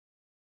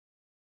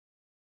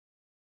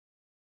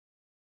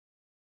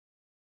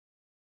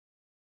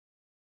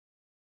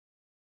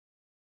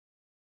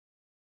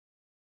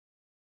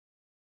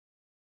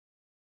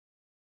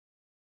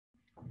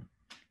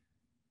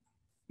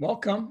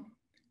Welcome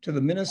to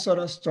the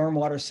Minnesota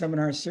Stormwater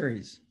Seminar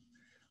Series.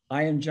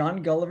 I am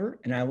John Gulliver,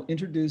 and I will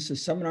introduce the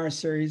seminar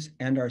series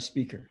and our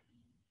speaker.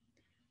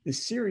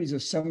 This series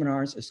of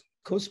seminars is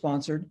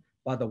co-sponsored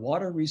by the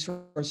Water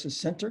Resources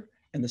Center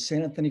and the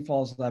St. Anthony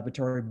Falls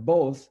Laboratory,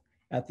 both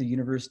at the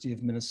University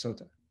of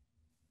Minnesota.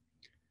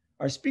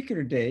 Our speaker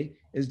today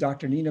is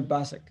Dr. Nina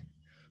Bassuk,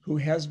 who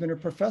has been a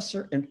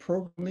professor and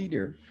program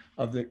leader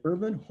of the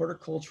Urban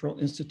Horticultural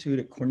Institute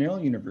at Cornell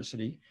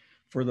University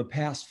for the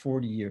past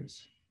 40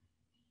 years.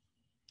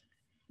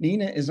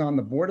 Nina is on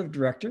the board of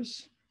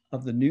directors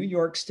of the New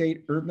York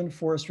State Urban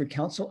Forestry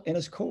Council and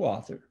is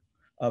co-author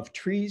of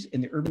Trees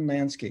in the Urban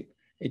Landscape,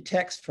 a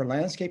text for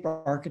landscape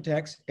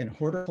architects and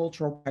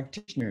horticultural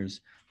practitioners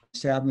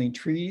establishing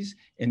trees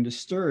in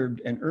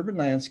disturbed and urban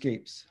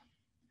landscapes.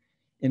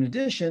 In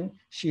addition,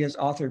 she has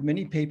authored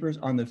many papers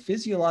on the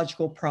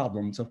physiological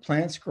problems of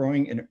plants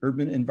growing in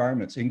urban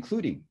environments,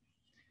 including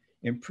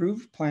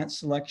improved plant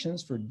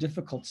selections for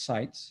difficult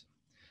sites,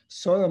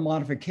 soil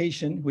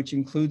modification, which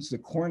includes the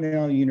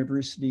Cornell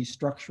University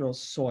structural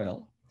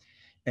soil,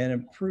 and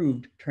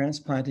improved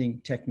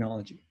transplanting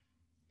technology.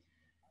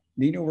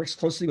 Nina works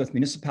closely with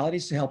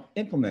municipalities to help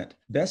implement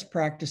best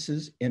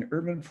practices in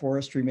urban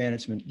forestry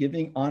management,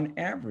 giving on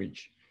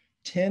average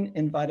 10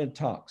 invited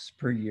talks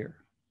per year.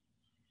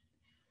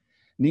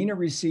 Nina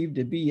received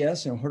a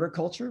BS in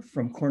horticulture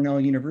from Cornell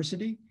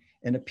University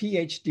and a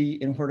PhD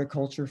in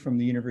horticulture from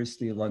the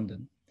University of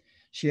London.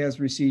 She has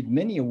received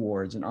many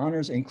awards and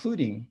honors,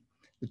 including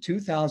the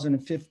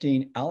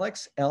 2015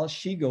 Alex L.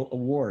 Shigo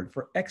Award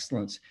for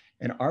Excellence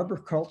in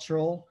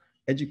Arboricultural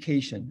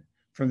Education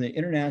from the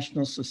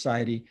International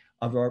Society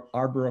of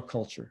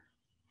Arboriculture.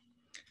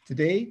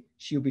 Today,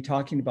 she'll be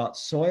talking about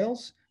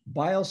soils,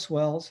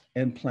 bioswales,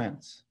 and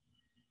plants.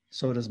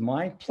 So it is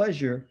my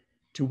pleasure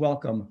to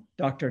welcome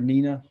Dr.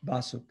 Nina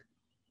Bassuk.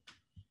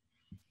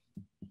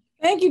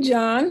 Thank you,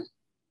 John.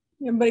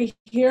 Everybody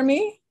hear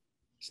me?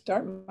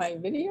 Start my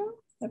video,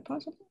 is that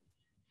possible?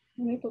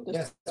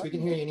 Yes, we can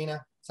hear you,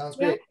 Nina. Sounds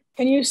great.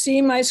 Can you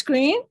see my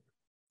screen?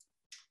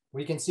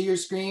 We can see your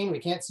screen. We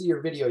can't see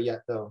your video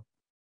yet, though.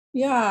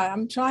 Yeah,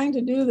 I'm trying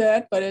to do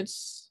that, but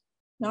it's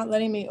not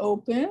letting me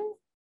open.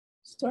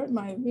 Start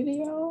my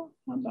video.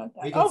 How about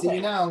that? We can see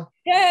you now.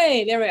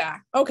 Yay, there we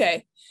are.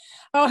 Okay.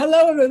 Oh,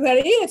 hello,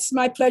 everybody. It's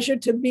my pleasure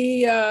to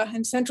be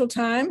in Central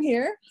Time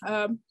here,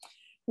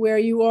 where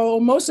you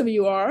all, most of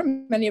you are,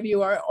 many of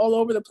you are all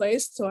over the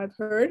place, so I've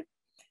heard.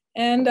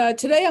 And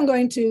today I'm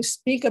going to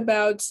speak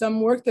about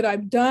some work that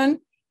I've done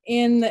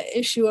in the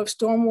issue of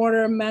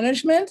stormwater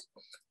management.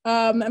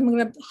 I'm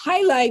going to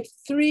highlight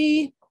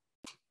three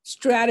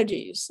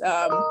strategies.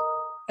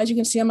 As you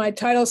can see on my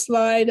title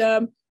slide,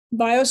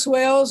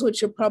 bioswales,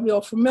 which you're probably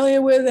all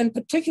familiar with, and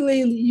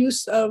particularly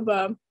use of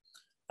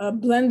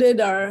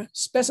blended or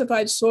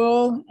specified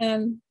soil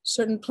and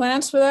certain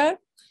plants for that.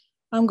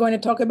 I'm going to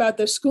talk about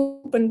the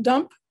scoop and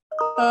dump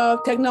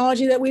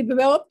technology that we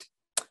developed.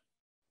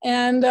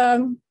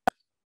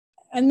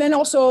 And then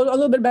also a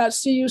little bit about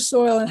CU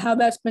soil and how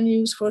that's been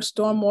used for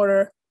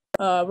stormwater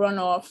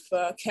runoff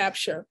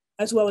capture,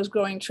 as well as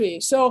growing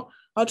trees. So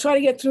I'll try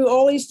to get through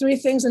all these three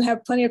things and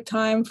have plenty of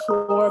time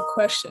for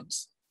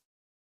questions.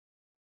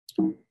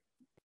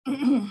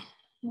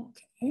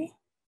 Okay,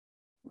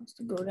 let's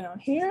go down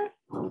here.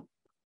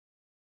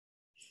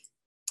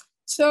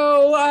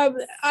 So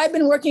I've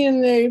been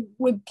working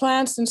with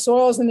plants and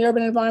soils in the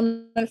urban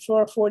environment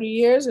for 40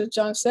 years, as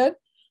John said.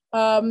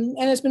 And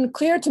it's been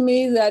clear to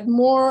me that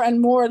more and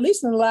more, at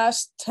least in the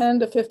last 10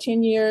 to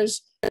 15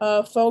 years,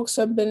 folks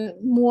have been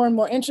more and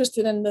more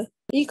interested in the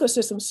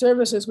ecosystem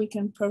services we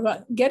can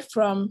get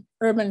from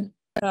urban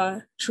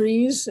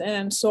trees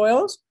and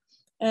soils.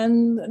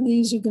 And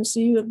these you can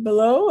see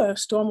below: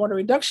 stormwater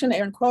reduction,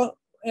 air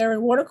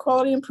and water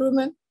quality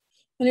improvement,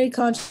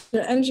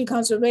 energy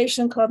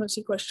conservation, carbon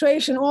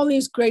sequestration, all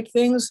these great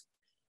things,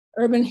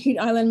 urban heat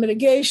island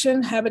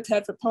mitigation,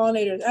 habitat for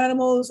pollinators,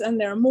 animals, and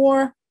there are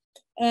more.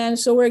 And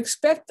so we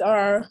expect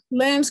our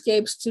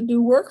landscapes to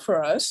do work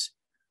for us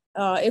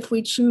if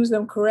we choose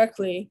them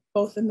correctly,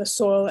 both in the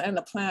soil and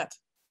the plant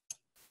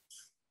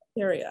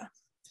area.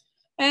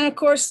 And of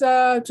course,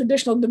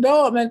 traditional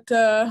development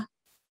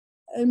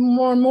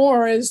more and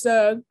more is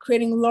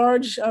creating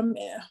large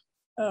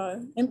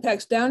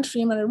impacts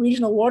downstream on a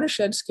regional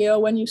watershed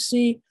scale. When you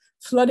see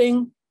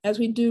flooding, as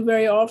we do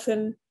very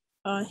often,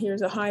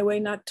 here's a highway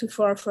not too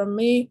far from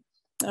me,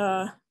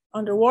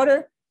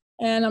 underwater.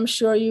 And I'm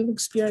sure you've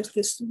experienced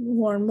this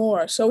more and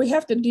more. So we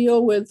have to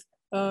deal with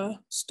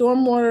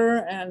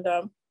stormwater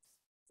and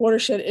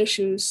watershed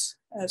issues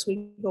as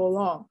we go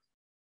along.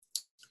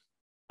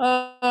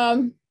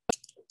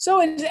 So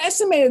it's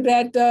estimated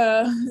that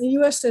the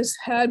US has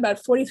had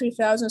about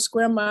 43,000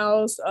 square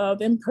miles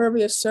of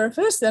impervious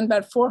surface and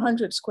about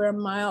 400 square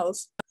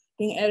miles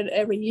being added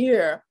every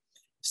year.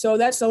 So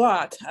that's a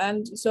lot.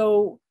 And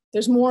so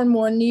there's more and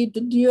more need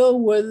to deal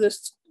with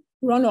this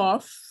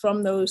runoff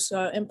from those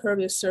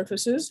impervious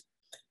surfaces.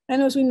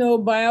 And as we know,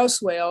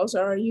 bioswales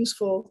are a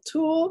useful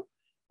tool.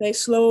 They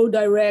slow,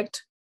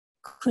 direct,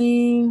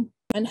 clean,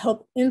 and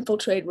help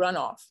infiltrate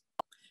runoff.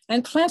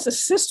 And plants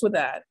assist with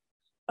that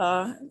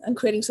and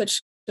creating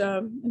such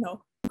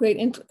great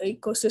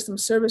ecosystem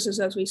services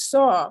as we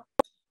saw.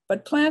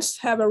 But plants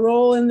have a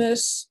role in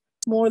this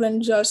more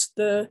than just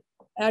the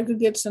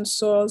aggregates and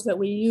soils that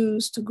we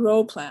use to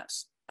grow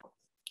plants.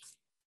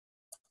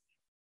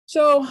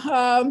 So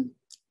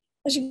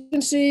as you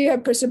can see, you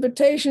have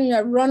precipitation, you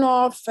have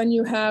runoff, and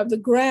you have the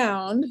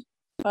ground.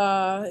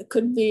 It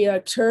could be a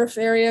turf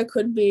area,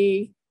 could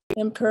be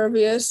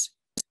impervious.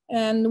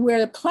 And where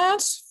the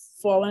plants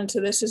fall into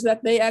this is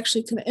that they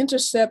actually can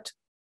intercept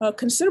a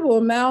considerable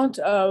amount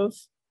of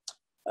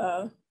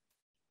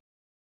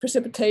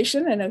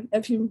precipitation. And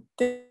if you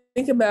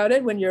think about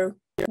it, when you're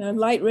in a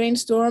light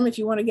rainstorm, if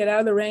you want to get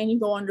out of the rain, you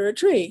go under a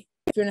tree.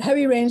 If you're in a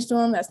heavy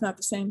rainstorm, that's not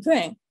the same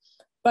thing.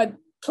 But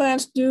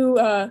plants do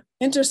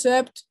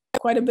intercept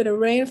quite a bit of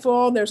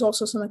rainfall. There's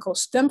also something called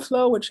stem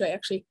flow, which they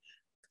actually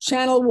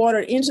channel water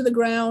into the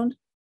ground.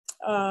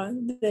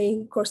 They,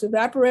 of course,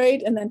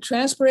 evaporate and then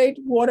transpirate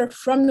water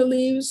from the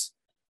leaves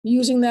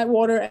using that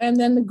water. And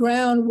then the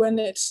ground, when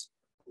it's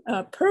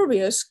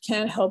pervious,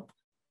 can help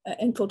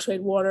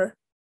infiltrate water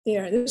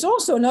there. There's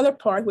also another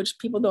part which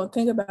people don't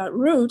think about.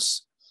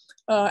 Roots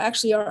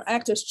actually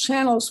act as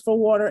channels for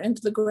water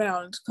into the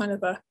ground, kind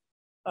of a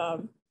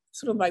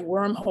sort of like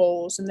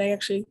wormholes, and they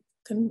actually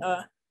can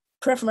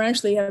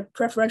preferentially have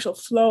preferential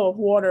flow of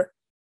water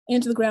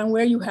into the ground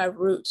where you have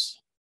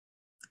roots.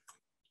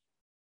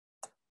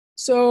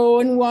 So,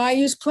 and why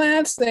use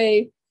plants?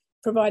 They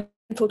provide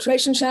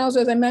infiltration channels,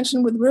 as I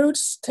mentioned, with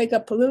roots, take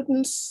up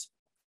pollutants,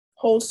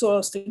 hold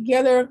soils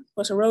together, of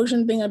course,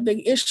 erosion being a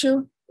big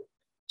issue,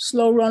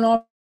 slow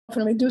runoff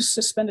and reduce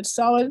suspended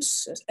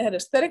solids, add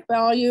aesthetic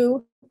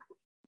value,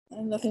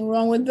 and nothing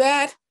wrong with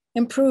that,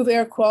 improve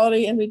air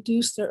quality and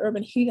reduce the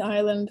urban heat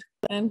island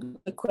and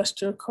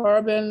sequester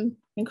carbon,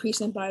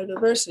 increasing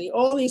biodiversity.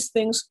 All these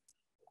things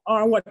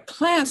are what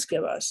plants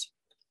give us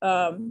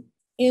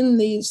in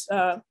these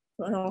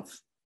runoff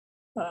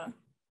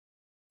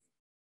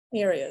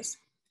areas.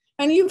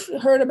 And you've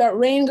heard about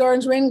rain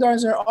gardens. Rain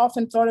gardens are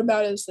often thought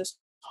about as this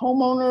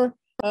homeowner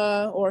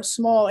or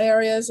small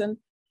areas. And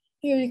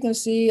here you can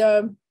see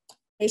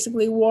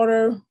basically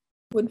water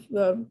would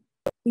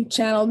be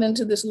channeled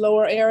into this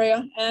lower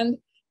area. And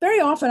very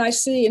often I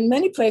see in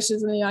many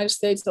places in the United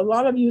States, a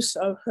lot of use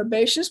of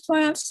herbaceous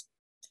plants.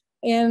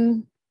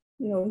 And,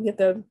 you get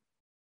the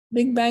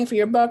big bang for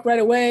your buck right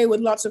away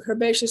with lots of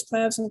herbaceous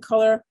plants and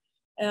color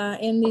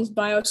in these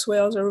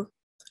bioswales or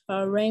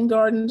rain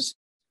gardens.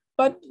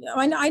 But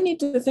I need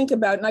to think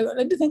about, and I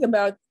need to think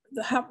about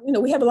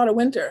we have a lot of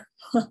winter.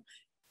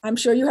 I'm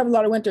sure you have a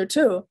lot of winter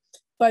too.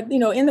 But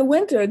in the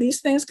winter, these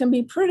things can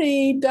be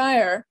pretty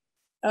dire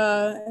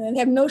and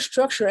have no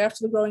structure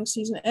after the growing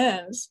season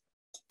ends.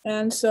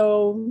 And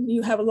so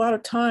you have a lot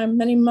of time,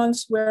 many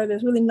months where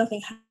there's really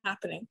nothing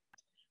happening.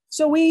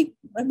 So we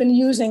have been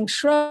using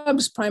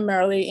shrubs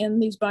primarily in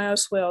these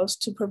bioswales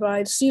to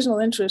provide seasonal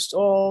interest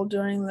all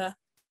during the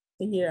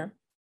year.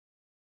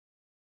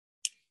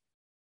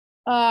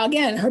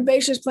 Again,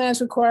 herbaceous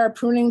plants require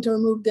pruning to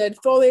remove dead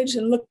foliage,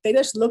 and they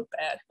just look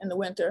bad in the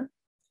winter.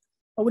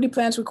 Woody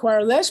plants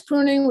require less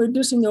pruning,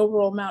 reducing the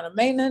overall amount of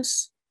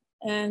maintenance.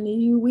 And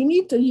we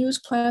need to use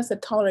plants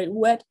that tolerate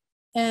wet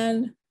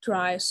and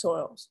dry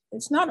soils.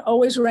 It's not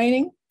always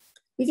raining.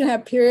 We can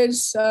have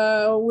periods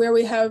where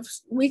we have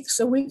weeks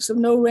of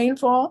no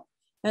rainfall.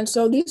 And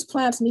so these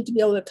plants need to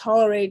be able to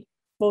tolerate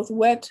both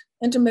wet,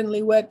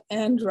 intermittently wet,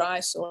 and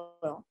dry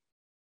soil.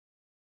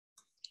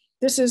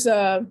 This is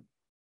a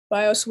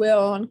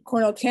bioswale on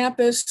Cornell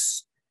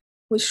campus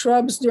with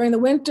shrubs during the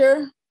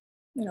winter.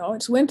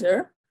 It's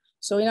winter,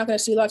 so you're not going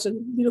to see lots of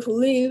beautiful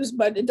leaves,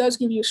 but it does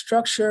give you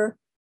structure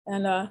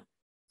and a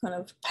kind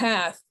of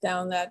path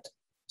down that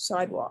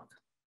sidewalk.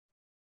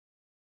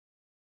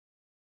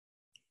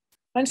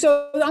 And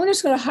so I'm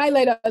just going to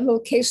highlight a little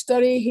case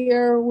study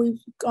here we've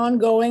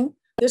ongoing.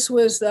 This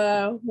was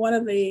one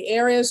of the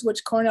areas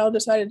which Cornell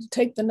decided to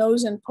take the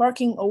nose-in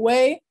parking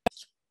away,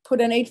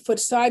 put an 8-foot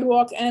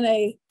sidewalk and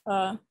a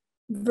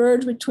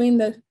verge between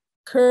the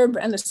curb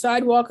and the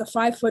sidewalk, a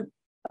 5-foot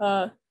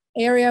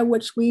area,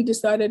 which we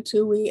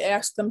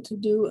asked them to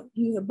do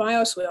use a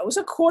bioswale. It was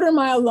a 1/4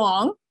 mile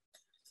long.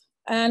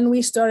 And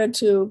we started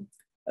to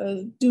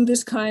do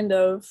this kind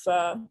of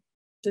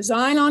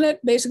design on it.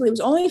 Basically, it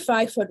was only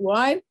 5 foot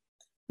wide.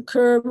 The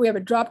curb, we have a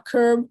drop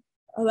curb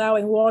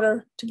allowing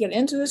water to get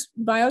into this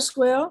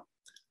bioswale.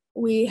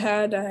 We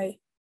had a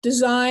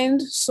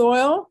designed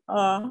soil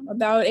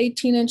about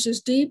 18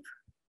 inches deep,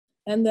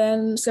 and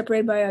then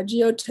separated by a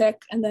geotech,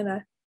 and then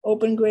an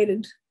open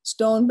graded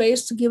stone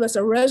base to give us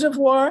a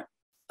reservoir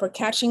for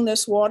catching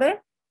this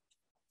water.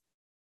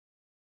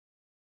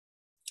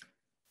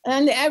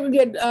 And the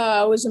aggregate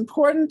was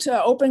important,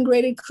 open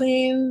graded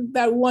clean,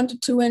 about 1 to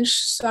 2 inch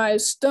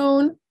size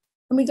stone.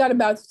 And we got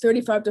about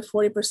 35 to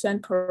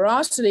 40%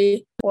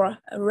 porosity for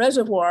a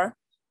reservoir.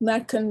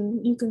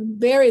 And you can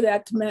vary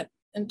that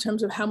in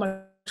terms of how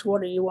much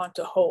water you want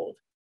to hold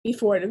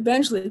before it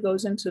eventually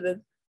goes into the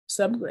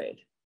subgrade.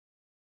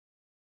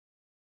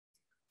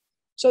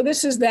 So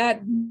this is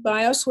that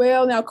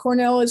bioswale. Now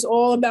Cornell is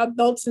all about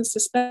belts and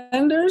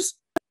suspenders.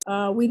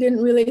 We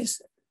didn't really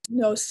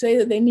say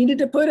that they needed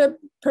to put a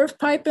perf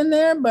pipe in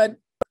there, but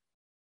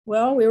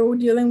well, we were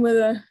dealing with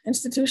an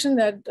institution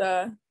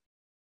that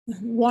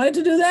wanted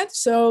to do that.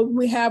 So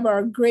we have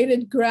our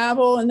graded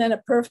gravel and then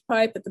a perf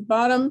pipe at the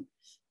bottom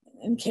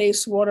in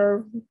case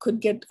water could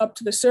get up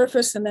to the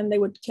surface, and then they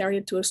would carry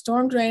it to a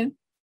storm drain.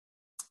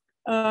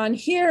 And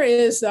here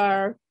is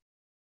our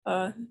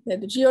the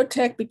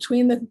geotech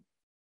between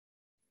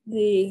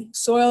the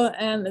soil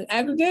and the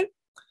aggregate.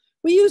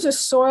 We use a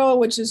soil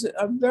which is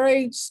a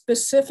very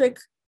specific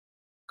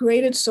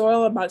graded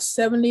soil, about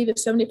 70 to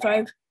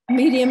 75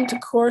 medium to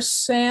coarse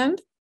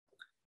sand,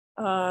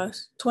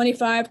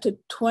 25 to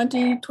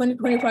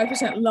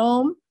 25%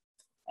 loam,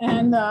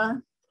 and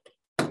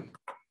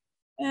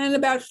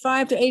about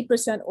 5 to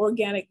 8%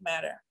 organic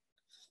matter.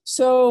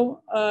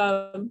 So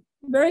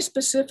very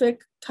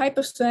specific type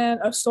of sand,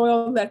 of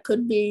soil that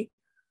could be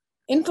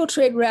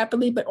infiltrate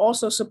rapidly, but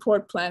also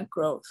support plant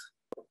growth.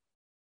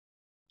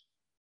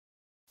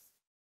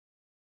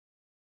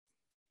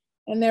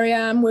 And there I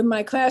am with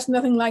my class,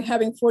 nothing like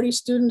having 40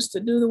 students to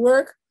do the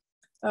work.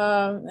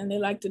 And they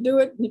like to do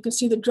it. You can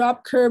see the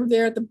drop curve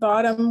there at the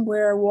bottom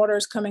where water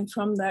is coming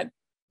from that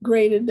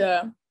graded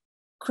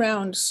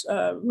crowned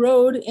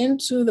road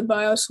into the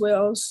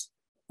bioswales.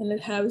 And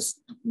it has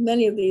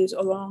many of these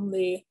along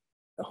the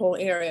whole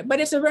area.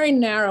 But it's a very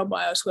narrow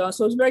bioswale,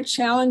 so it's very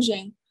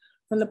challenging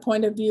from the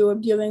point of view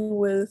of dealing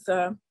with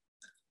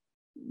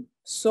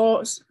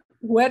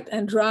wet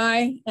and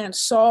dry and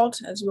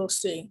salt, as we'll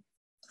see.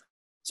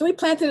 So we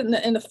planted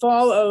it in the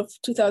fall of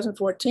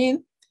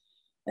 2014.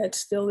 It's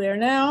still there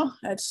now.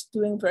 It's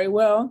doing very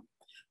well.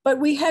 But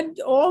we had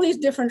all these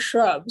different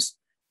shrubs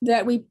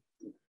that we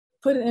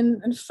put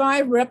in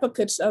 5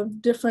 replicates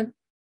of different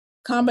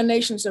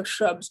combinations of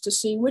shrubs to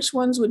see which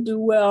ones would do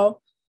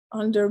well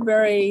under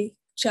very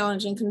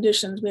challenging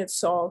conditions. We had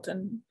salt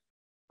and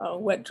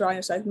wet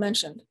dryness I've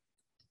mentioned.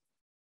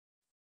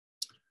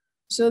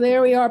 So there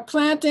we are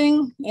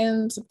planting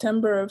in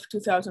September of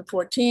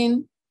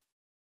 2014.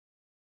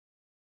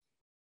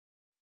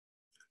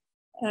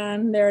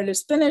 And there it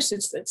is finished.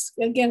 It's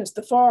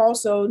the fall,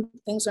 so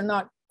things are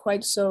not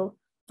quite so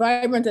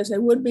vibrant as they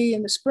would be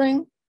in the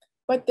spring,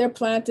 but they're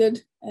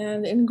planted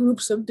and in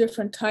groups of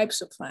different types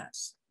of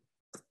plants.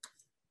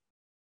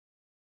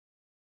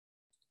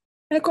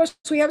 And of course,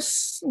 we have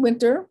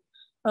winter.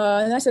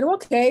 And I said,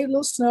 okay, a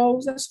little snow,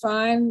 that's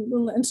fine, a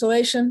little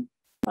insulation,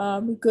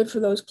 be good for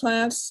those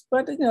plants.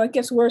 But it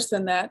gets worse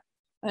than that.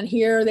 And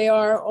here they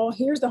are,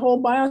 here's the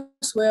whole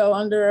bioswale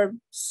under a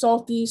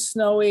salty,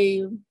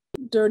 snowy,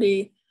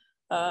 dirty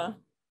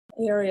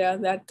area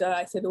that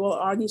I said, well,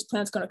 are these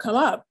plants going to come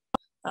up?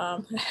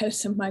 I had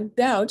some of my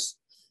doubts.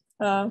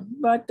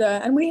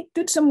 And we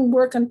did some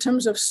work in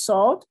terms of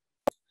salt.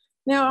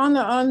 Now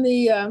on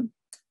the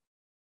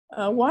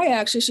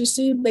y-axis, you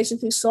see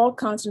basically salt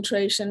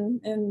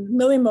concentration in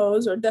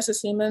millimoles or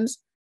decisiemens.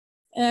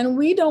 And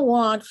we don't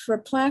want, for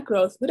plant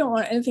growth, we don't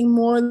want anything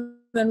more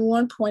than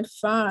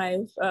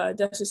 1.5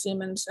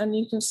 decisiemens. And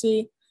you can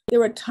see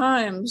there were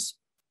times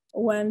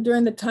when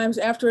during the times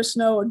after a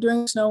snow or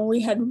during snow,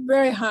 we had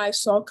very high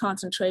salt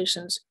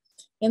concentrations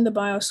in the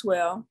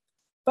bioswale.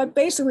 But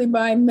basically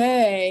by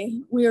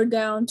May, we are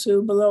down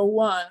to below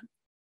 1,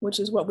 which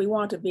is what we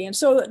want to be. And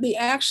so the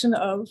action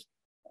of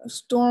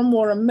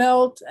stormwater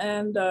melt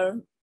and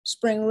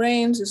spring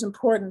rains is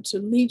important to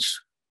leach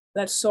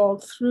that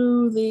salt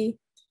through the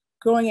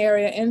growing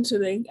area into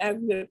the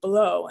aggregate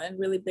below and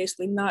really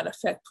basically not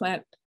affect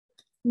plant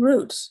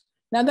roots.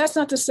 Now, that's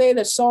not to say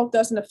that salt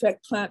doesn't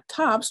affect plant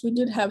tops. We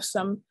did have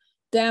some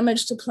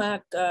damage to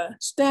plant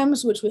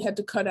stems, which we had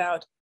to cut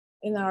out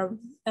in our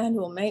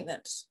annual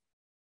maintenance.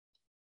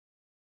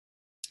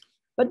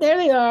 But there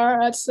they are.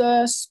 That's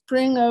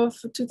spring of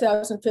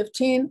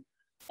 2015,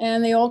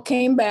 and they all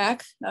came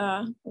back.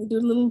 We do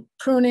a little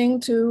pruning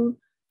to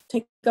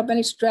take up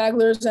any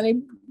stragglers,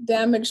 any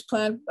damaged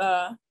plant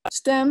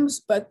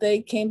stems, but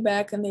they came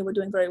back and they were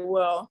doing very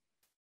well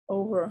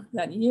over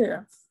that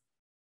year.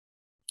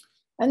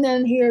 And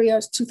then here,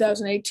 yes,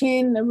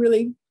 2018, they're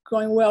really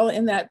growing well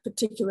in that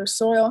particular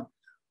soil.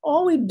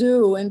 All we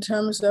do in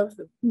terms of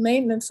the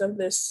maintenance of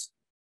this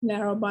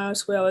narrow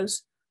bioswale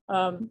is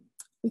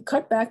we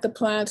cut back the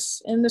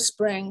plants in the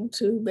spring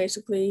to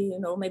basically,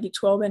 maybe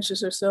 12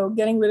 inches or so,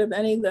 getting rid of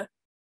any of the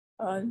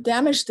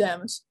damaged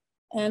stems,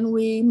 and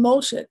we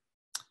mulch it.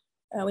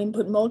 We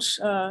put mulch,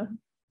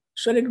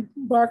 shredded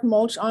bark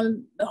mulch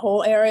on the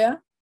whole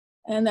area,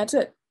 and that's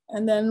it.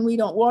 And then we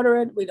don't water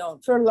it, we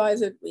don't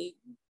fertilize it,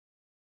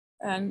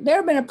 and there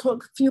have been a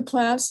few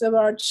plants of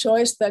our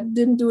choice that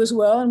didn't do as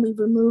well, and we've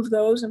removed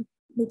those and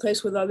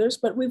replaced with others,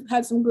 but we've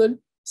had some good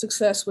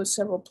success with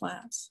several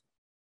plants.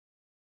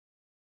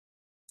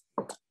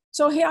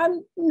 So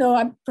here,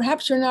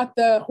 perhaps you're not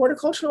the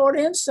horticulture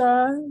audience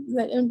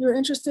that you're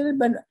interested in,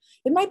 but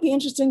it might be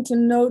interesting to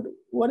note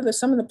what are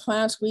some of the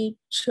plants we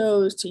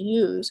chose to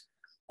use.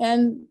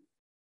 And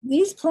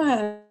these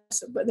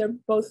plants, they're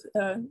both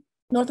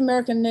North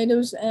American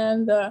natives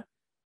and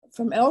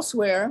from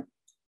elsewhere,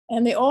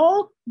 and they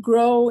all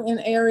grow in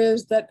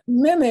areas that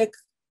mimic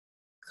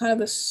kind of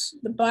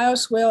the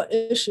bioswale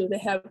issue.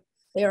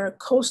 They are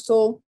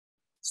coastal,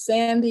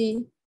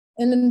 sandy,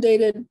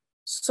 inundated,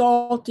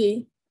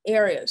 salty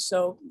areas.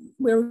 So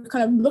we're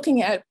kind of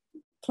looking at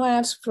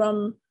plants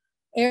from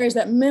areas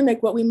that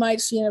mimic what we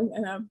might see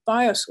in a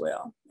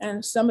bioswale.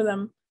 And some of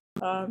them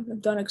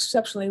have done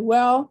exceptionally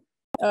well.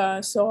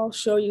 So I'll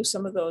show you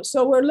some of those.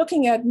 So we're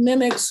looking at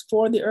mimics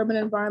for the urban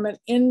environment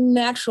in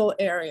natural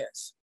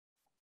areas.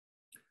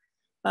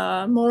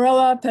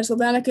 Morella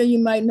pennsylvanica, you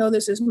might know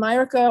this as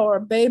myrica or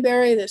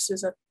bayberry. This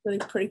is a really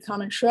pretty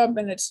common shrub,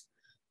 and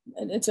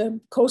it's a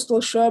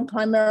coastal shrub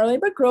primarily,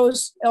 but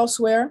grows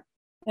elsewhere,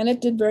 and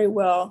it did very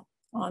well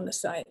on the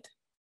site.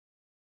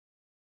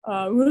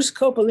 Rus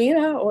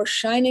copalina or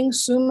shining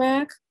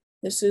sumac.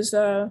 This is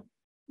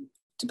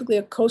typically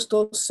a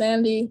coastal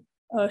sandy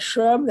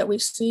shrub that we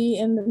see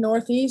in the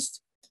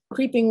Northeast.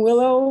 Creeping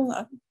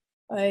willow,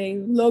 a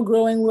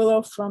low-growing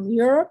willow from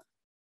Europe.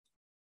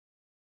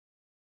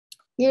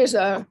 Here's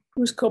a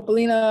Rus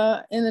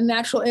copalina in the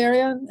natural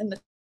area in the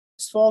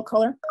fall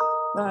color.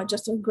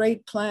 Just a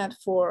great plant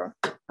for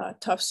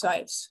tough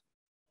sites.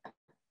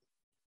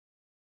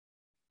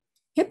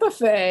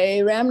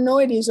 Hippophae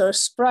rhamnoides or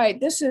sprite.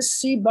 This is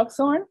sea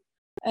buckthorn,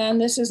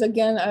 and this is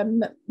again a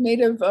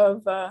native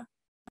of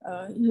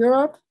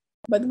Europe.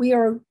 But we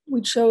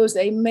chose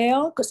a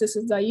male because this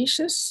is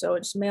dioecious, so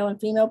it's male and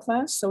female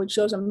plants. So we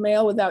chose a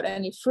male without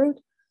any fruit,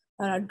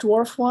 and a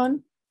dwarf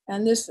one.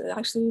 And this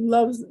actually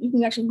you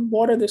can actually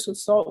water this with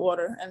salt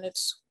water, and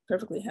it's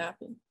perfectly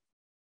happy.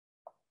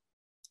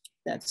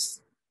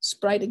 That's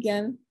Sprite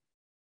again.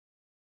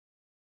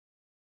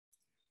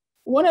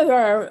 One of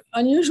our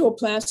unusual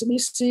plants that we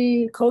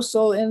see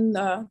coastal in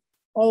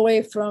all the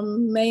way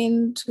from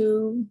Maine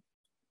to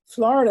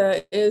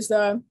Florida is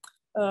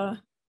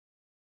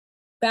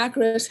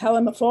Baccharis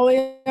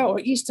helimifolia or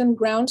eastern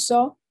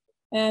groundsel.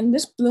 And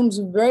this blooms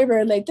very,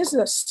 very late. This is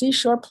a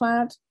seashore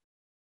plant,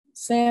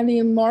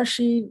 sandy,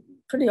 marshy,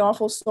 pretty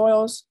awful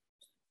soils.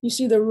 You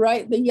see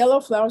the yellow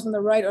flowers on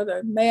the right are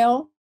the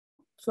male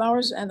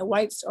flowers, and the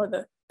whites are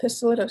the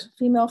pistillate or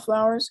female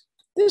flowers.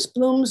 This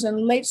blooms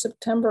in late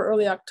September,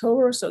 early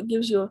October, so it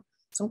gives you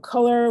some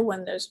color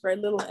when there's very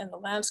little in the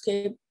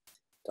landscape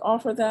to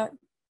offer that.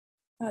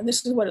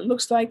 This is what it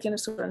looks like in a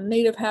sort of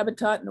native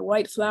habitat, and the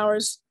white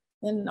flowers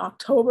in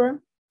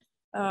October.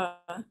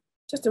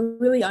 Just a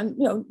really,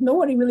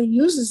 nobody really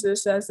uses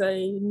this as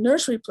a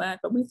nursery plant,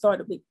 but we thought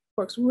it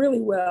works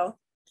really well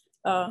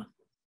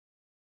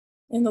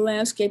in the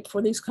landscape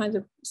for these kinds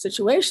of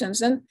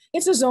situations. And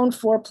it's a zone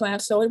 4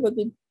 plant, so it would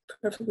be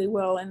perfectly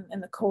well in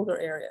the colder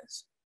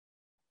areas.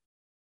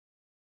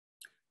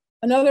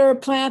 Another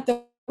plant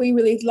that we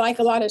really like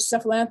a lot is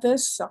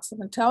Cephalanthus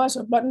occidentalis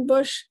or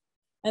buttonbush.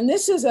 And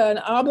this is an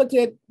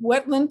obligate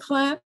wetland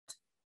plant,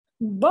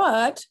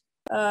 but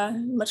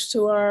much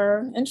to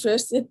our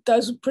interest, it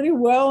does pretty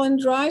well in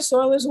dry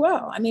soil as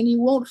well. I mean, you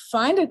won't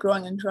find it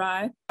growing in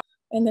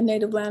the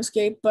native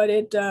landscape, but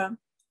it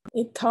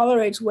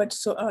tolerates wet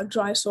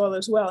dry soil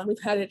as well. And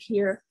we've had it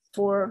here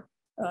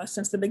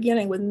since the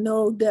beginning with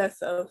no death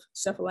of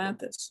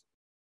Cephalanthus.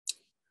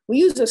 We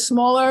use a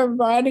smaller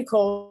variety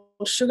called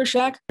Sugar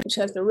Shack, which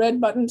has the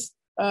red buttons,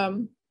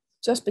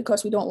 just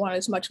because we don't want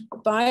as much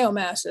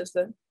biomass as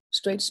the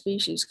straight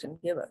species can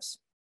give us.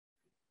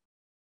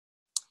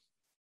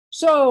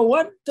 So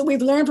what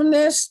we've learned from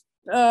this,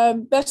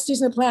 best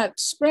season to plant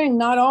spring,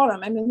 not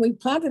autumn. I mean, we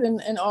planted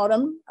in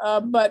autumn,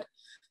 but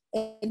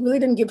it really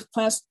didn't give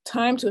plants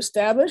time to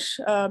establish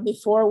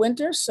before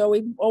winter. So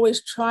we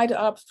always try to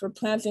opt for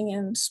planting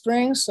in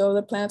spring, so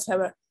the plants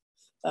have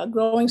a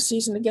growing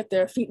season to get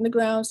their feet in the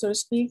ground, so to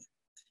speak.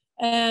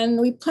 And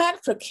we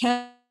plant for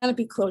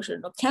canopy closure.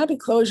 Now, canopy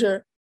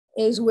closure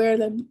is where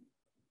the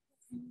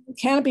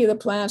canopy of the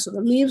plants or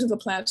the leaves of the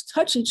plants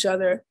touch each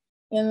other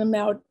in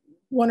about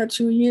 1 or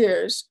 2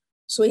 years.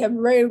 So we have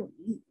very,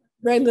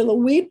 very little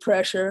weed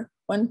pressure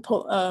when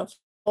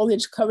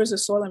foliage covers the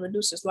soil and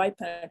reduces light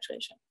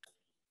penetration.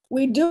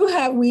 We do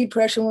have weed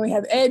pressure when we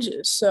have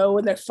edges. So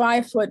with that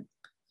 5-foot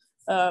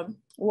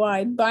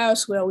wide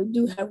bioswale, we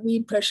do have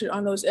weed pressure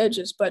on those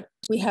edges, but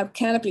we have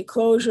canopy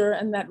closure,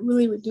 and that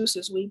really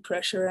reduces weed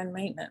pressure and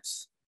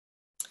maintenance.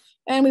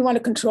 And we want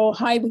to control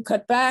height. We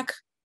cut back,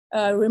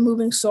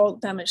 removing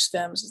salt damaged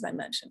stems, as I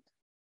mentioned.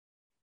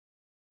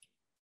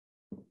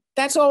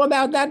 That's all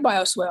about that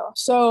bioswale.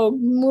 So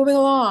moving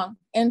along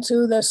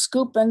into the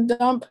scoop and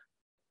dump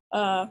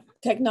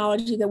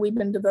technology that we've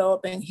been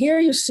developing. Here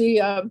you see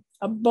a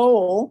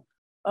bowl,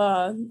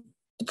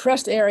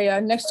 depressed area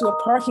next to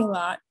a parking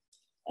lot.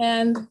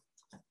 And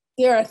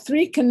there are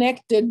 3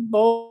 connected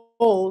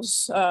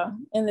bowls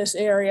in this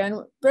area.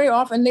 And very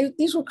often,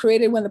 these were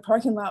created when the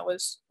parking lot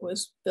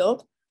was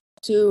built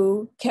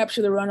to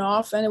capture the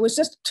runoff. And it was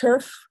just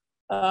turf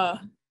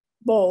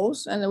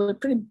bowls, and they were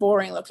pretty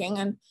boring looking.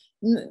 And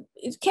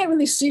you can't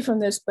really see from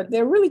this, but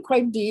they're really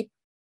quite deep,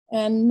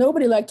 and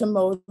nobody liked to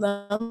mow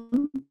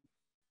them.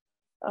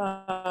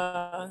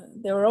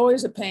 They were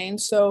always a pain.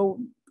 So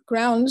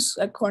grounds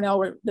at Cornell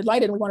were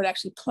delighted, and we wanted to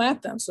actually plant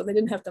them so they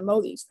didn't have to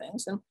mow these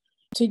things. And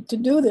to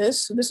do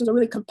this was a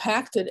really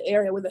compacted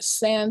area with a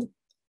sand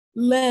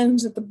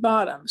lens at the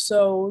bottom.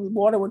 So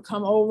water would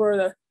come over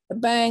the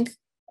bank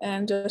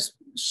and just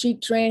sheet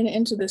drain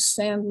into the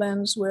sand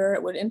lens where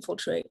it would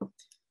infiltrate.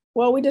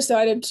 Well, we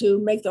decided to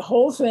make the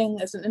whole thing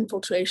as an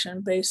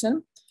infiltration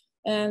basin,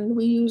 and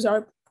we use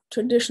our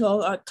traditional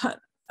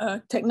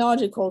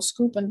technology called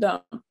scoop and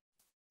dump.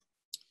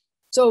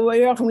 So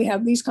very often we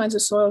have these kinds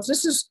of soils.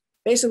 This is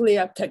basically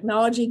a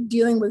technology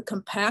dealing with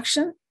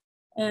compaction,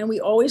 and we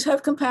always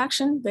have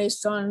compaction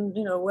based on,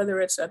 whether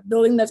it's a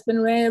building that's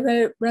been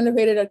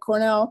renovated at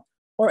Cornell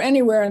or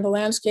anywhere in the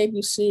landscape.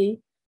 You see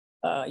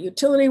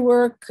utility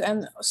work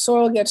and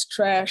soil gets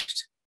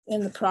trashed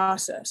in the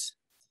process.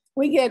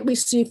 We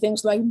see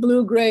things like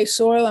blue-gray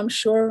soil. I'm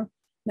sure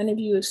many of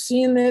you have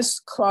seen this,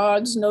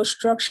 clods, no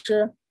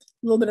structure, a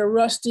little bit of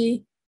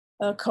rusty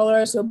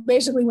color. So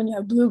basically when you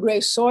have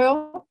blue-gray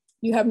soil,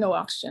 you have no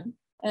oxygen.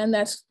 And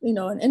that's,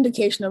 an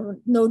indication of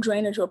no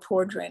drainage or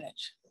poor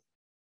drainage.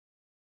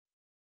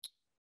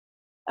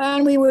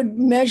 And we would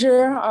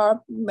measure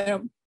our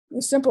a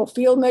simple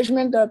field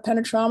measurement, a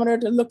penetrometer,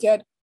 to look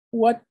at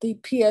what the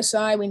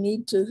PSI we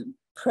need to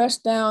press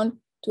down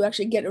to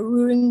actually get a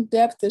rooting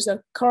depth. There's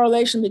a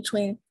correlation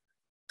between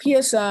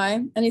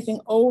PSI, anything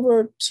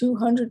over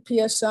 200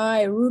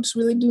 PSI, roots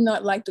really do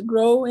not like to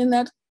grow in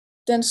that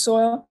dense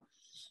soil.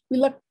 We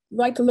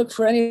like to look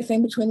for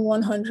anything between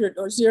 100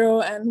 or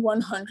 0 and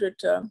 100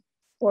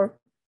 or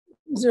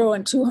 0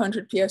 and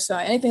 200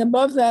 PSI. Anything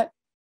above that,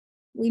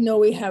 we know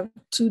we have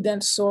too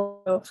dense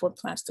soil for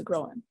plants to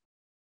grow in.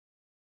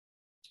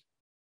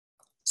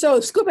 So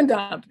scoop and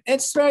dump,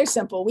 it's very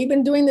simple. We've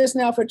been doing this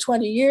now for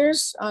 20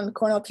 years on the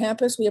Cornell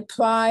campus. We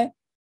apply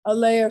a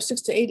layer of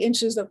 6 to 8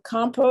 inches of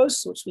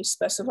compost, which we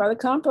specify the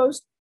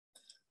compost,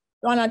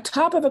 on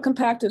top of a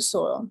compacted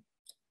soil.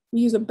 We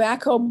use a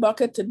backhoe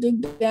bucket to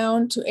dig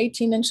down to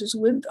 18 inches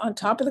width on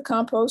top of the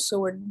compost. So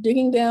we're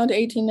digging down to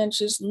 18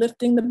 inches,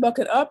 lifting the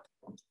bucket up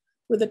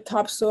with a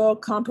topsoil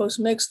compost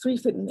mix 3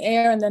 feet in the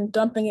air, and then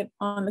dumping it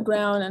on the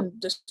ground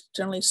and just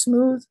generally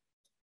smooth.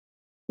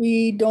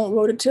 We don't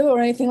rototill or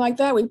anything like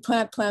that. We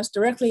plant plants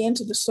directly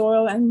into the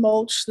soil and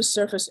mulch the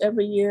surface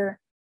every year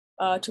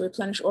to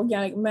replenish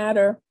organic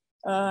matter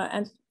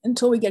and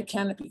until we get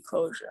canopy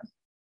closure.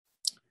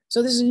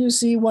 So this is, you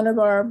see, one of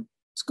our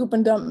scoop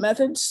and dump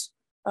methods.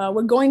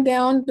 We're going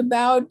down to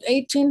about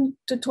 18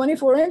 to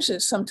 24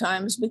 inches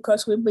sometimes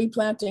because we'll be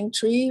planting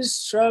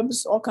trees,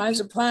 shrubs, all kinds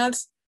of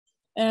plants.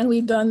 And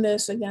we've done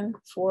this again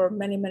for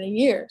many, many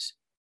years.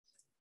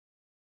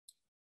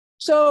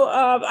 So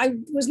I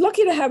was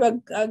lucky to have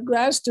a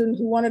grad student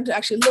who wanted to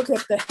actually look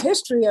at the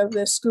history of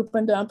this scoop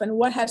and dump and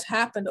what has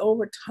happened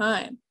over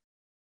time.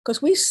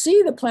 Because we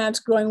see the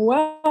plants growing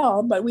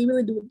well, but we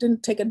really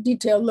didn't take a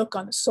detailed look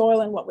on the soil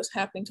and what was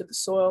happening to the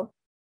soil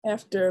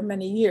after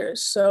many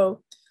years.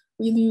 So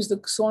we used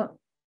the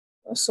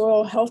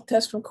soil health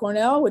test from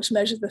Cornell, which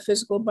measures the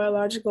physical,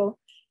 biological,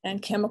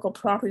 and chemical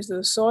properties of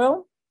the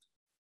soil.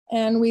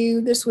 And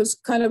this was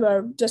kind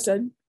of just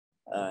an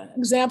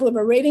example of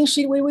a rating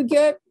sheet we would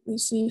get. We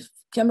see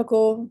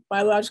chemical,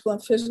 biological,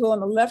 and physical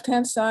on the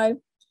left-hand side,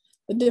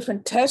 the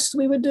different tests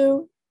we would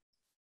do,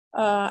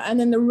 and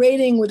then the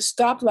rating with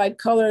stoplight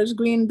colors,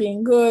 green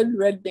being good,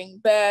 red being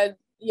bad,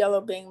 yellow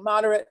being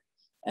moderate.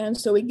 And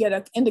so we get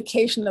an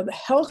indication of the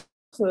health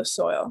of the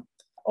soil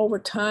over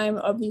time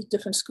of these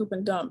different scoop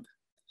and dump.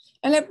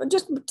 And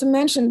just to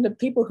mention the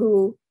people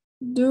who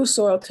do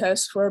soil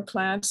tests for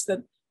plants,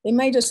 that they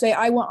may just say,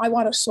 I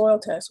want a soil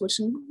test, which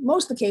in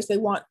most of the case, they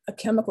want a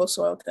chemical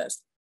soil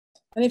test.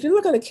 And if you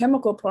look at the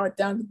chemical part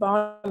down at the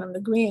bottom, the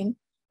green,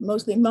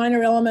 mostly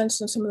minor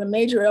elements and some of the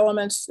major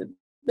elements,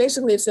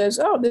 basically it says,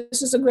 oh,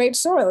 this is a great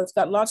soil. It's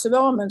got lots of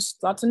elements,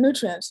 lots of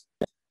nutrients,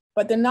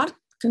 but they're not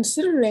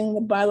considering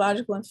the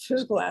biological and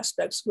physical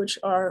aspects, which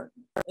are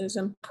as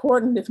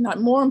important, if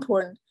not more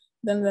important,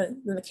 than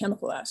the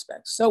chemical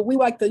aspects. So we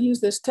like to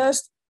use this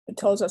test. It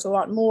tells us a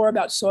lot more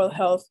about soil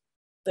health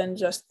than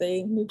just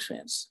the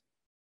nutrients.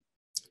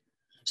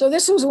 So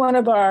this was one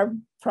of our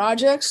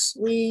projects.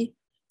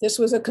 This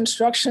was a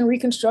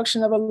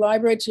reconstruction of a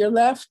library to your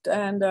left.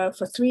 And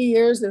for 3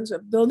 years, there was a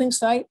building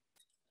site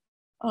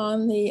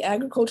on the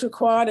agriculture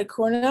quad at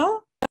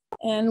Cornell.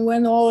 And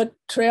when all the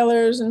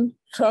trailers and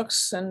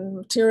trucks and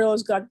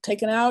materials got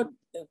taken out,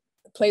 the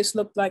place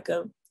looked like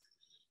a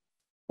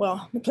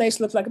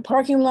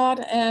parking lot.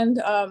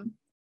 And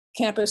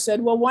campus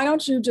said, well, why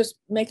don't you just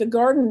make a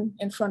garden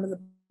in front of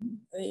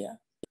the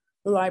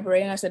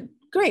library? And I said,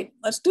 great,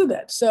 let's do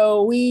that.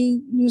 So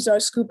we used our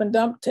scoop and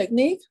dump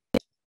technique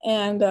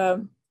and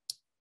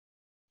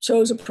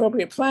chose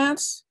appropriate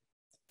plants.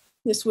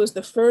 This was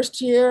the first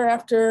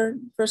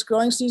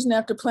growing season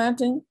after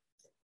planting,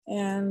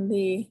 and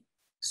the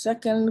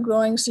second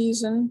growing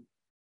season,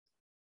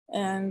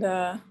 and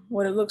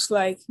what it looks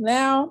like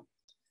now.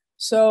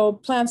 So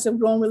plants have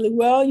grown really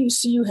well. You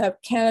see you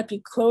have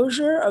canopy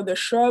closure of the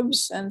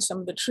shrubs and some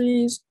of the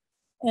trees.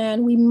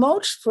 And we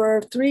mulched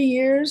for 3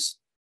 years,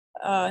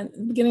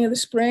 beginning of the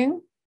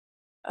spring.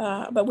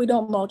 but we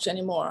don't mulch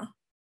anymore.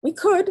 We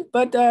could,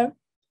 but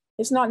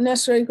it's not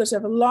necessary because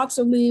there are lots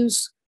of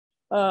leaves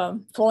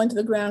falling to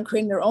the ground,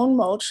 creating their own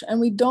mulch, and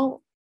we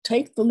don't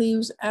take the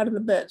leaves out of the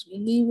beds. We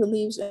leave the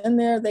leaves in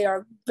there. They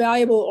are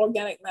valuable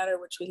organic matter,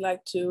 which we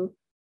like to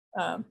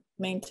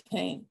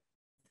maintain.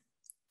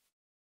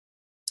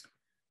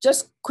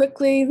 Just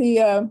quickly,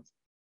 some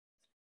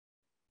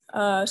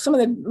of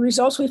the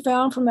results we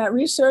found from that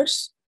research,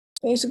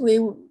 basically,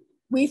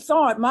 we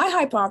thought, my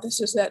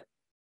hypothesis that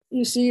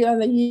you see on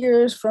the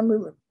years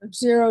from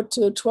 0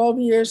 to 12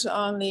 years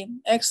on the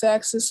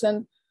x-axis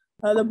and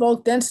the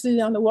bulk density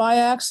on the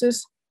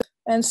y-axis.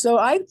 And so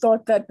I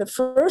thought that the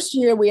first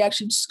year we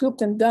actually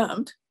scooped and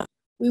dumped,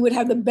 we would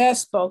have the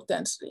best bulk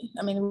density.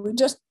 I mean, we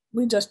just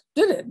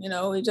did it, you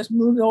know, we just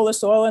moved all the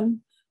soil and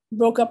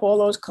broke up all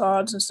those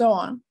clods and so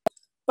on.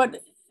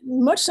 But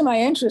much to my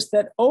interest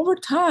that over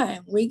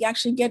time, we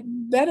actually get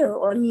better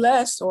or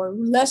less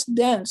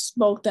dense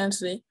bulk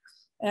density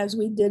as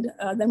we did,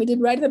 than we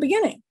did right at the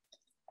beginning.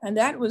 And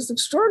that was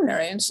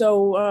extraordinary. And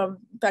so,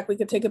 in fact, we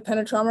could take a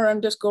penetrometer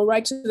and just go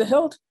right to the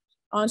hilt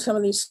on some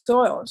of these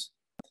soils.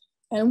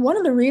 And one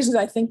of the reasons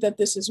I think that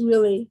this is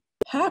really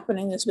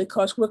happening is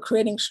because we're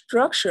creating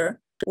structure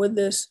with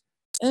this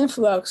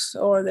influx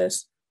or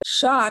this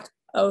shot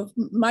of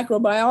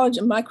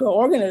microbiology,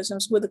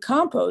 microorganisms with the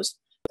compost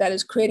that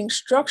is creating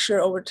structure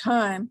over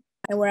time.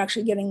 And we're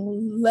actually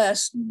getting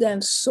less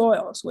dense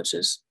soils, which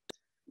is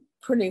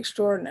pretty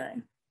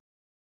extraordinary.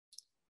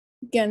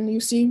 Again, you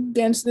see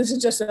dense, this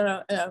is just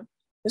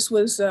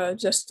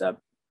just a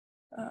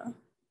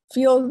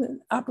field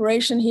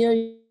operation here.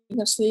 You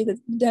can see the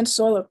dense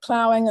soil of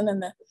plowing and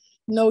then the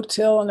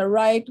no-till on the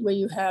right where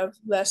you have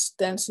less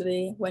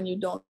density when you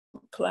don't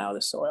plow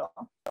the soil.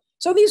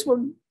 So these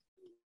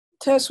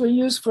tests were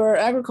used for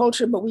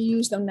agriculture, but we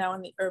use them now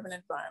in the urban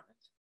environment.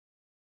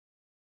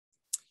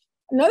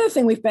 Another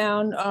thing we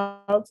found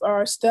of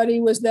our study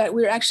was that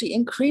we're actually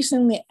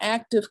increasing the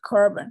active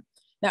carbon.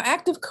 Now,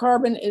 active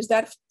carbon is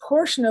that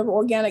portion of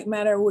organic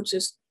matter which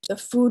is the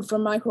food for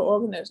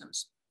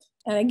microorganisms.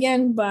 And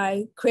again,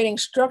 by creating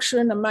structure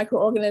in the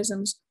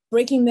microorganisms,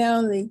 breaking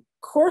down the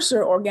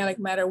coarser organic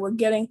matter, we're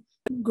getting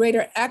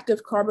greater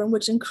active carbon,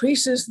 which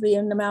increases the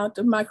amount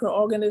of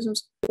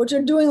microorganisms, which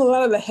are doing a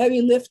lot of the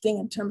heavy lifting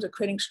in terms of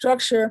creating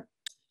structure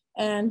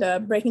and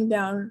breaking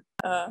down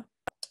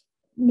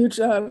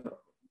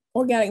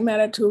organic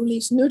matter to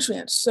release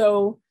nutrients.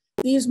 So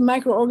these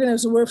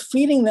microorganisms, we're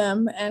feeding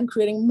them and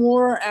creating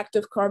more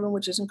active carbon,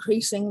 which is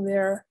increasing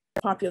their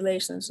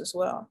populations as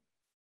well.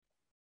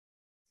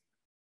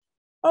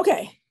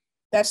 Okay,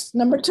 that's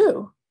number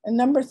 2. And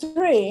number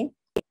 3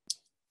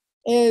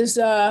 is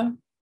another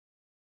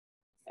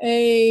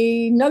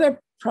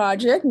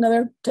project,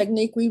 another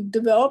technique we've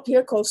developed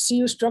here called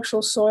CU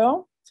structural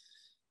soil.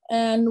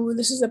 And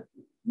this is the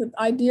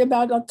idea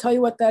about, I'll tell you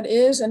what that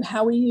is and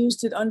how we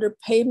used it under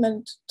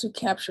pavement to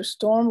capture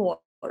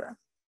stormwater.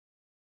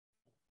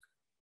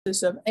 This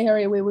is an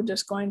area we were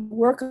just going to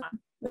work on.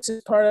 This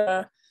is part of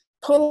a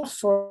pull-off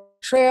for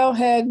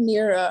trailhead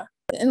near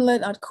the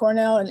inlet at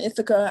Cornell and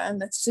Ithaca, and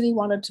the city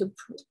wanted to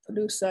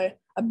produce a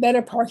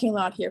better parking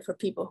lot here for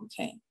people who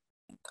came.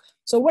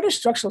 So what is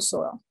structural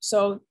soil?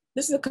 So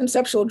this is a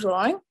conceptual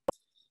drawing.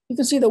 You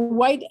can see the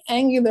white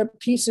angular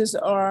pieces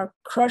are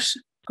crushed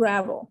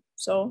gravel.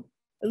 So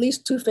at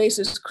least 2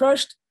 faces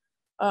crushed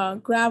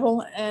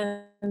gravel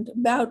and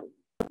about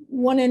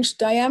 1 inch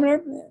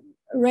diameter,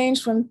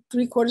 range from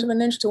 3/4 of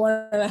an inch to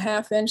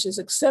 1.5 inch is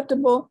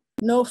acceptable.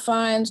 No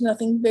fines,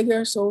 nothing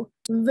bigger. So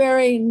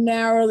very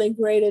narrowly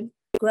graded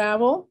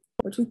gravel,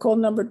 which we call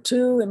number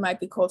 2. It might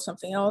be called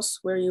something else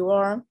where you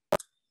are.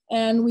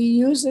 And we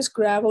use this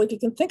gravel. If you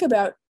can think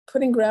about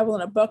putting gravel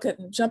in a bucket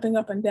and jumping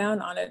up and down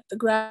on it, the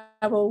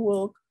gravel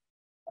will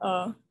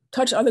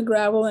touch other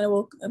gravel and it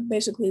will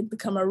basically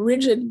become a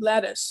rigid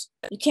lattice.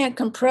 You can't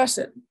compress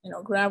it. You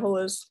know,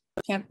 gravel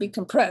can't be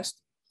compressed.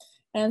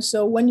 And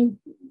so when you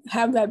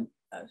have that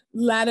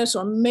lattice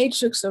or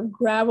matrix of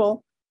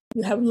gravel,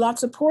 you have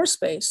lots of pore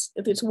space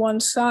if it's one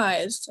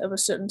size of a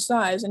certain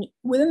size. And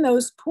within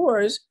those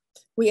pores,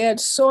 we add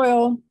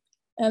soil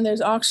and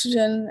there's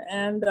oxygen.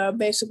 And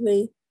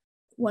basically,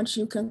 once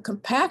you can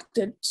compact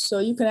it, so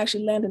you can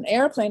actually land an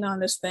airplane on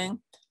this thing,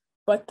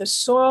 but the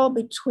soil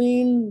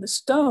between the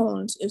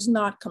stones is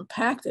not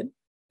compacted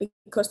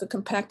because the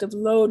compactive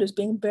load is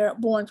being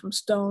borne from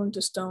stone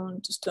to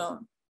stone to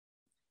stone.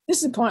 This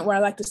is the point where I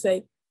like to say,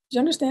 do you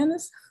understand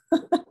this?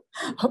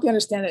 I hope you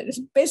understand it. It's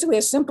basically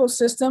a simple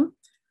system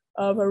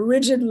of a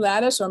rigid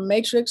lattice or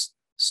matrix,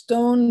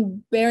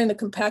 stone bearing the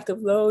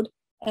compactive load.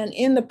 And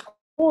in the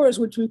pores,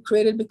 which we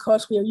created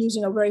because we are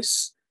using a very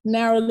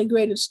narrowly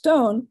graded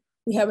stone,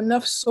 we have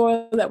enough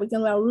soil that we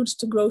can allow roots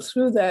to grow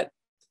through that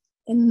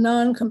in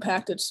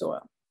non-compacted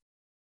soil.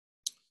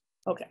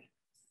 Okay.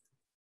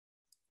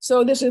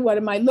 So this is what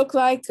it might look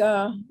like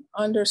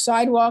under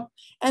sidewalk.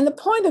 And the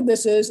point of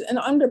this is, and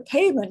under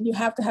pavement, you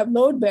have to have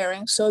load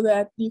bearing so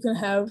that you're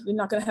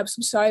not going to have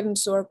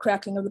subsidence or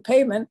cracking of the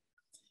pavement.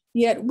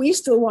 Yet we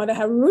still want to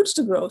have roots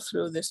to grow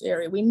through this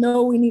area. We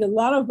know we need a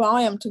lot of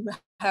volume to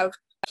have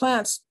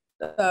plants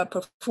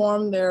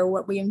perform their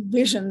what we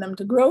envision them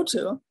to grow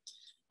to.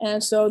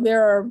 And so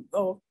there are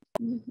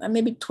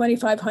maybe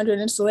 2,500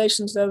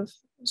 installations of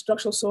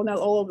structural soil now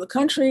all over the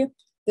country.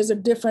 There's a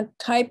different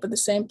type of the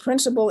same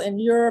principle in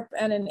Europe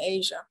and in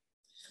Asia.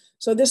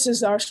 So this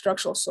is our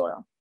structural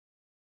soil.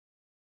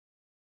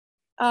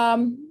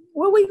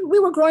 Well, we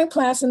were growing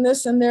plants in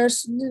this, and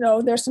there's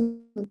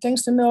some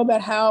things to know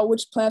about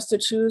which plants to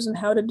choose and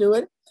how to do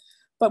it.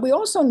 But we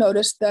also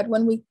noticed that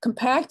when we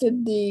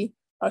compacted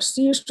our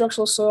CU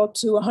structural soil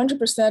to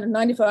 100% or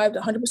 95 to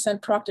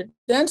 100% proctor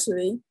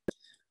density,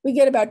 we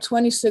get about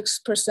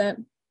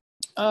 26%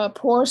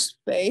 pore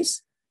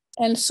space,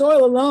 and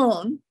soil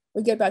alone,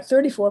 we get about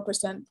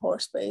 34% pore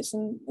space,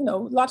 and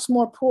lots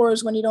more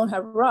pores when you don't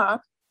have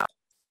rock.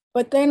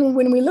 But then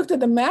when we looked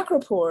at the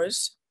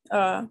macropores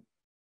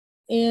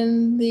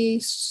in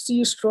the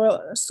CU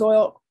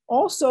soil,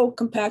 also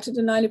compacted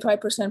to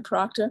 95%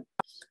 proctor,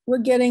 we're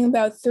getting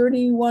about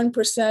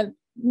 31%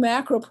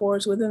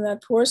 macropores within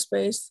that pore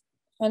space,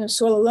 and in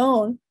soil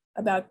alone,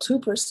 about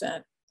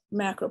 2%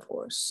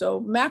 macropores.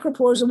 So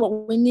macropores are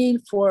what we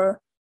need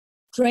for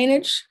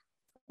drainage,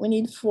 we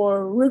need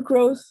for root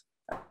growth.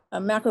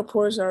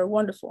 Macropores are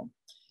wonderful.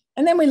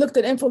 And then we looked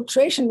at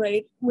infiltration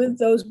rate with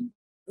those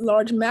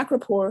large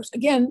macropores.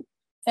 Again,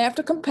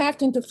 after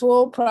compacting to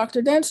full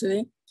proctor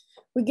density,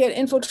 we get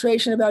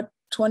infiltration about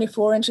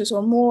 24 inches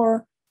or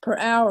more per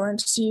hour in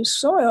CU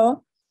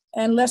soil,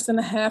 and less than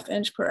a ½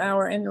 inch per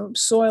hour in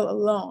soil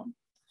alone.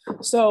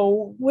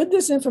 So with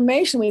this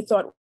information, we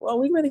thought, well,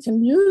 we really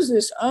can use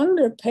this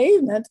under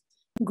pavement,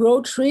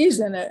 grow trees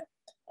in it.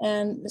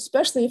 And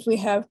especially if we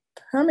have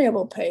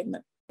permeable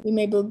pavement, we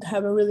may be able to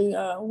have a really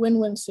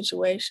win-win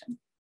situation.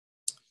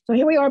 So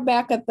here we are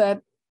back at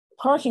that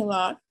parking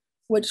lot,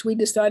 which we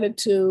decided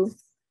to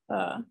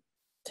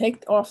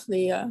take off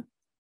the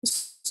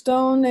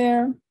stone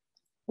there.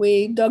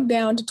 We dug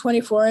down to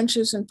 24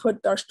 inches and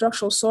put our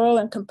structural soil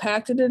and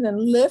compacted it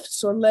in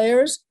lifts or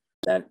layers,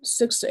 that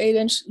 6 to 8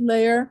 inch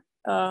layer.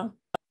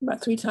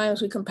 About 3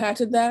 times we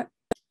compacted that.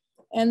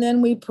 And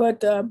then we put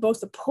both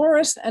the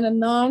porous and a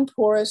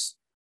non-porous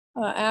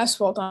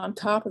asphalt on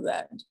top of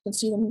that. You can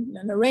see them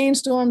in the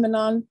rainstorm,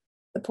 the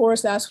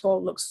porous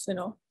asphalt looks,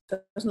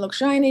 doesn't look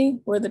shiny,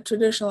 where the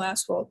traditional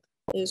asphalt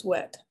is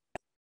wet.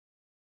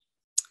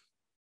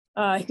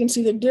 You can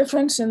see the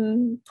difference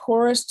in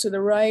porous to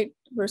the right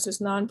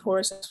versus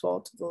non-porous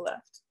asphalt to the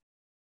left.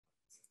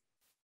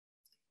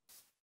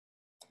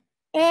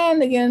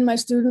 And again, my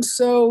students,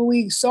 so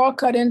we saw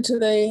cut into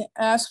the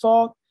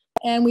asphalt,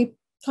 and we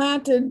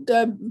planted,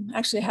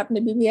 actually happened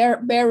to be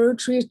bare root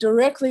trees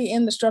directly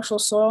in the structural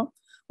soil.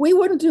 We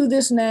wouldn't do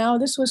this now.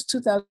 This was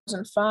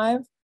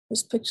 2005,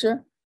 this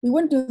picture. We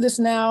wouldn't do this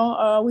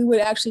now. We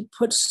would actually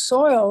put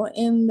soil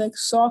in the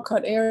saw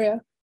cut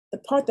area. The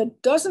part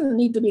that doesn't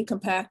need to be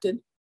compacted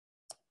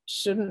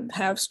shouldn't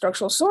have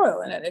structural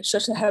soil in it. It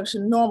should have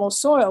some normal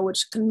soil,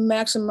 which can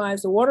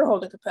maximize the water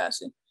holding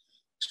capacity.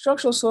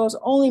 Structural soil is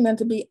only meant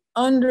to be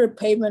under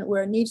pavement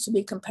where it needs to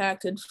be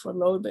compacted for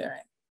load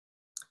bearing.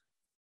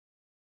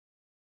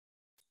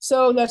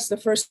 So that's the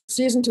first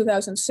season,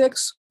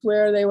 2006,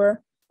 where they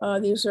were,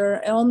 these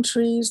are elm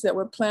trees that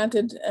were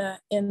planted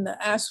in the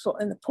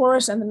asphalt, in the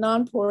porous and the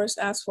non-porous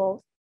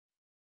asphalt.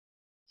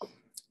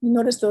 You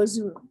notice those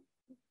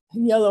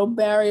yellow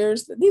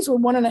barriers. These were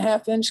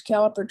 1.5 inch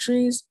caliper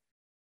trees,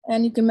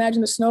 and you can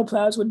imagine the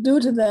snowplows would do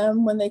to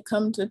them when they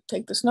come to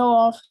take the snow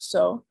off.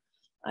 So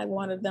I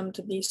wanted them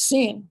to be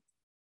seen.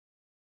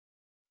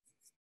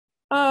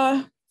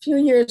 A few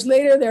years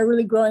later, they're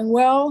really growing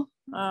well,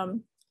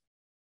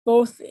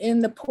 both in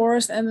the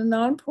porous and the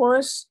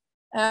non-porous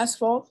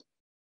asphalt.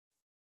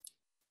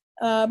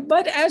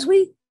 But as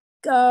we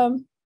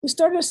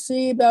started to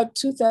see about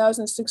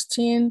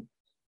 2016,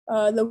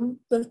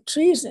 the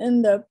trees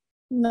in the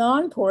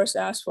non-porous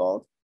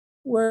asphalt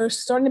were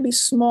starting to be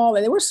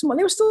smaller. They were small.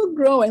 They were still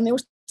growing. They were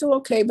still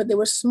okay, but they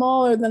were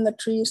smaller than the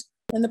trees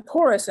in the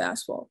porous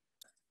asphalt.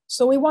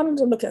 So we wanted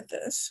to look at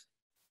this.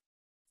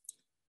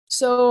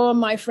 So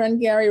my friend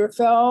Gary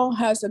Raffel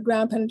has a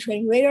ground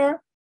penetrating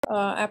radar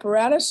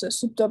apparatus, a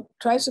souped up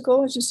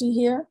tricycle, as you see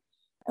here.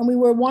 And we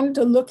were wanting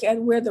to look at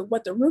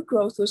what the root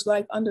growth was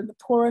like under the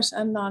porous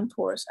and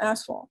non-porous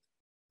asphalt.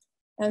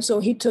 And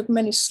so he took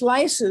many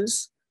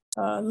slices,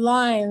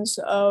 lines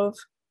of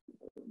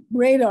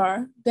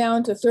radar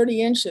down to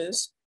 30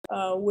 inches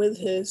with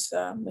his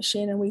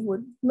machine, and we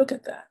would look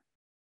at that.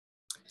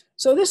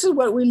 So this is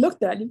what we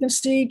looked at. You can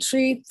see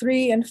tree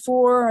 3 and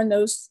 4 and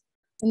those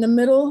in the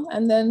middle,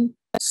 and then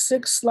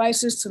 6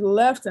 slices to the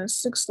left and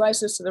 6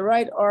 slices to the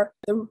right are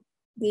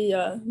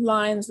the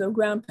lines of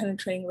ground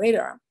penetrating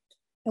radar.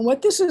 And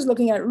what this is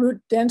looking at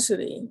root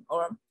density,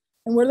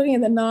 and we're looking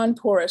at the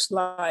non-porous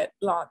lot,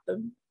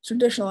 the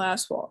traditional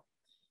asphalt.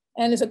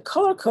 And it's a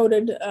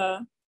color-coded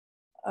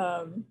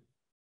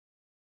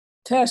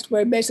test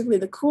where basically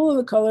the cooler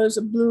the colors,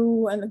 the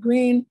blue and the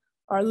green,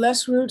 are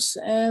less roots,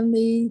 and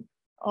the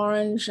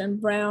orange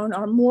and brown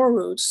are more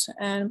roots.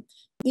 And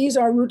these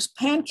are roots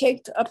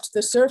pancaked up to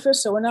the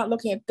surface, so we're not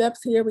looking at depth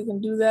here. We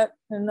can do that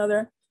in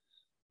another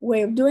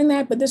way of doing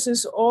that, but this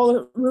is all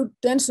the root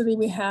density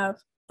we have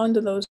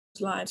under those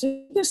lines.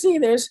 You can see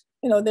there's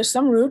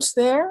some roots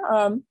there.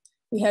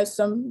 We have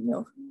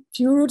some,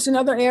 few roots in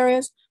other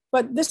areas,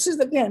 but this is,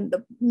 again,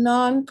 the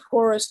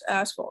non-porous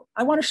asphalt.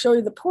 I want to show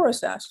you the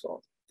porous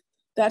asphalt.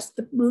 That's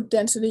the root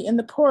density in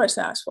the porous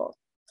asphalt.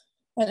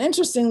 And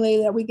interestingly,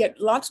 that we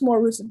get lots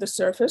more roots at the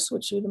surface,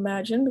 which you'd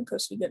imagine,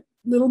 because we get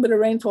a little bit of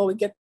rainfall, we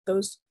get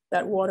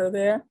that water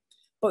there.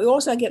 But we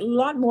also get a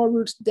lot more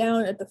roots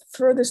down at the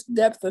furthest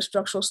depth of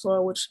structural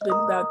soil, which would be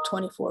about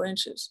 24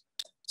 inches.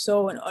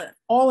 So in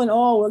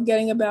all, we're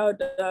getting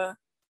about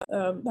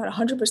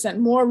 100%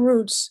 more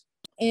roots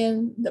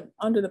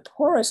under the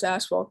porous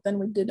asphalt than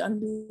we did under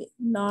the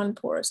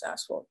non-porous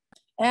asphalt.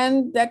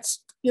 And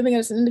that's giving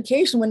us an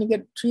indication when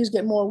trees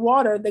get more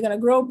water, they're going to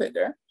grow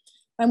bigger.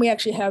 And we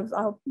actually have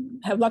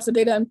lots of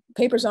data and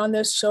papers on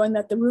this showing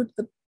that the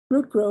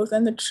root growth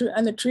and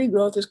the tree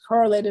growth is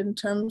correlated in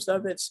terms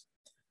of its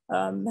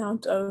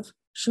amount of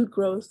shoot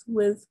growth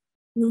with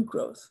root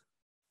growth.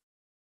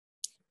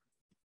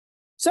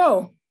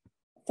 So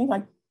I think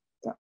I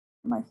got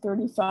my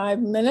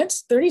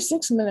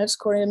 36 minutes,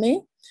 according to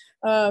me,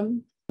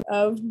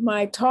 of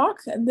my talk.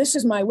 And this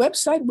is my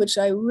website, which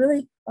I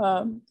really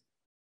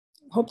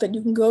hope that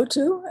you can go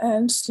to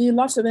and see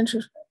lots of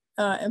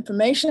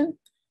information.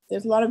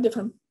 There's a lot of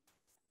different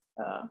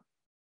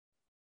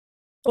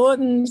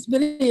bulletins,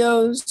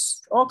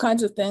 videos, all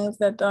kinds of things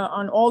that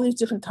on all these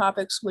different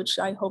topics, which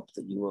I hope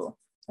that you will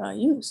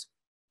use.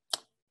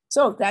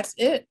 So that's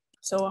it.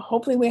 So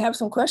hopefully we have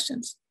some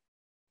questions.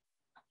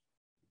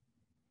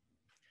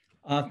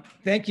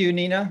 Thank you,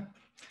 Nina.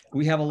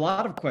 We have a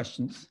lot of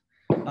questions,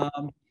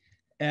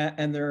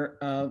 and there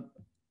are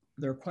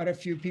quite a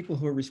few people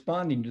who are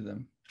responding to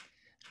them.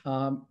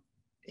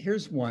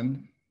 Here's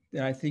one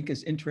that I think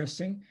is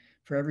interesting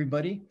for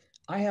everybody.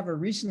 I have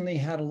recently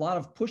had a lot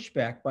of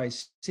pushback by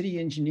city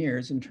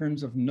engineers in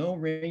terms of no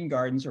rain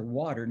gardens or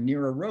water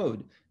near a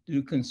road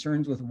due to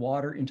concerns with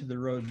water into the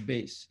road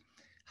base.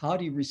 How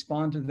do you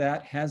respond to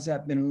that? Has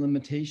that been a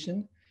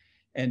limitation?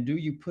 And do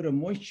you put a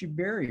moisture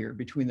barrier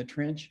between the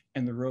trench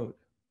and the road?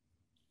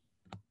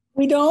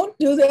 We don't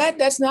do that.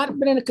 That's not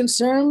been a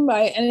concern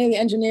by any of the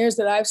engineers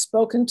that I've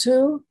spoken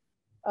to.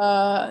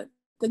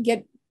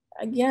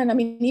 Again, I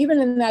mean, even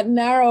in that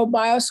narrow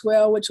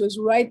bioswale, which was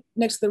right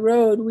next to the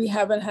road, we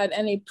haven't had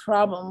any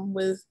problem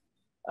with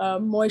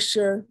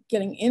moisture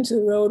getting into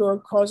the road or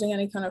causing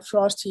any kind of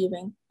frost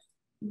heaving.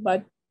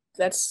 But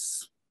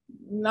that's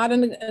not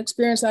an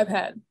experience I've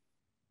had.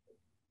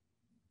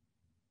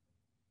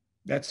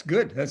 That's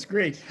good. That's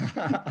great.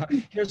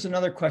 Here's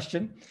another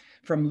question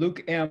from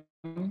Luke M.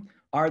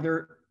 Are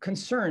there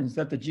concerns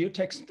that the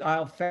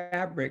geotextile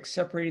fabric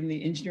separating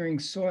the engineering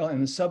soil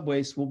and the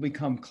subwaste will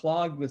become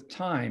clogged with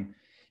time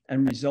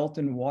and result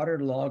in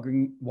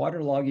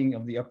waterlogging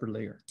of the upper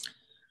layer?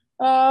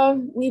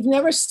 We've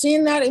never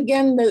seen that.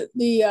 Again,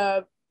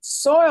 the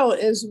soil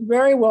is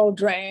very well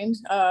drained,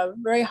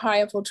 very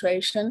high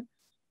infiltration.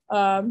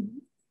 The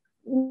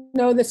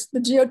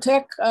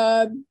geotech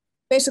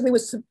basically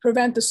was to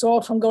prevent the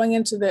soil from going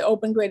into the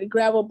open graded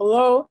gravel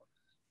below.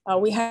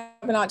 We have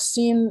not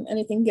seen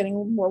anything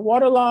getting more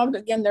waterlogged.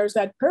 Again, there's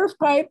that perf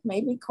pipe,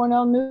 maybe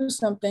Cornell knew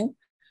something,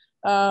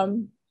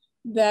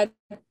 that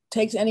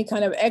takes any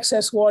kind of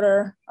excess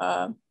water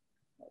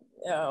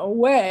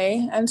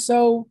away. And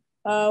so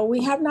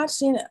we have not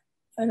seen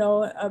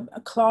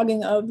a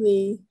clogging of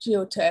the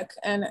geotech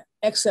and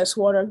excess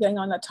water getting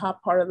on the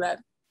top part of that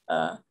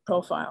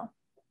profile.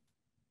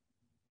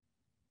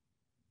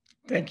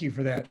 Thank you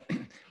for that.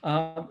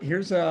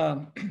 Here's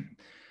a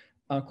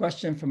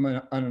question from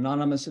an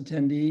anonymous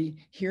attendee.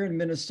 Here in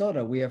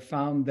Minnesota, we have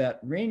found that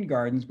rain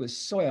gardens with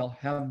soil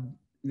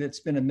that's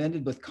been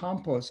amended with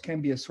compost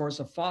can be a source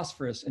of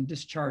phosphorus and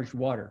discharged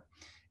water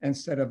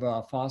instead of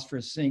a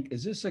phosphorus sink.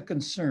 Is this a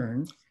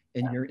concern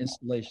in your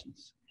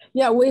installations?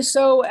 Yeah,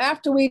 so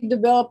after we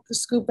developed the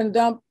scoop and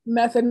dump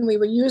method and we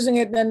were using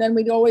it, and then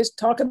we'd always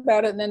talk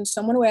about it, and then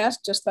someone would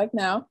ask, just like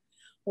now,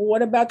 well,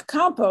 what about the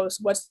compost?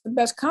 What's the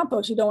best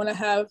compost? You don't want to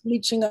have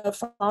leaching of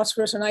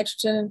phosphorus or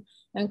nitrogen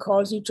and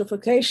cause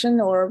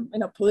eutrophication or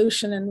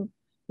pollution in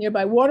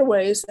nearby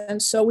waterways.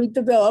 And so we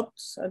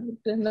developed,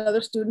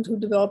 another student who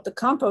developed the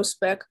compost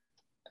spec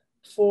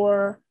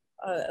for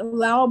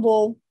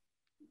allowable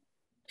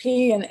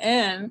P and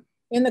N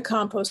in the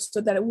compost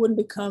so that it wouldn't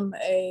become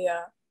a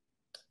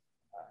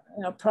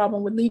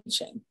problem with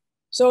leaching.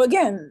 So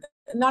again,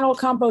 not all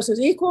compost is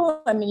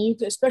equal. I mean,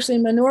 especially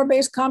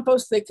manure-based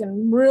compost, they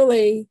can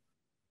really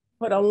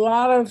put a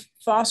lot of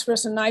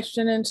phosphorus and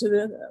nitrogen into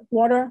the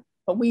water.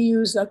 But we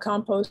use a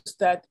compost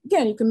that,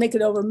 again, you can make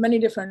it over many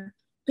different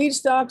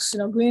feedstocks,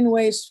 green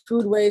waste,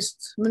 food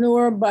waste,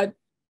 manure, but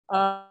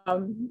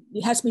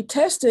it has to be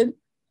tested.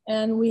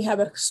 And we have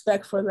a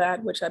spec for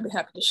that, which I'd be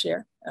happy to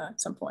share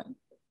at some point.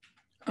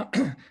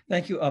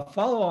 Thank you. A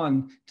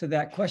follow-on to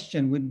that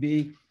question would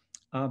be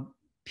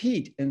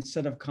peat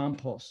instead of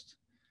compost.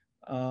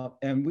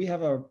 And we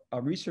have a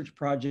research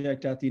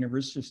project at the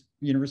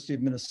University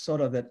of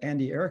Minnesota that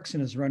Andy Erickson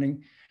is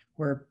running,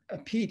 where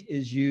peat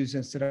is used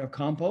instead of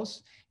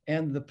compost.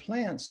 and the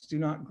plants do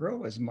not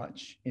grow as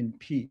much in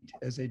peat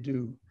as they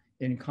do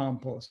in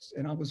compost.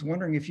 And I was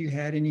wondering if you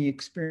had any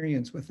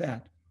experience with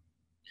that.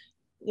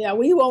 Yeah,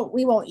 we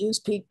won't use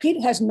peat.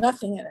 Peat has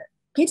nothing in it.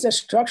 Peat's a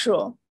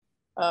structural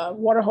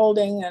water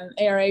holding and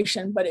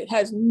aeration, but it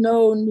has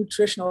no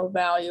nutritional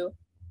value.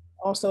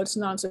 Also, it's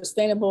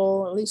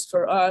non-sustainable, at least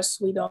for us.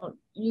 We don't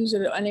use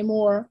it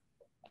anymore.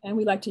 And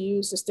we like to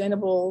use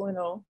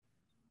sustainable,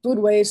 food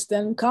waste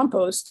and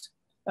compost.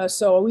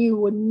 So we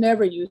would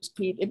never use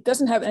peat. It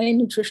doesn't have any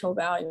nutritional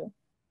value.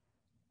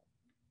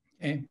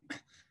 Okay,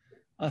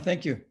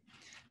 thank you.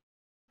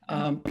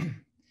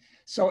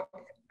 So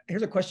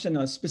here's a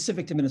question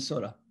specific to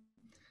Minnesota.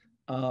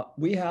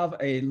 We have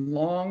a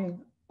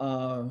long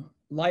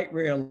light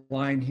rail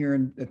line here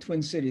in the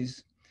Twin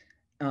Cities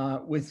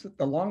with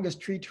the longest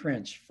tree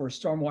trench for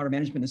stormwater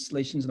management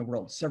installations in the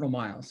world, several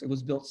miles. It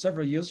was built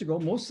several years ago.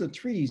 Most of the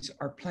trees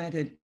are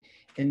planted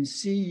in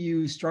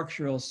CU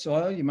structural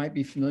soil. You might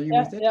be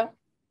familiar with it. Yeah.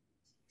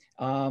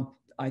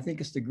 I think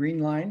it's the green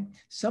line.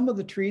 Some of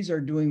the trees are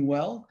doing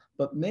well,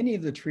 but many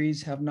of the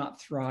trees have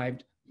not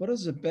thrived. What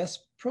is the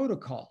best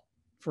protocol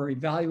for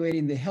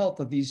evaluating the health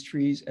of these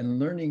trees and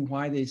learning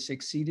why they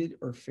succeeded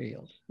or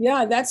failed?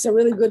 Yeah, that's a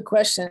really good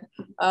question.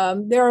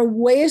 There are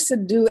ways to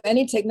do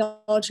any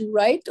technology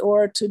right,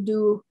 or to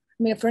do,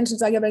 for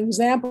instance, I give an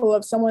example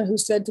of someone who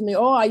said to me,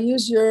 oh, I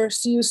use your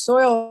CU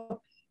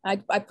soil, I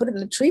put it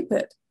in a tree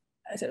pit.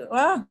 I said,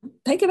 well,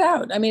 take it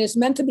out. It's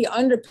meant to be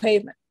under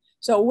pavement.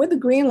 So with the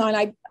green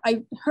line,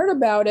 I heard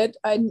about it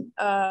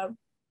a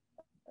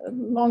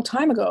long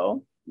time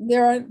ago.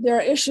 There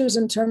are issues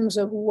in terms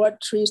of what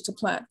trees to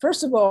plant.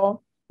 First of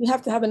all, you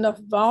have to have enough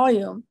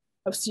volume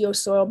of CO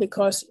soil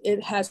because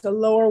it has the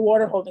lower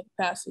water holding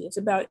capacity. It's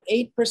about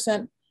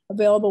 8%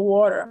 available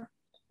water.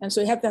 And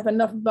so you have to have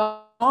enough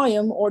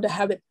volume, or to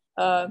have it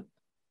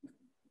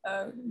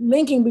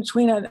linking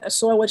between a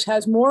soil which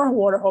has more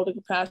water holding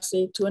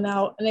capacity to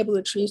enable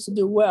the trees to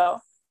do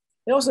well.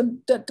 It also,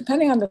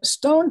 depending on the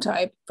stone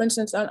type, for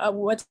instance, on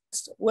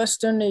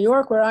Western New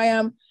York, where I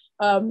am,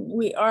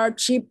 our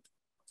cheap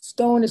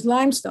stone is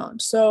limestone.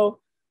 So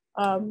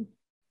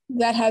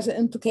that has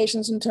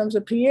implications in terms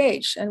of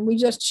pH. And we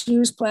just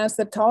choose plants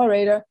that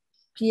tolerate a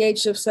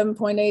pH of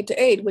 7.8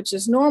 to 8, which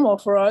is normal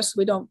for us.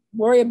 We don't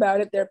worry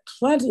about it. There are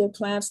plenty of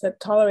plants that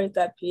tolerate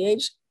that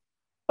pH.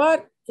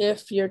 But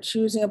if you're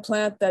choosing a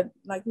plant that,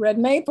 like red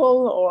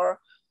maple, or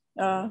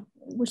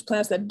which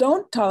plants that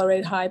don't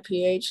tolerate high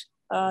pH,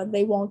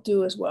 they won't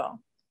do as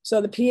well.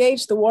 So the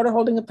pH, the water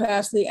holding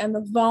capacity, and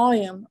the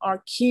volume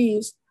are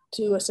keys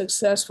to a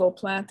successful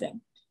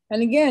planting.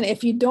 And again,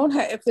 if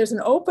there's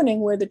an opening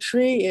where the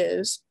tree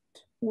is,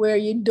 where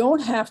you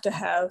don't have to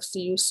have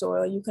CU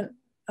soil, you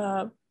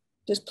can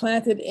just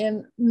plant it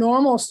in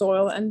normal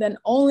soil and then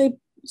only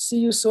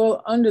CU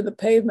soil under the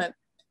pavement.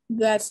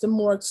 That's the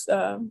more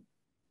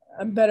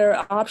a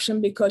better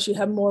option, because you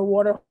have more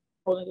water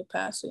holding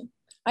capacity.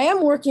 I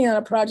am working on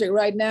a project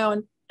right now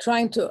and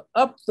trying to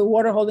up the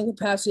water holding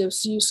capacity of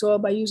CU soil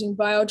by using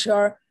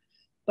biochar,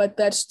 but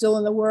that's still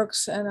in the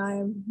works, and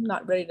I'm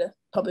not ready to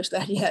publish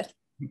that yet.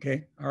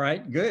 Okay, all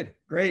right, good,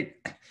 great.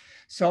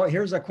 So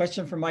here's a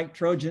question from Mike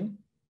Trojan.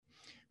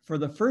 For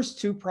the first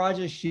two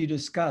projects you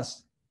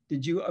discussed,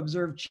 did you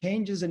observe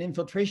changes in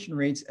infiltration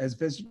rates as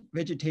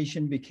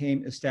vegetation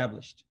became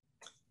established?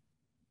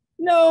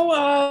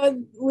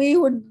 No, we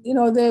would,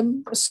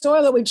 the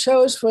soil that we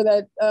chose for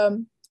that,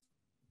 the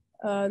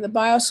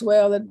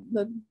bioswale,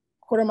 the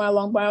quarter-mile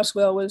long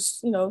bioswale was,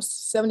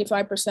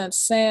 75%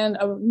 sand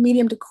of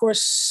medium to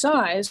coarse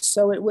size.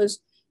 So it was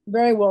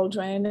very well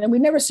drained, and we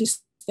never see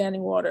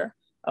standing water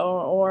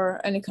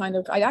or any kind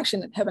of, I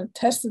actually haven't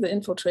tested the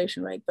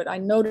infiltration rate, but I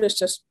noticed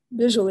just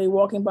visually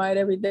walking by it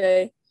every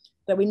day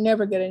that we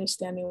never get any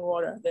standing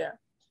water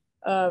there.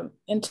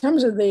 In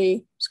terms of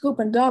the scoop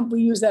and dump,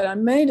 we use that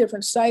on many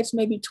different sites,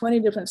 maybe 20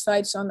 different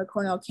sites on the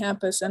Cornell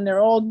campus, and they're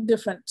all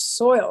different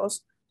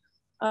soils.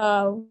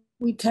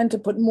 We tend to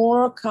put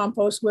more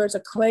compost where it's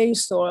a clay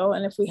soil,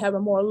 and if we have a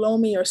more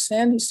loamy or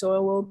sandy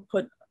soil, we'll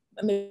put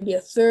maybe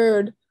a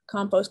third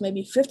compost,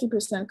 maybe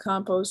 50%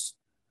 compost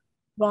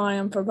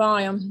volume for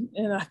volume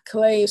in a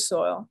clay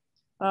soil.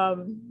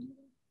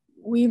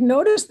 We've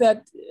noticed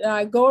that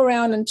I go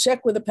around and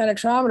check with a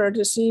penetrometer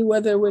to see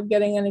whether we're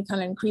getting any kind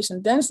of increase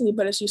in density,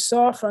 but as you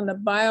saw from the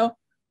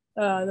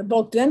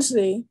bulk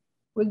density,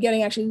 we're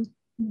getting actually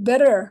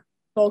better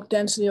bulk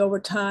density over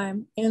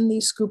time in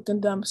these scooped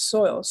and dumped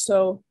soils.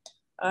 So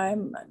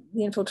the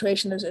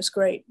infiltration is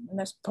great, and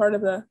that's part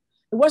of it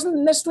wasn't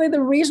necessarily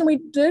the reason we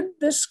did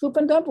this scoop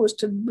and dump, was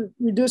to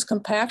reduce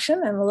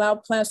compaction and allow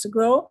plants to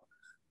grow,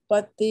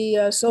 but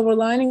the silver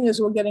lining is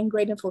we're getting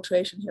great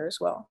infiltration here as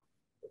well.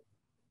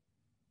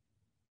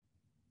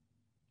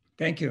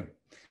 Thank you.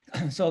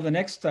 So the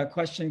next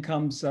question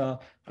comes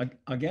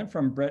again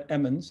from Brett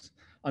Emmons.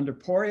 Under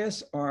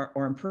porous or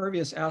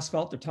impervious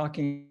asphalt, they're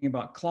talking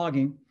about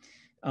clogging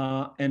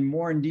and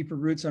more and deeper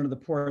roots under the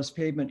porous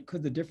pavement.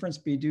 Could the difference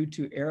be due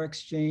to air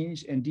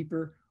exchange and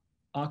deeper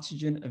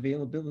oxygen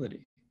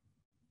availability?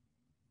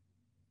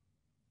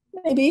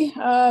 Maybe.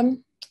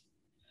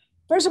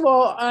 First of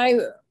all,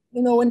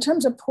 in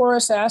terms of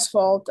porous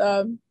asphalt,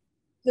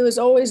 there was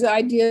always the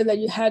idea that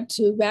you had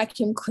to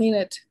vacuum clean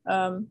it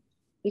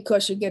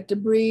because you get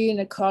debris and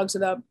it clogs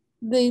it up.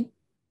 The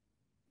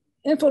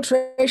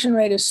infiltration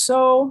rate is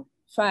so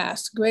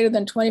fast, greater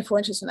than 24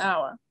 inches an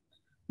hour,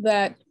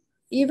 that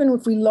even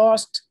if we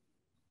lost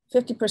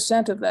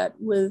 50% of that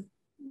with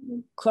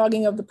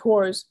clogging of the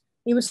pores,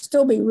 it would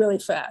still be really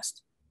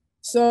fast.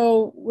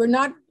 So we're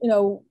not,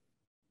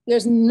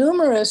 there's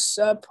numerous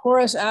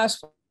porous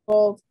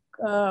asphalt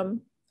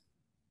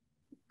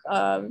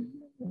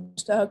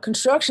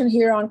construction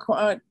here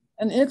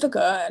in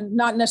Ithaca, and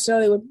not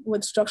necessarily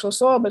with structural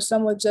soil, but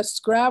some with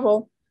just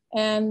gravel,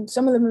 and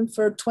some of them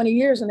for 20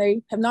 years, and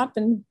they have not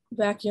been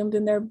vacuumed,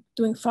 and they're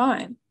doing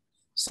fine.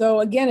 So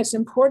again, it's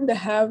important to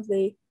have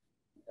the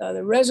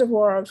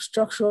reservoir of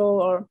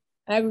structural or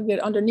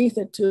aggregate underneath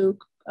it to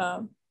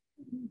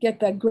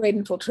get that great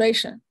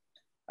infiltration.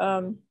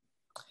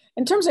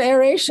 In terms of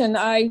aeration,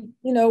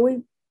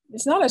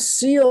 it's not a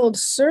sealed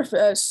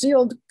surface,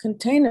 sealed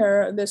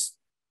container.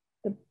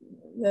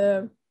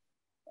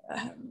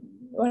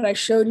 What I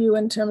showed you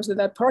in terms of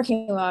that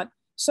parking lot.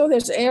 So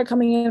there's air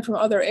coming in from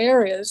other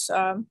areas.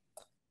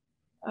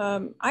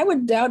 I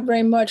would doubt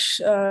very much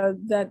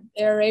that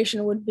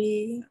aeration would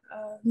be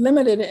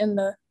limited in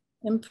the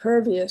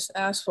impervious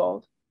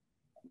asphalt.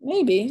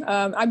 Maybe.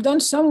 I've done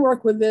some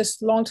work with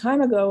this a long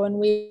time ago, and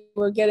we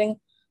were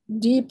getting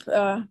deep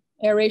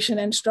aeration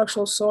and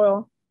structural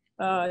soil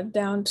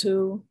down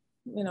to,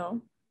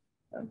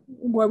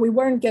 where we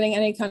weren't getting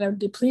any kind of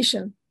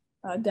depletion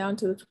down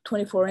to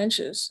 24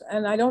 inches.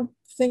 And I don't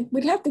think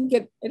it'd have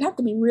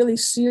to be really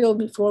sealed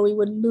before we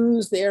would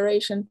lose the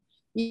aeration,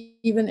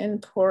 even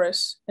in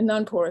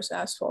non-porous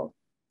asphalt.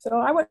 So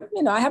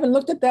I haven't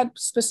looked at that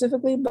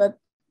specifically, but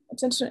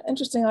it's an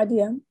interesting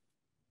idea.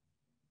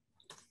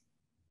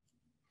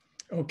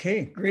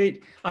 Okay,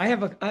 great. I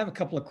have a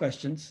couple of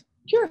questions.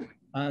 Sure.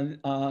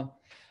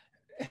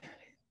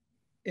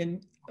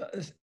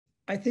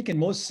 I think in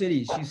most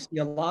cities, you see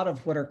a lot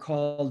of what are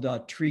called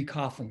tree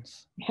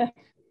coffins.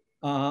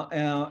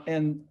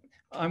 And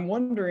I'm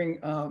wondering,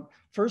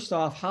 first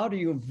off, how do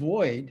you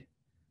avoid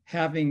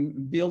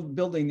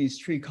building these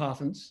tree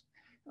coffins?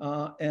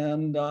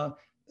 And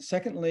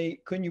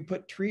secondly, couldn't you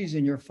put trees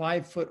in your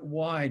 5-foot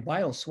wide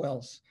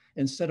bioswales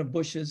instead of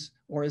bushes?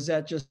 Or is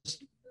that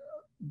just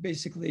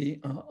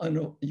basically,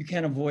 you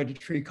can't avoid a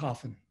tree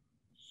coffin?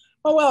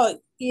 Oh, well,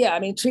 yeah,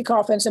 tree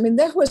coffins.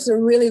 That was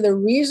really the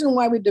reason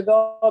why we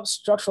developed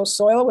structural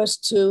soil, was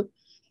to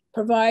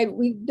provide.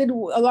 We did a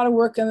lot of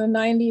work in the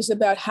 90s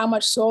about how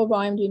much soil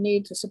volume do you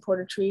need to support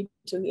a tree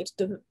to its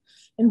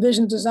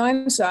envisioned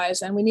design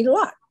size, and we need a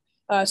lot.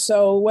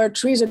 So where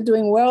trees are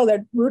doing well,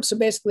 their roots are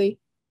basically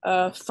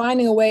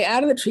finding a way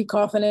out of the tree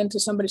coffin into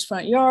somebody's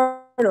front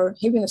yard or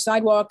hitting the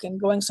sidewalk and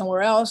going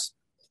somewhere else.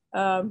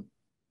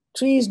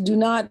 Trees do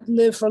not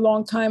live for a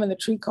long time in the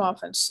tree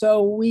coffin.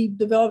 So we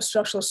developed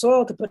structural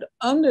soil to put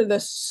under the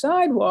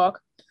sidewalk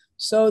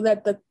so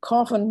that the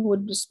coffin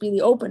would just be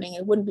the opening.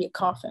 It wouldn't be a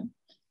coffin.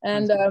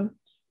 And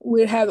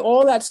we'd have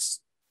all that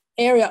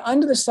area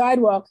under the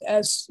sidewalk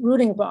as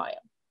rooting volume.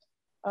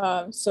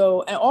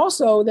 And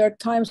also there are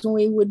times when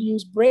we would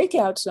use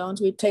breakout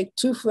zones. We'd take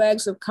 2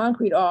 flags of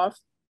concrete off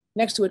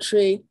next to a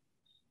tree,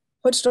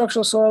 put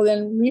structural soil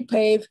in,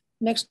 repave,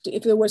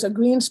 if there was a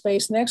green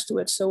space next to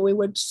it. So we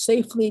would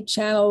safely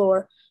channel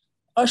or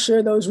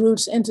usher those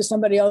roots into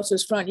somebody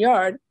else's front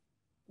yard,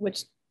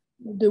 which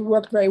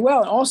worked very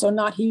well, and also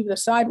not heave the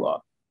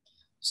sidewalk.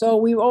 So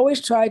we've always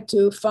tried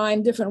to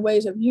find different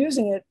ways of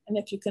using it. And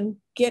if you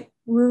can get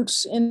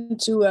roots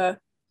into a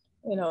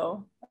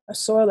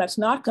soil that's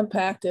not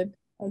compacted,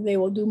 they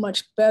will do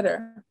much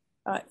better.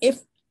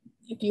 If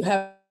you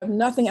have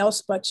nothing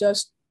else but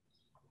just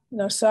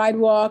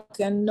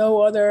sidewalk and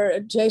no other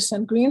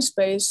adjacent green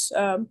space,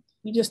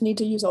 you just need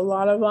to use a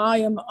lot of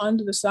volume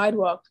under the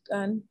sidewalk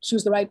and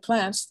choose the right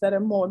plants that are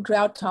more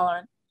drought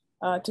tolerant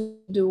to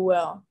do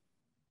well.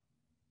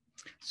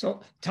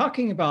 So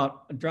talking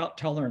about drought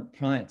tolerant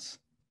plants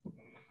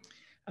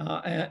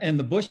and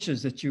the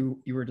bushes that you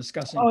were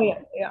discussing. Oh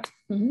yeah.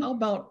 Mm-hmm.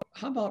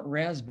 How about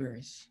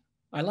raspberries?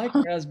 I like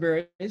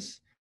raspberries,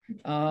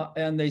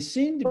 and they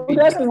seem to be. Who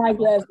doesn't like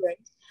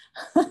raspberries?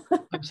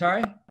 I'm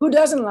sorry? Who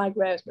doesn't like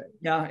raspberries?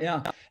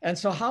 Yeah. And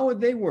so how would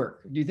they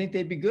work? Do you think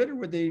they'd be good, or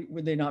would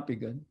they not be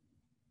good?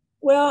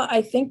 Well,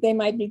 I think they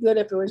might be good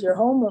if it was your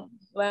home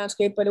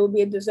landscape, but it would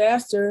be a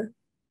disaster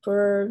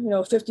for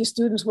 50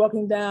 students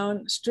walking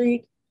down the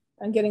street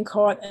and getting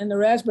caught in the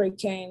raspberry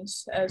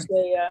canes as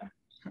they.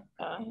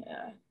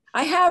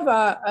 I have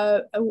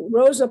a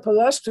Rosa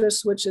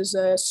palustris, which is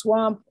a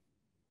swamp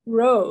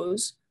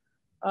rose,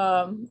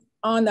 on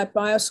that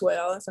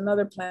bioswale. It's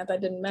another plant I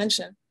didn't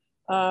mention.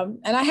 And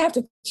I have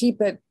to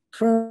keep it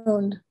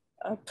pruned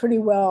pretty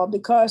well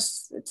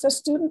because it's a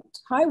student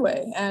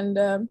highway.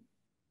 And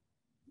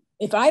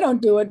if I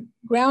don't do it,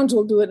 grounds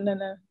will do it in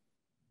a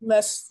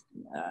less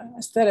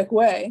aesthetic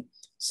way.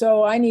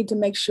 So I need to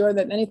make sure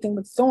that anything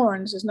with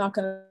thorns is not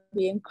going to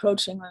be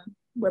encroaching on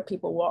where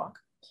people walk.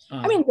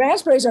 I mean,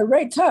 raspberries are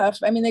very tough.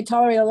 I mean, they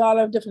tolerate a lot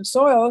of different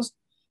soils.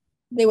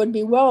 They would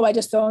be well, I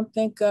just don't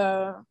think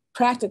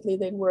practically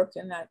they'd work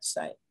in that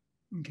site.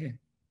 Okay.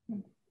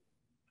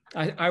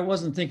 I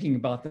wasn't thinking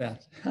about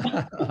that.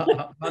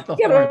 About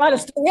we have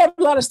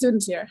a lot of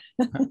students here.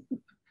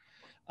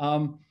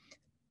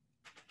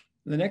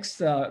 The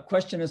next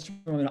question is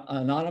from an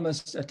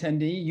anonymous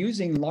attendee.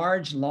 Using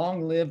large,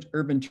 long-lived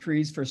urban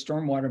trees for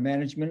stormwater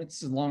management,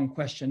 it's a long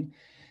question,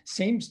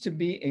 seems to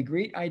be a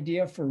great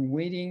idea for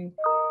waiting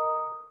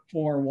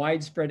for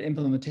widespread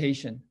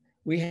implementation.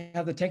 We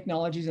have the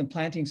technologies and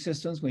planting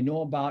systems. We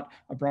know about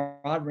a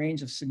broad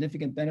range of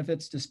significant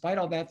benefits. Despite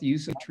all that, the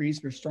use of trees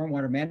for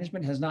stormwater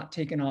management has not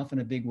taken off in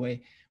a big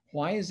way.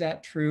 Why is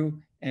that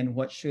true, and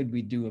what should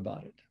we do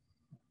about it?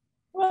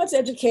 Well, it's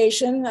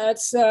education.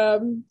 It's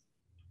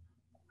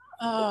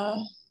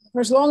for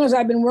as long as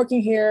I've been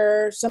working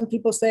here, some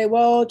people say,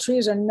 well,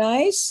 trees are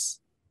nice,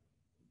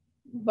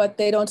 but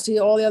they don't see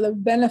all the other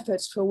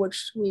benefits for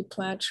which we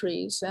plant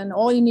trees. And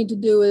all you need to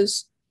do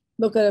is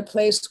look at a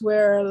place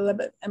where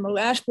emerald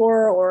ash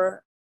borer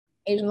or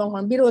Asian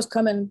longhorn beetle has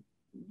come and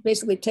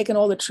basically taken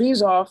all the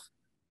trees off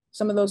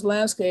some of those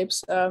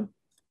landscapes. You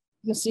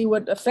can see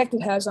what effect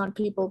it has on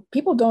people.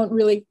 People don't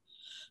really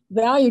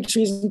value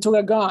trees until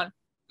they're gone.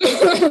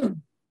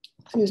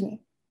 Excuse me.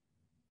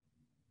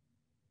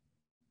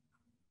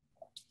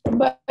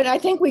 But I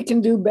think we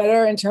can do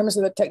better in terms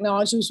of the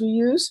technologies we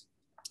use.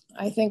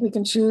 I think we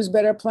can choose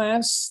better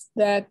plants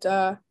that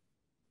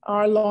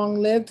are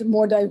long-lived,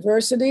 more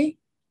diversity.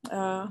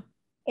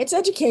 It's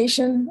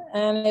education,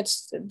 and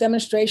it's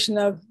demonstration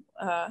of,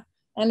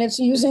 and it's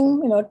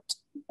using,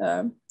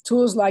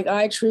 tools like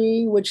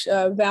iTree, which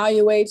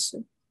evaluates,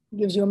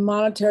 gives you a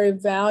monetary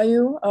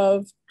value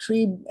of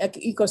tree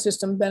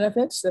ecosystem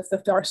benefits. That's the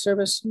Forest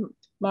Service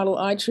model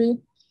iTree.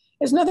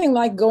 It's nothing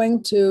like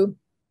going to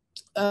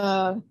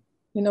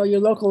your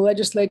local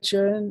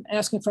legislature and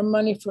asking for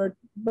money for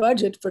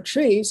budget for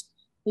trees.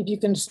 If you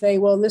can say,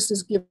 well, this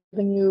is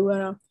giving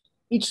you,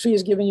 each tree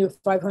is giving you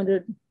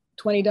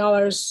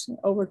 $520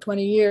 over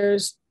 20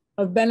 years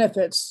of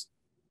benefits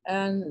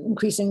and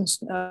increasing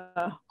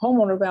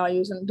homeowner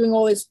values and doing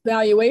all these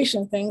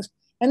valuation things.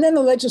 And then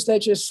the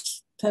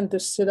legislatures tend to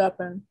sit up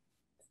and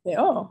say,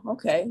 oh,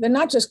 okay. They're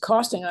not just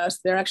costing us,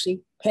 they're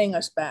actually paying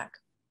us back.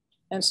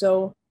 And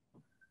so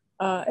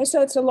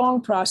it's a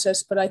long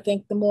process, but I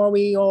think the more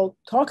we all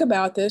talk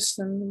about this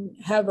and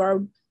have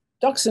our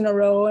ducks in a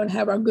row and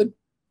have our good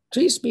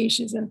tree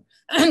species and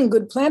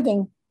good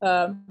planting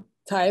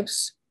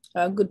types,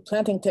 good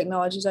planting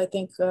technologies, I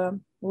think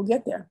we'll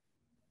get there.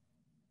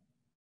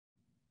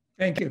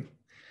 Thank you.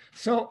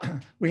 So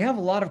we have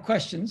a lot of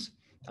questions.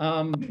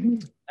 I'll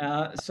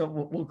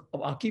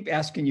keep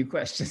asking you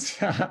questions.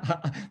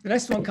 The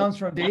next one comes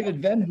from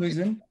David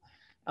Venhuizen.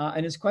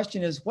 And his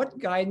question is, what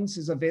guidance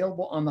is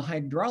available on the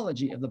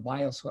hydrology of the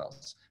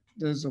bioswales?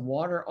 Does the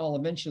water all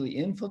eventually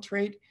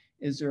infiltrate?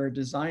 Is there a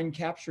design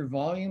capture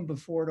volume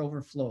before it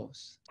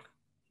overflows?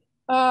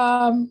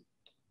 Well,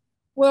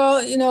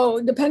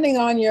 depending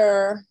on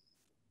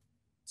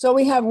so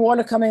we have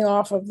water coming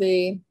off of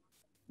the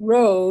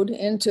road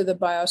into the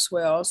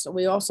bioswales. So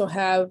we also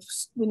have,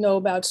 we know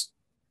about,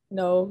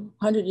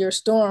 100-year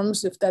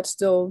storms, if that's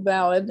still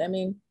valid. I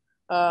mean,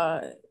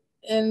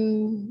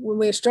 when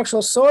we have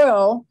structural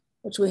soil,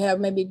 which we have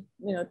maybe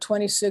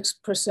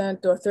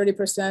 26% or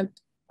 30%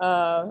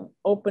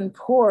 open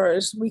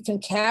pores, we can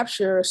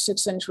capture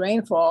 6-inch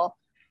rainfall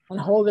and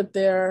hold it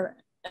there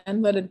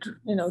and let it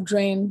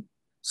drain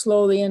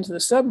slowly into the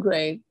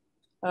subgrade.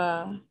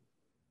 So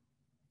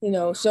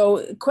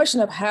the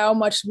question of how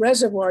much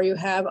reservoir you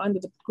have under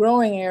the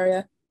growing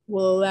area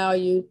will allow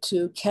you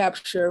to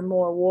capture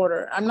more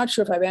water. I'm not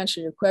sure if I've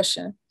answered your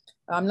question.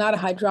 I'm not a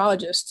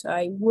hydrologist.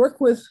 I work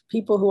with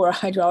people who are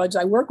hydrologists.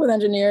 I work with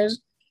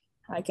engineers.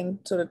 I can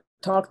sort of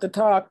talk the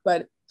talk,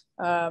 but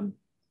I'm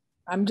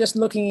just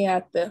looking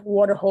at the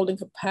water holding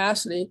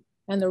capacity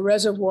and the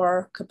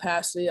reservoir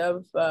capacity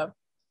of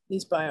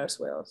these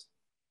bioswales.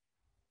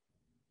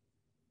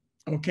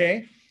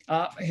 Okay,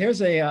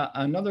 here's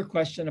another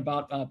question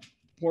about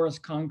porous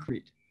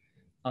concrete.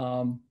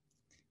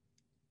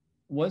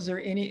 Was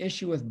there any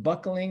issue with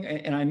buckling?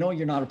 And I know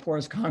you're not a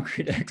porous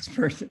concrete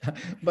expert,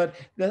 but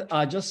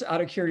just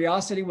out of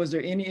curiosity, was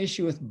there any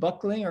issue with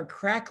buckling or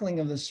crackling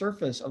of the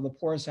surface of the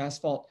porous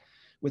asphalt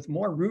with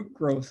more root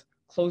growth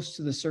close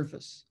to the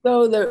surface?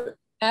 So the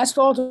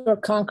asphalt or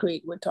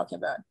concrete we're talking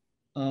about?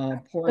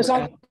 Porous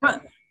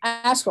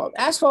asphalt.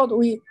 Asphalt,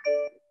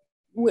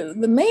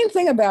 the main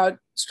thing about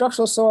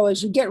structural soil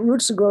is you get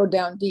roots to grow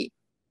down deep.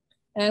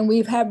 And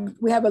we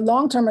have a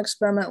long-term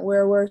experiment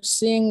where we're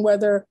seeing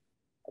whether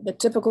the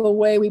typical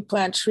way we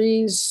plant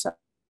trees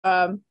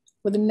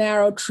with a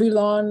narrow tree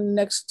lawn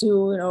next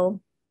to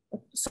a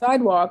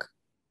sidewalk,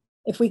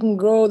 if we can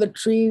grow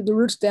the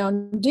roots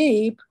down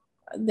deep,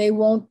 they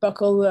won't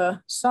buckle the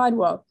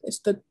sidewalk.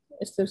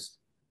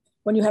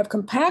 When you have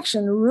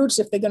compaction, the roots,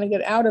 if they're going to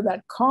get out of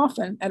that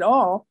coffin at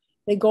all,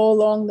 they go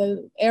along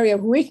the area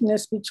of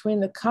weakness between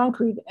the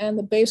concrete and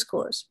the base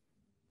course.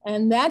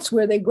 And that's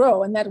where they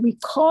grow, and that we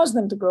cause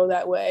them to grow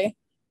that way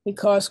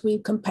because we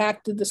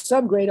compacted the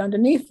subgrade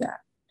underneath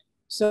that.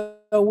 So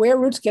where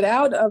roots get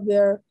out of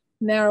their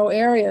narrow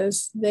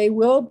areas, they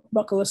will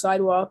buckle the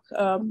sidewalk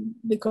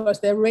because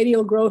they're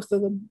radial growth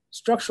of the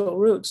structural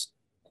roots.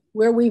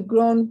 Where we've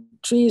grown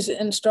trees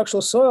in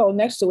structural soil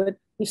next to it,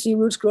 we see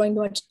roots growing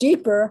much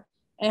deeper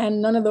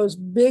and none of those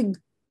big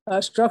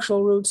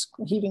structural roots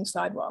heaving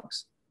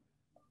sidewalks.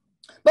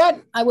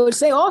 But I would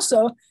say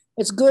also,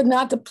 it's good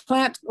not to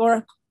plant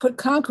or put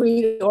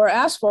concrete or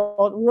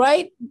asphalt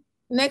right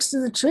next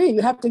to the tree.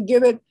 You have to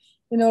give it,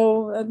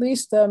 at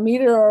least a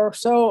meter or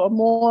so or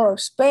more of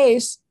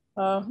space,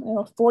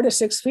 4 to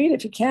 6 feet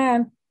if you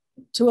can,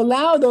 to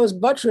allow those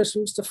buttress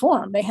roots to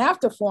form. They have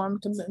to form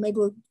to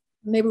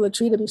enable the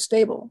tree to be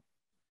stable.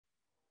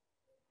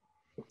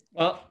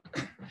 Well,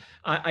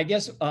 I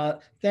guess,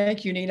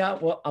 thank you, Nina.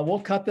 We'll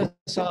cut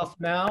this off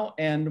now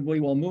and we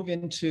will move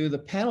into the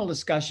panel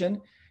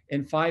discussion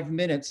in 5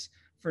 minutes.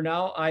 For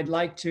now, I'd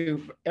like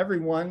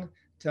everyone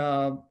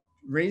to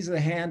raise the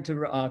hand,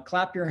 to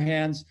clap your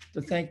hands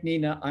to thank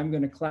Nina. I'm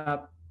going to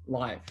clap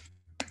live.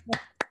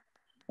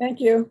 Thank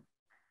you.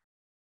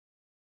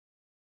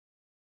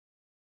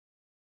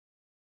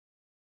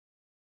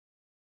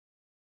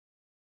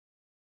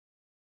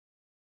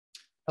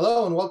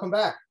 Hello and welcome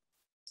back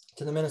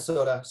to the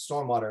Minnesota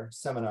Stormwater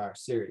Seminar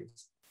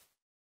Series.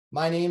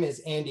 My name is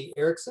Andy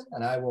Erickson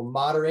and I will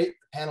moderate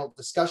the panel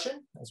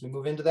discussion as we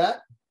move into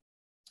that.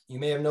 You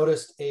may have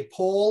noticed a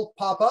poll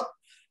pop up.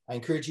 I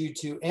encourage you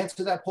to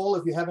answer that poll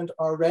if you haven't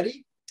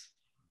already.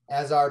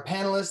 As our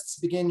panelists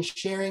begin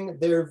sharing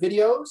their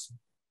videos,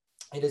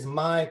 it is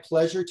my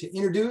pleasure to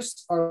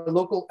introduce our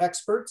local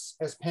experts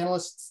as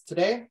panelists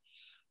today.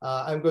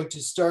 I'm going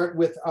to start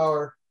with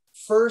our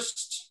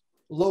first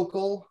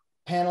local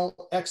panel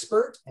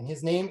expert, and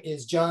his name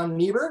is John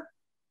Nieber.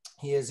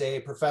 He is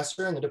a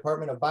professor in the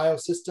Department of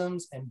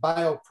Biosystems and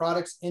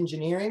Bioproducts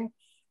Engineering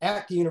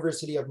at the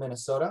University of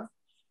Minnesota.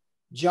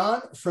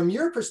 John, from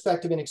your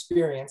perspective and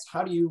experience,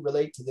 how do you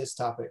relate to this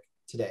topic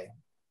today?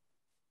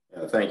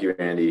 Thank you,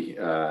 Andy.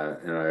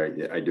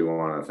 And I do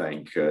want to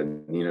thank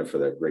Nina for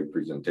that great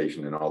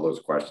presentation, and all those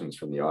questions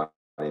from the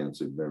audience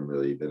have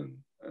really been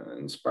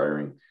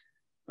inspiring.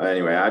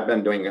 Anyway, I've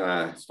been doing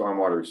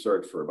stormwater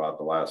research for about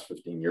the last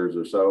 15 years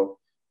or so.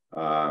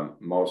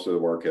 Most of the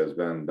work has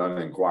been done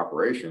in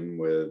cooperation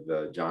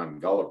with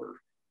John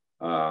Gulliver.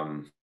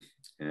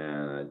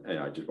 And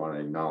I just want to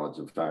acknowledge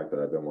the fact that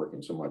I've been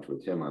working so much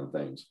with him on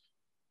things.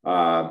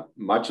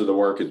 Much of the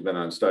work has been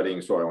on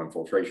studying soil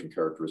infiltration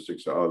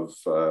characteristics of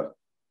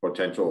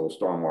potential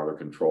stormwater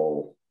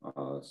control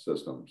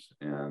systems.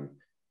 And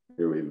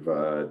here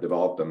we've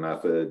developed a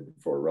method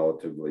for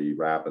relatively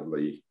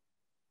rapidly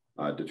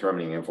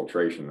determining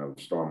infiltration of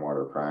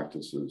stormwater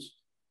practices.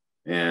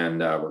 And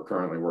we're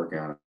currently working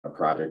on a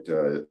project,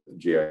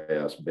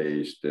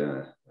 GIS-based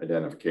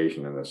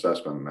identification and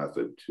assessment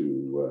method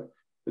to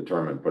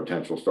determine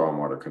potential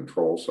stormwater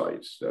control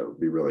sites that would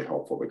be really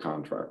helpful to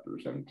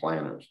contractors and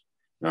planners.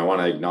 And I want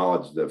to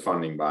acknowledge the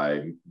funding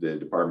by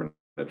the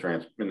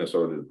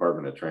Minnesota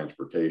Department of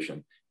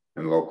Transportation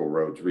and Local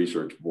Roads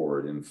Research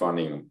Board in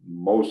funding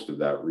most of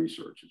that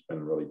research. It's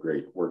been really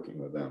great working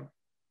with them.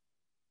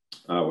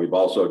 We've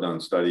also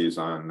done studies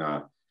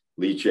on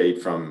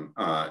leachate from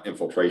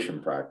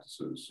infiltration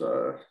practices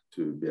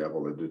to be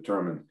able to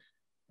determine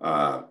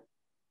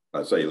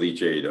let's say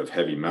leachate of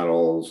heavy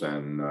metals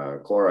and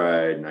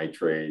chloride,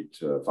 nitrate,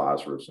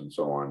 phosphorus, and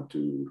so on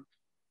to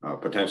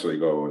potentially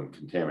go and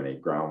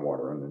contaminate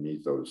groundwater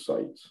underneath those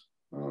sites.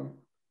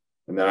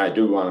 And then I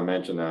do want to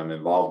mention that I'm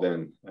involved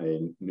in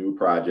a new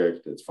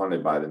project that's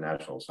funded by the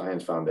National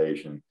Science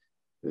Foundation.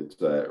 It's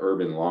the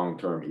Urban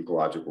Long-Term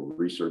Ecological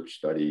Research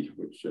Study,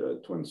 which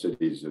Twin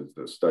Cities is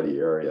the study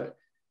area.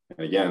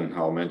 And again,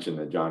 I'll mention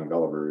that John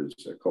Gulliver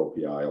is a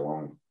co-PI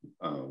along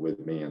with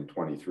me and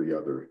 23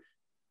 other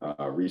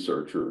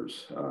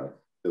researchers.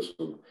 This,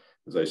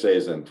 as I say,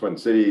 is in Twin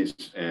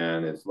Cities,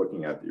 and it's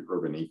looking at the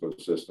urban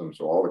ecosystem.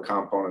 So all the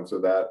components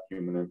of that,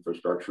 human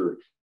infrastructure,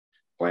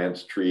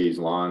 plants, trees,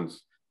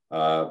 lawns,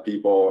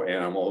 people,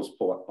 animals,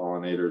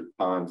 pollinators,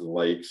 ponds and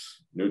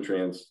lakes,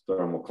 nutrients,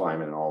 thermal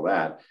climate, and all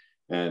that.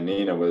 And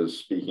Nina was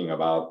speaking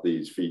about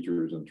these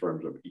features in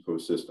terms of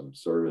ecosystem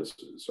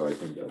services. So I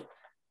think that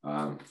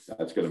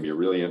that's going to be a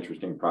really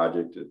interesting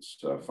project. It's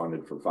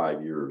funded for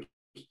 5 years.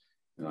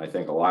 And I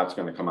think a lot's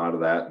going to come out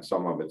of that. And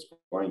some of it's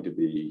going to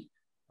be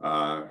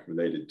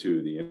related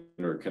to the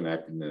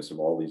interconnectedness of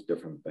all these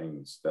different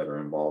things that are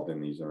involved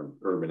in these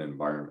urban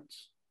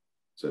environments.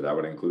 So that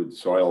would include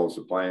soils,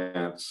 the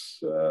plants,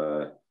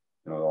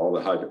 all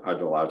the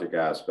hydrologic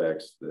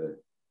aspects, the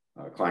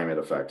climate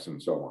effects,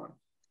 and so on.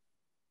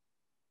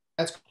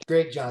 That's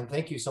great, John.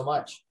 Thank you so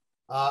much.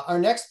 Our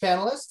next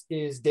panelist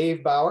is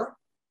Dave Bauer.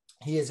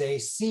 He is a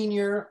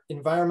senior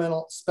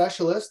environmental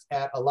specialist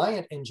at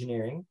Alliant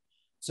Engineering.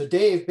 So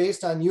Dave,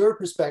 based on your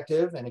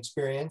perspective and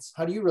experience,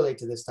 how do you relate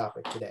to this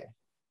topic today?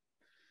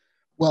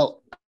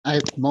 Well,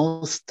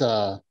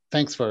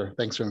 thanks for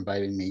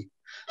inviting me.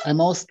 I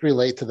most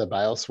relate to the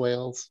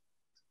bioswales.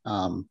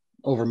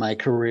 over my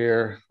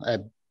career,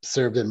 I've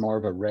served in more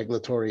of a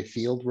regulatory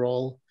field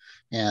role,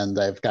 and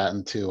I've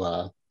gotten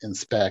to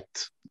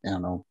inspect, I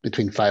don't know,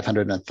 between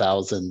 500 and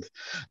 1,000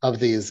 of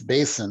these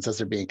basins as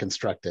they're being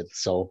constructed.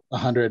 So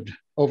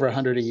over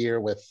 100 a year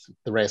with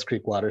the Rice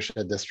Creek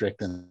Watershed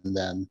District, and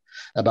then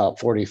about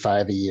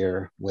 45 a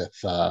year with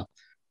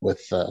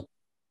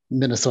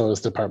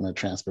Minnesota's Department of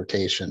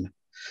Transportation.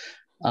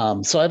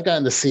 So I've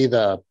gotten to see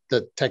the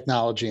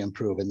technology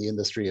improve and the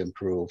industry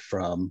improve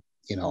from,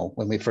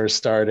 when we first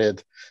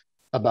started,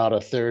 about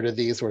a third of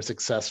these were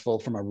successful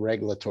from a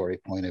regulatory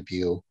point of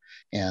view.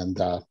 And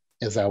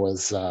as I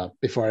was,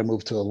 before I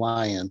moved to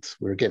Alliant,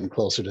 we were getting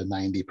closer to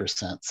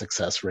 90%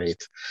 success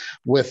rate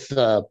with,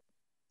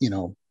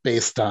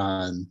 based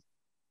on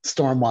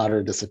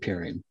stormwater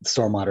disappearing,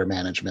 stormwater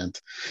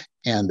management,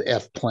 and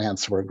F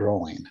plants were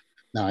growing.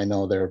 Now I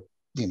know they're,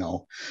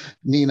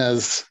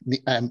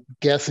 I'm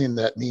guessing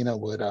that Nina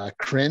would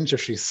cringe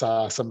if she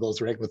saw some of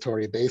those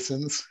regulatory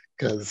basins,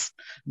 because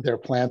they're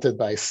planted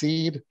by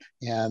seed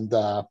and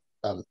a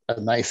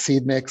nice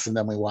seed mix, and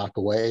then we walk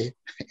away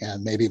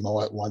and maybe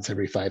mow it once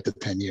every 5 to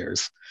 10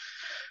 years.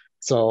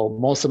 So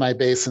most of my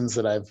basins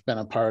that I've been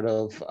a part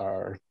of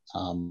are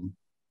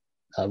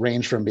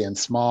range from being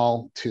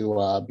small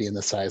to being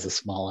the size of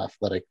small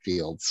athletic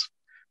fields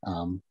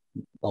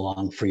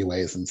along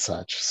freeways and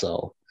such.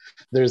 So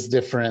there's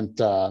different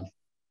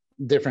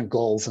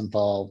goals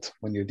involved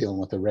when you're dealing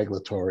with a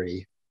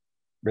regulatory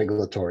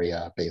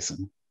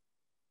basin.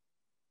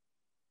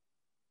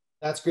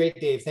 That's great,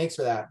 Dave. Thanks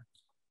for that.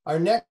 Our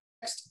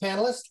next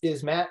panelist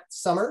is Matt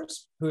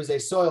Summers, who is a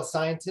soil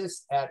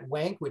scientist at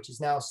WANC, which is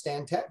now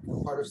Stantec,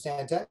 part of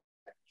Stantec.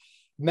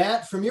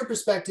 Matt, from your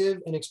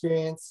perspective and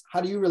experience,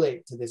 how do you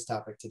relate to this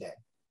topic today?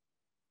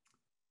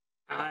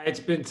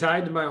 It's been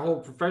tied to my whole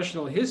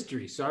professional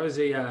history. So I was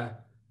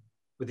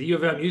what the U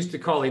of M used to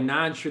call a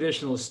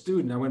non-traditional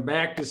student. I went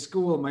back to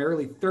school in my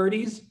early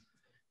 30s,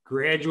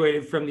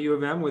 graduated from the U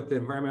of M with the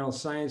environmental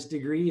science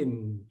degree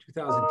in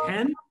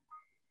 2010.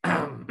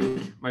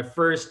 My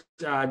first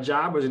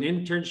job was an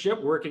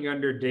internship working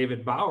under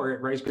David Bauer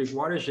at Rice Creek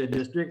Watershed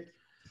District.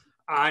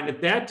 And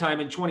at that time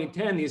in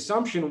 2010, the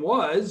assumption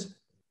was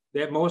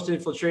that most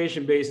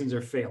infiltration basins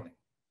are failing.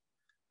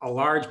 A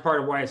large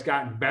part of why it's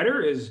gotten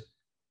better is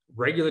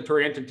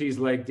regulatory entities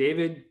like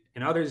David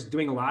and others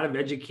doing a lot of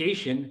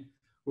education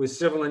with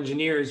civil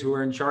engineers who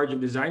are in charge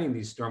of designing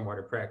these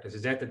stormwater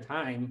practices. At the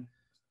time,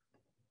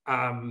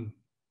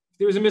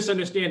 there was a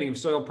misunderstanding of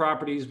soil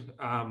properties.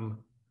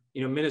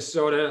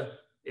 Minnesota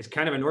is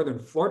kind of a northern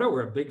Florida.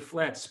 We're a big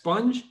flat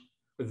sponge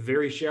with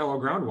very shallow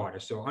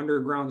groundwater. So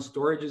underground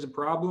storage is a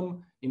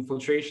problem.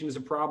 Infiltration is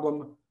a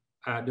problem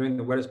during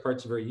the wettest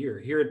parts of our year.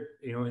 Here,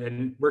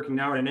 and working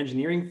now at an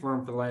engineering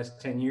firm for the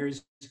last 10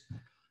 years,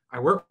 I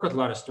work with a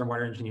lot of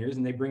stormwater engineers,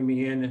 and they bring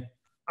me in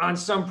on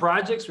some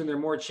projects when they're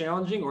more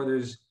challenging or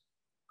there's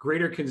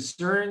greater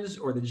concerns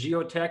or the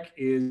geotech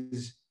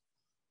is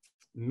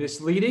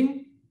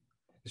misleading.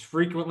 As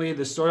frequently,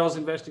 the soils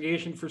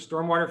investigation for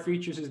stormwater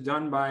features is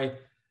done by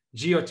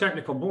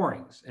geotechnical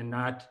borings and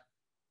not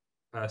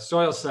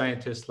soil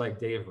scientists like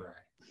Dave or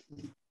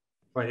I.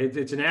 But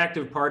it's an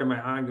active part of my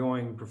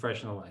ongoing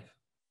professional life.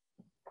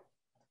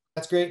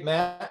 That's great,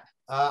 Matt.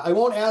 I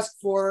won't ask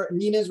for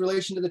Nina's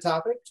relation to the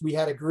topic. We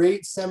had a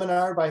great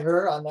seminar by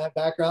her on that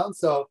background,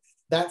 so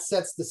that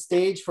sets the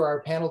stage for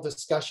our panel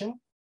discussion.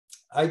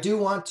 I do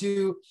want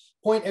to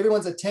point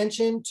everyone's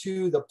attention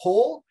to the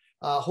poll.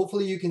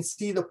 Hopefully you can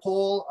see the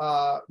poll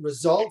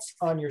results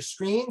on your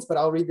screens, but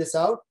I'll read this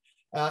out.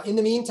 In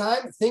the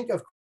meantime, think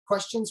of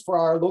questions for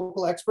our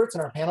local experts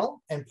in our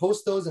panel and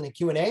post those in the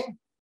Q&A,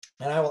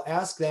 and I will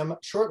ask them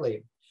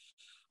shortly.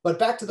 But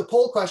back to the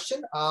poll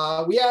question,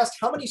 we asked,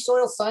 how many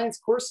soil science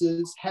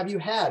courses have you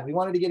had? We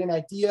wanted to get an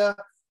idea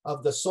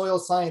of the soil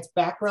science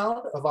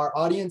background of our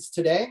audience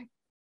today.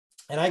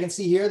 And I can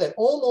see here that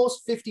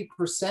almost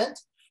 50%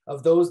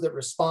 of those that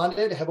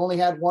responded have only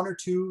had 1 or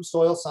 2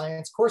 soil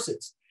science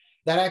courses.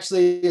 That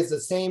actually is the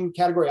same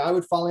category I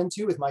would fall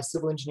into with my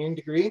civil engineering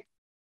degree.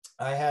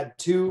 I had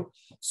 2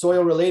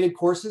 soil related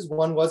courses.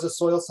 One was a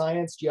soil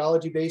science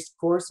geology based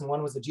course and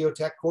one was a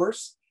geotech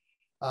course.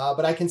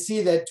 But I can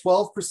see that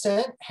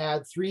 12%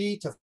 had 3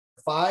 to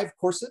 5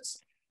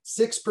 courses,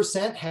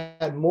 6%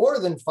 had more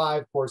than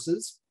 5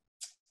 courses,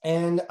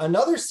 and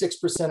another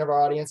 6% of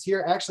our audience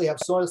here actually have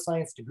soil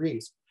science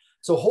degrees.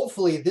 So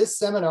hopefully this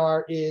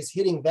seminar is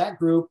hitting that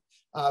group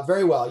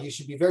very well. You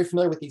should be very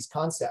familiar with these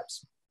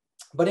concepts.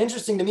 But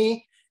interesting to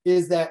me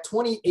is that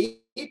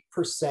 28%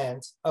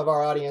 of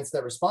our audience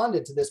that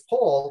responded to this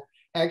poll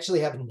actually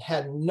have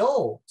had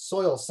no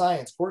soil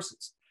science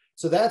courses.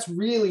 So that's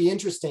really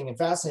interesting and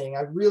fascinating.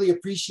 I really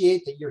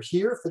appreciate that you're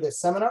here for this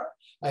seminar.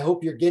 I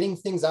hope you're getting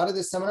things out of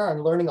this seminar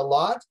and learning a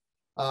lot.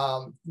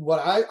 What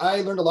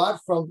I learned a lot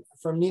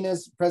from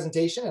Nina's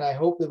presentation, and I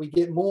hope that we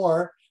get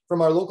more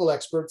from our local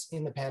experts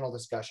in the panel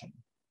discussion.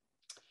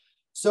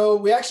 So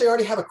we actually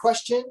already have a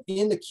question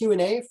in the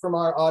Q&A from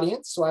our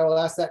audience. So I will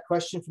ask that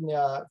question from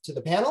to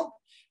the panel.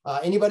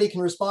 Anybody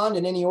can respond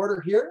in any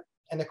order here.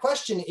 And the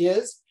question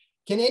is,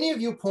 Can any of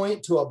you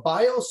point to a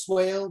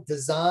bioswale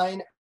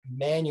design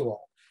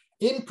manual?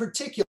 In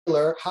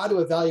particular, how to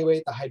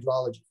evaluate the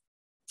hydrology?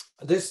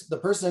 The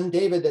person,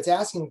 David, that's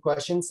asking the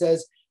question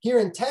says, here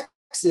in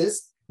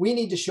Texas, we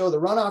need to show the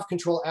runoff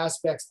control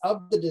aspects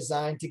of the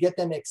design to get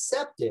them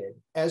accepted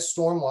as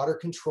stormwater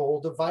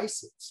control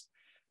devices.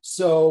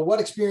 So what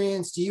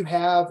experience do you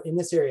have in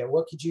this area?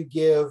 What could you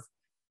give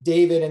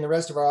David and the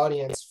rest of our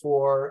audience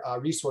for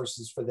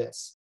resources for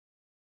this?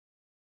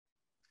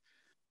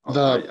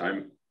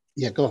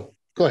 Yeah, go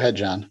ahead,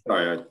 John.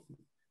 Sorry,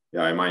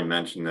 yeah, I might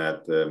mention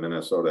that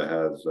Minnesota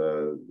has,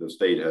 the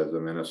state has a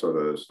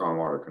Minnesota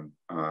Stormwater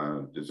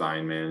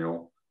Design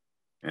Manual,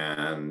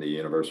 and the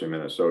University of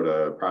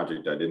Minnesota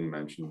project I didn't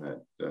mention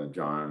that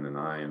John and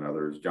I and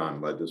others, John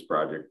led this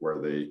project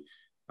where they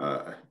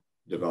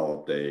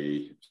developed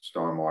a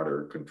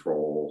stormwater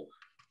control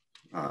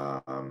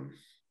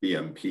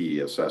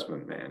BMP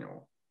assessment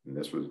manual. And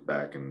this was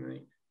back in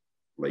the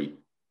late,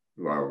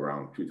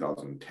 around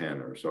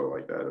 2010 or so,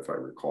 like that, if I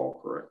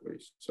recall correctly.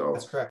 So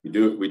that's correct. We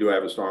do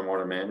have a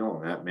stormwater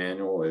manual, and that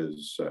manual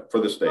is for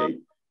the state,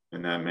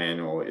 and that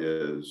manual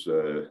is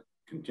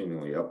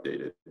continually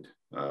updated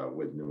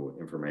with new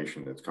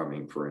information that's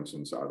coming, for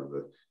instance, out of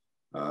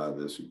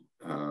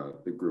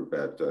the group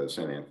at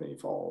St. Anthony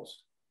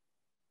Falls.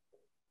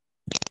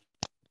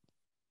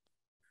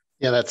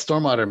 Yeah, that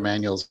stormwater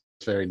manual is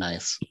very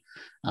nice.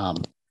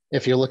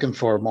 If you're looking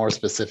for more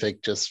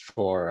specific, just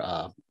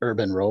for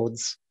urban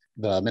roads,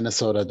 the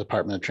Minnesota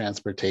Department of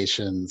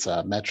Transportation's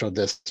Metro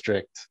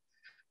District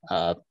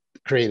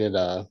created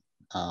a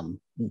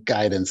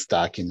guidance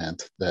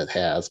document that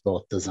has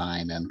both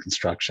design and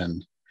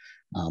construction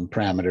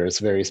parameters,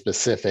 very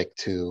specific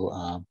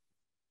to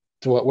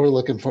what we're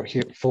looking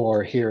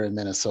for here in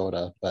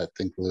Minnesota, but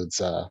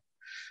includes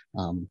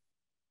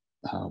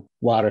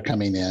water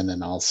coming in,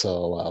 and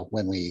also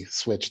when we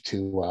switch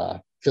to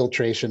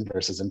filtration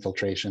versus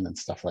infiltration and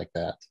stuff like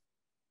that.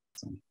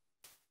 So,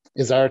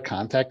 is our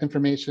contact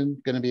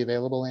information going to be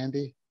available,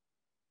 Andy?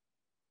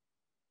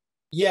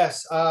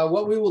 Yes,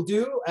 what we will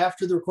do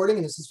after the recording,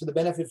 and this is for the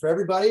benefit for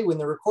everybody, when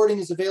the recording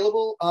is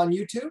available on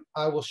YouTube,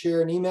 I will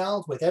share an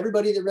email with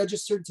everybody that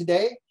registered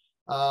today.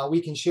 We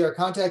can share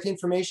contact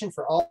information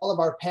for all of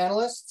our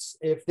panelists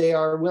if they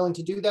are willing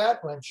to do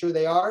that, and I'm sure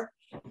they are.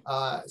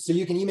 So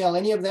you can email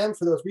any of them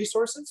for those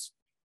resources.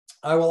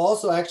 I will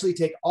also actually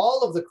take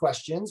all of the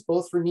questions,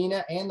 both for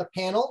Nina and the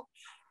panel,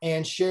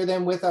 and share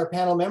them with our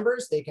panel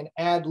members. They can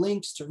add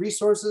links to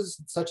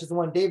resources such as the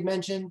one Dave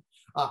mentioned.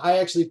 I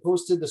actually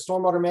posted the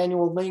stormwater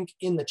manual link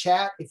in the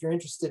chat if you're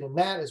interested in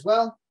that as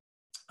well.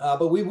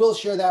 But we will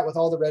share that with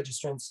all the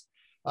registrants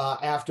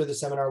after the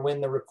seminar when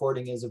the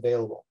recording is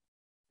available.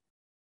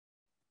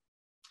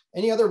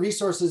 Any other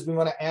resources we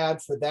want to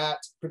add for that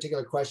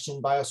particular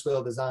question,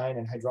 bioswale design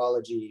and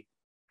hydrology?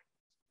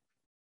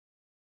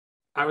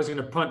 I was going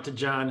to punt to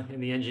John in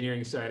the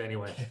engineering side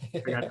anyway.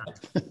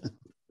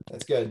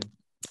 That's good.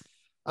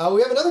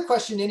 We have another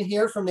question in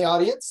here from the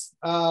audience.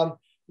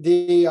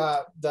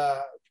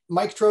 The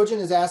Mike Trojan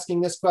is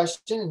asking this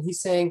question, and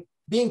he's saying,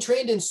 being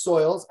trained in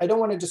soils, I don't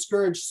want to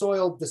discourage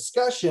soil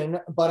discussion,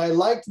 but I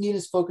liked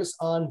Nina's focus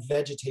on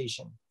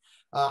vegetation.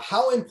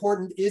 How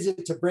important is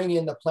it to bring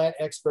in the plant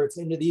experts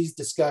into these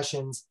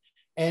discussions?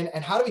 And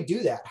how do we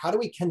do that? How do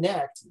we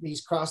connect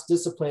these cross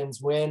disciplines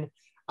when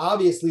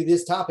obviously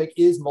this topic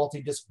is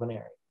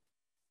multidisciplinary?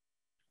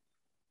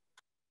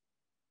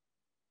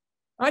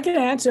 I can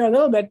answer a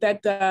little bit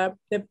that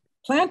the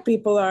plant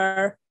people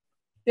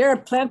there are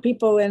plant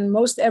people in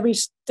most every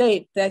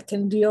state that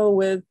can deal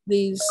with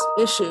these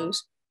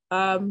issues.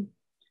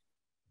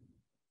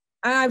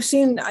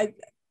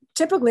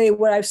 Typically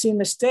what I've seen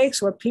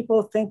mistakes where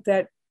people think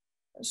that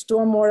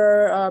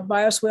stormwater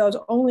bioswales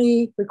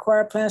only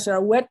require plants that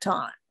are wet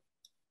tolerant.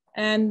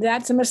 And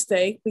that's a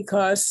mistake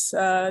because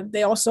it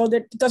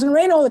doesn't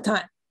rain all the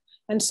time.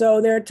 And so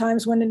there are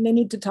times when they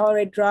need to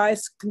tolerate dry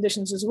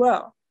conditions as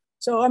well.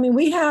 So, I mean,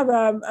 we have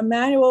a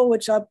manual,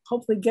 which I'll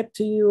hopefully get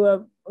to you,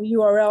 a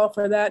URL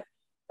for that,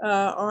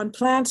 on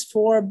plants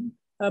for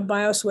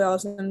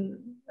bioswales. And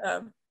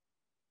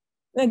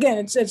again,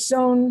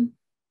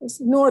 it's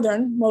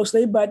northern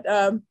mostly, but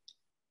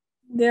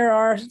there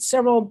are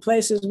several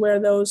places where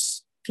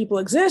those people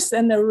exist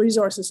and the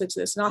resources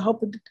exist. And I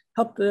hope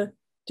to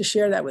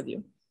share that with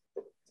you.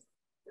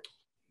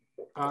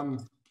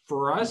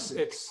 For us,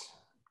 it's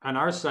on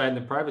our side,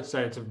 the private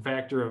side, it's a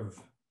factor of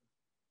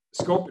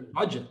scope and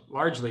budget,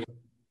 largely.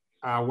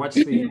 What's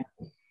the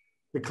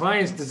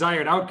client's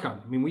desired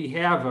outcome? I mean, we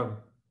have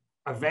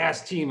a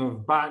vast team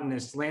of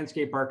botanists,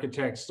 landscape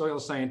architects, soil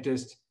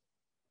scientists,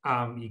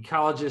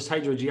 ecologists,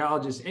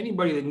 hydrogeologists,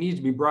 anybody that needs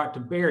to be brought to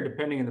bear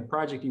depending on the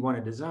project you want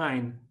to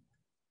design.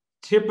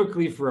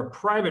 Typically for a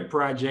private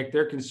project,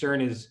 their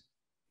concern is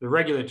the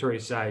regulatory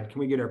side. Can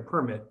we get our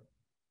permit?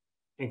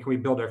 And can we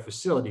build our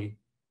facility?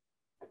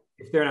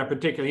 If they're not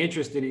particularly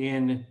interested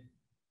in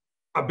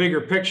a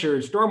bigger picture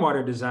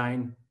stormwater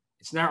design,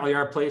 it's not really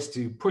our place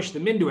to push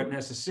them into it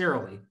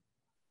necessarily.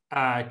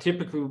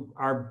 Typically,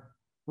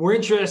 we're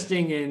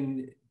interested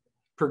in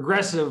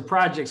progressive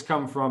projects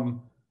come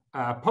from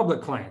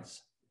public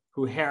clients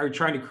who are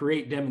trying to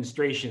create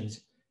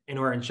demonstrations and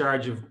who are in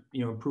charge of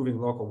improving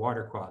local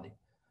water quality.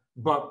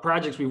 But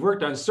projects we've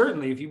worked on,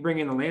 certainly if you bring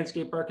in the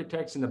landscape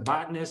architects and the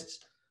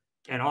botanists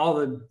and all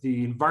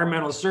the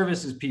environmental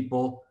services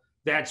people,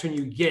 that's when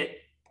you get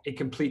a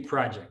complete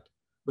project.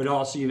 But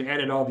also you've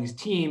added all these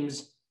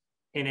teams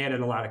and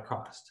added a lot of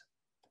cost.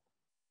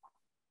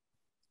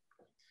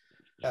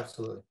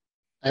 Absolutely.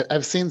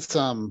 I've seen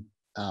some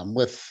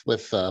with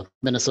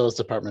Minnesota's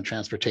Department of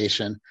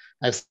Transportation.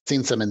 I've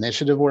seen some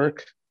initiative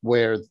work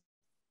where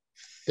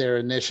their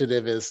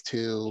initiative is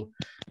to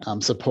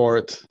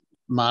support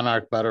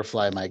monarch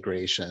butterfly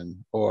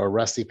migration or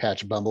rusty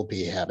patch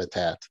bumblebee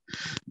habitat.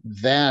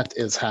 That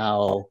is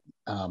how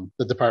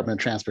the Department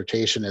of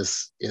Transportation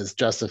is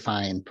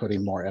justifying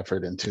putting more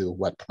effort into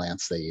what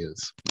plants they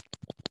use.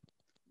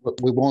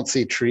 We won't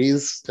see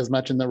trees as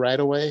much in the right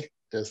of way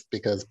just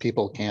because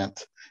people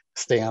can't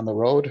stay on the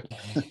road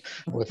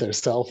with their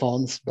cell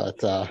phones, but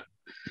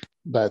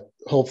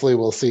hopefully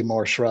we'll see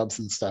more shrubs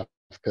and stuff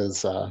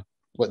because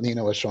what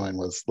Nina was showing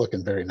was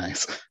looking very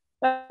nice.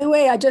 By the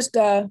way, I just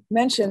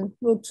mentioned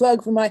a little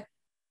plug for my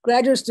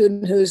graduate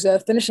student who's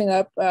finishing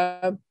up.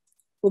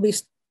 Will be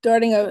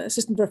starting an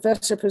assistant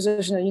professor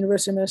position at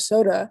University of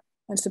Minnesota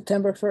on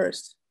September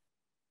 1st.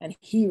 And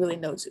he really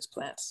knows his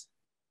plants.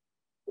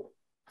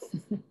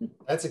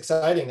 That's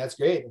exciting. That's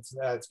great.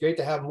 It's great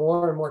to have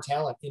more and more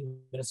talent in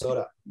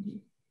Minnesota.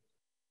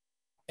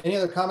 Any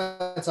other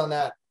comments on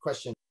that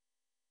question?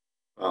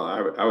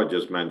 Well, I would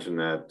just mention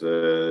that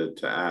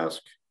to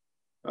ask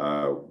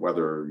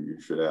whether you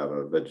should have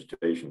a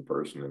vegetation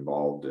person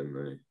involved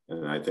in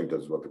and I think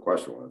that's what the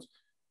question was,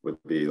 would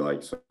be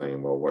like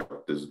saying, well,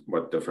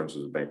 what difference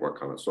does it make what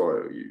kind of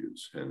soil you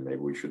use? And maybe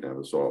we should have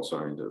a soil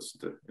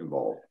scientist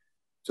involved.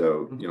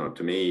 So,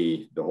 to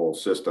me, the whole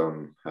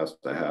system has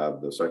to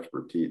have this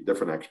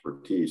different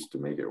expertise to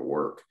make it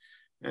work.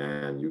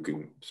 And you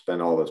can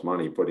spend all this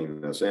money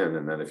putting this in,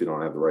 and then if you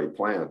don't have the right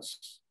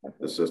plants,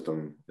 the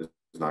system is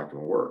not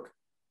going to work.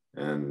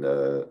 And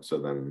so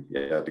then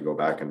you have to go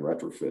back and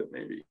retrofit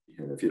maybe.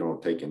 And if you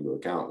don't take into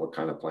account what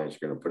kind of plants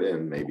you're going to put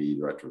in, maybe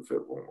the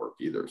retrofit won't work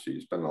either. So you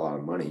spend a lot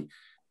of money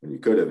when you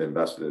could have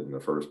invested it in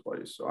the first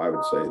place. So I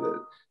would say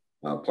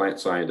that plant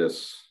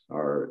scientists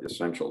are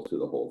essential to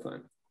the whole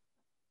thing.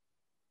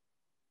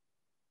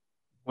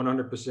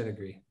 100%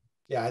 agree.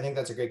 Yeah, I think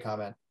that's a great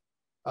comment.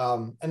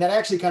 And that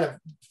actually kind of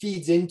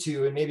feeds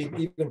into and maybe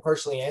even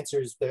partially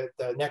answers the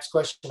next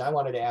question I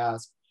wanted to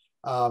ask.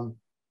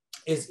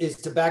 Is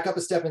to back up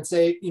a step and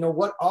say,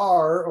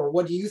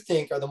 what do you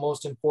think are the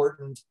most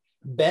important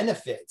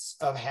benefits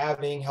of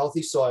having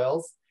healthy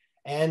soils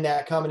and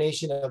that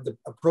combination of the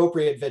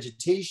appropriate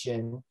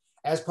vegetation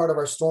as part of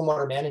our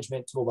stormwater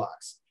management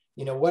toolbox?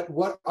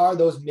 What are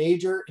those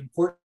major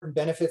important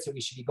benefits that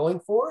we should be going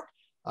for?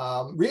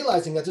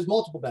 Realizing that there's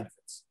multiple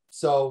benefits.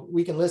 So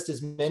we can list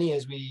as many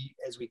as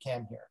we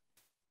can here.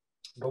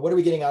 But what are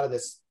we getting out of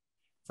this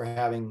for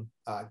having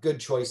good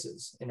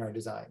choices in our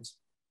designs?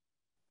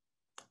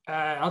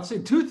 I'll say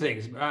two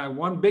things.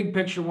 One big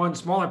picture, one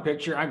smaller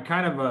picture. I'm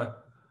kind of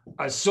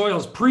a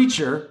soils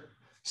preacher.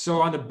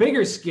 So on the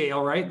bigger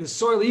scale, right, the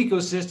soil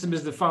ecosystem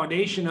is the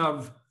foundation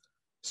of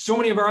so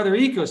many of our other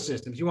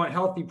ecosystems. You want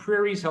healthy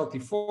prairies, healthy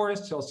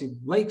forests, healthy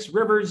lakes,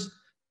 rivers,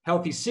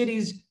 healthy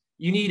cities.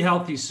 You need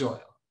healthy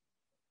soil.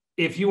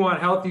 If you want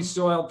healthy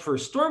soil for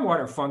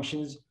stormwater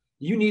functions,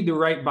 you need the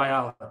right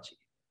biology.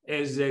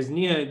 As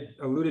Nina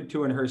alluded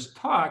to in her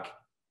talk,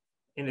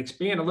 and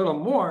expand a little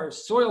more,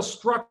 soil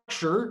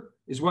structure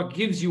is what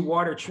gives you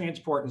water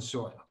transport in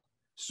soil.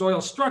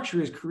 Soil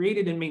structure is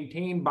created and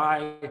maintained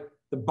by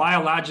the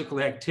biological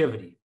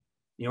activity,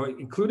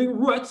 including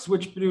roots,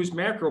 which produce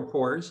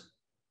macropores,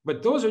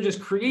 but those are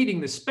just creating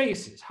the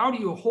spaces. How do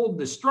you hold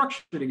the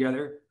structure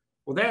together?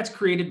 Well, that's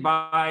created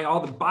by all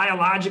the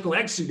biological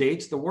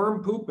exudates, the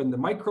worm poop and the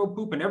microbe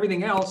poop and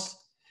everything else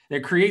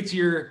that creates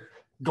your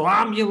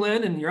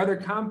glomulin and your other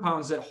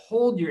compounds that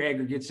hold your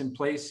aggregates in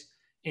place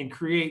and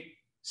create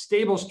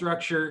stable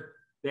structure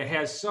that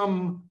has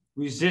some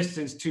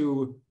resistance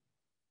to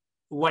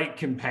light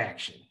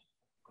compaction.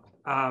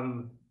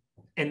 And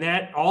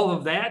that all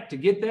of that, to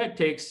get that,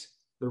 takes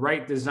the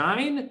right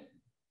design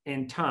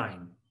and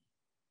time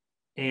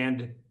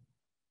and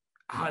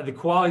the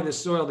quality of the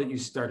soil that you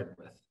started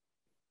with.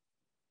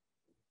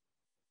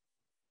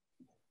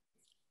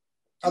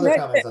 Other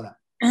comments on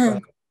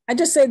that? I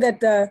just say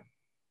that,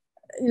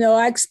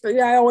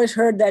 I always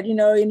heard that,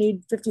 you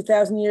need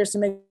 50,000 years to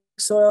make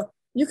soil.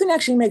 You can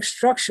actually make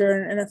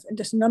structure in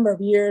just a number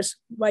of years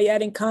by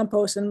adding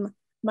compost and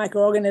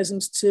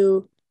microorganisms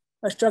to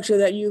a structure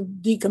that you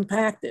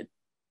decompacted.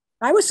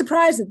 I was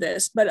surprised at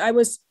this, but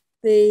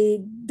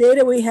the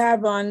data we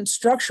have on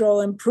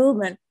structural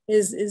improvement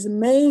is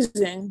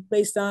amazing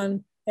based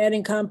on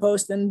adding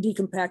compost and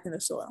decompacting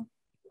the soil.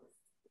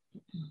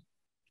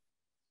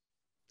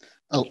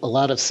 A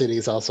lot of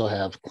cities also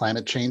have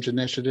climate change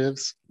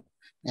initiatives,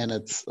 and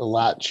it's a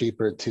lot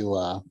cheaper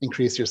to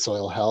increase your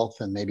soil health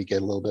and maybe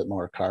get a little bit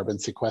more carbon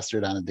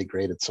sequestered on a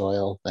degraded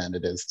soil than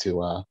it is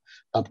to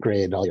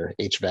upgrade all your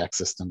HVAC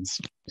systems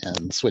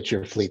and switch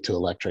your fleet to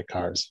electric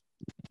cars.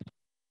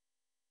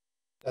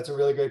 That's a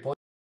really great point.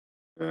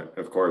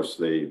 Of course,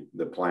 the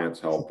plants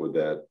help with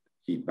that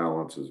heat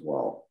balance as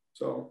well.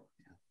 So,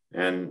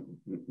 and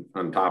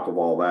on top of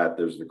all that,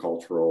 there's the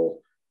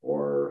cultural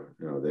or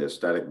the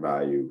aesthetic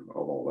value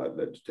of all that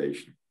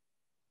vegetation.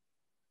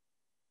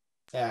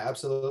 Yeah,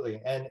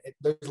 absolutely. And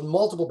there's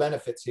multiple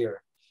benefits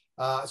here.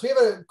 So we have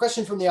a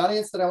question from the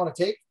audience that I want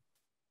to take.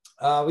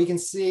 We can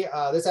see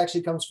this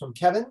actually comes from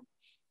Kevin.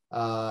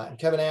 And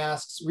Kevin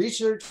asks,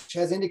 research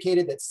has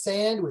indicated that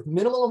sand with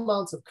minimal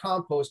amounts of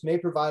compost may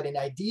provide an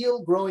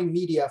ideal growing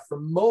media for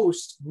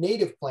most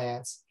native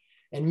plants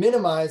and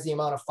minimize the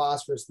amount of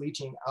phosphorus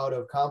leaching out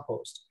of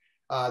compost.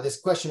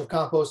 This question of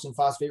compost and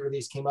phosphate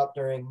release came up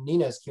during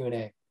Nina's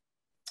Q&A.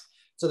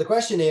 So the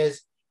question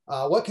is,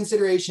 what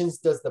considerations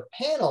does the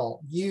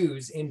panel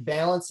use in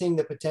balancing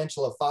the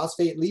potential of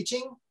phosphate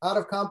leaching out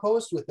of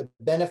compost with the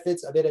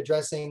benefits of it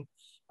addressing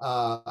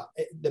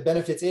the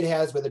benefits it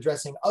has with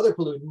addressing other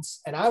pollutants?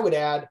 And I would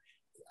add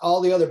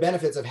all the other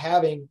benefits of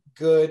having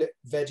good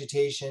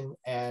vegetation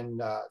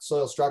and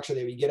soil structure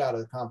that we get out of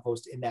the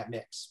compost in that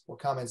mix. What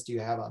comments do you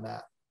have on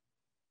that?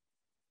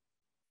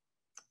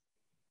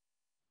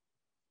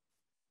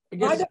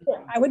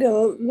 I would have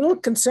a little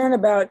concern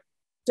about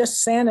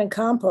just sand and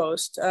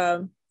compost.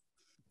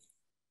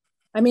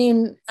 I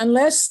mean,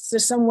 unless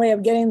there's some way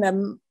of getting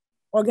the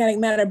organic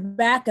matter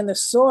back in the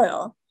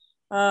soil,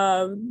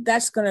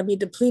 that's going to be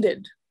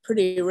depleted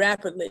pretty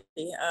rapidly.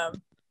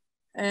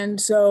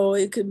 And so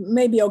it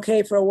may be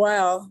okay for a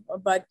while,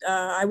 but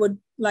I would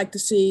like to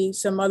see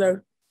some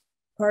other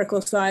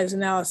particle size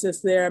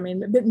analysis there. I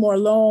mean, a bit more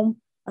loam,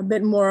 a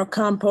bit more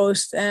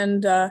compost,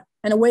 and a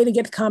way to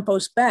get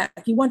compost back.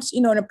 You want,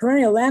 in a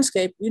perennial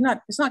landscape,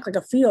 it's not like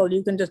a field.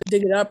 You can just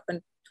dig it up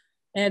and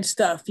add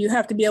stuff. You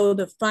have to be able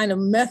to find a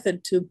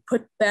method to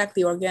put back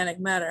the organic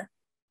matter.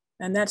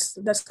 And that's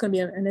going to be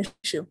an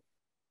issue.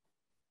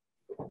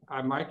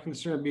 My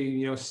concern would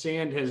be,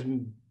 sand has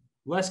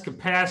less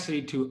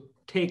capacity to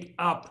take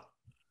up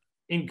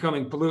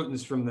incoming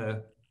pollutants from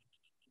the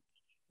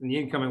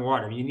incoming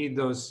water. You need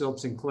those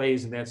silts and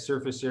clays in that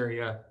surface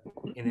area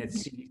and that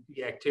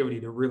CDP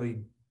activity to really,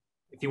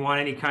 if you want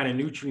any kind of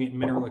nutrient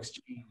mineral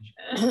exchange,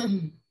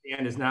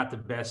 sand is not the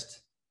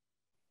best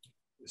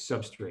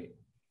substrate.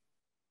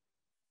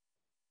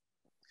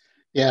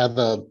 Yeah,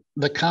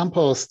 the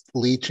compost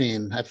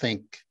leaching, I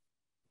think,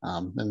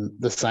 and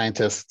the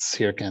scientists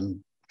here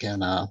can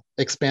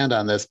expand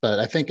on this, but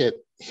I think it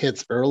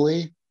hits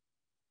early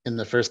in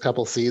the first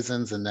couple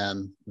seasons, and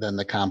then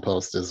the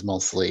compost is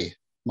mostly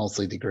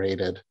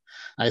degraded.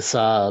 I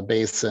saw a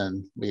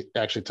basin. We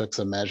actually took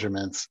some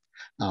measurements.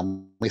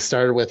 We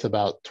started with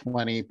about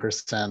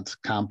 20%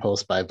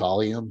 compost by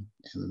volume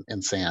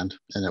in sand,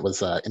 and it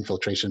was an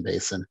infiltration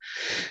basin.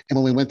 And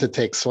when we went to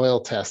take soil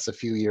tests a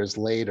few years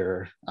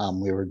later,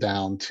 we were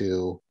down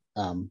to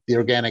the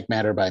organic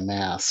matter by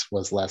mass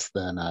was less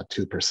than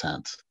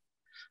 2%.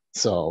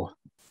 So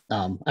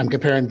I'm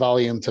comparing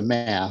volume to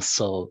mass,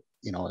 so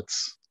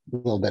it's a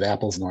little bit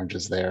apples and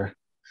oranges there.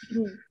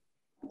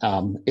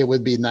 Mm-hmm. It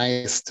would be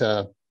nice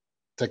to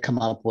come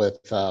up with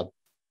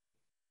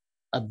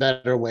a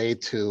better way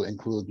to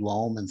include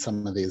loam in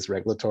some of these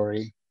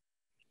regulatory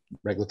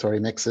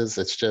mixes.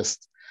 It's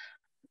just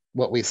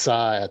what we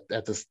saw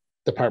at this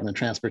Department of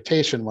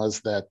Transportation was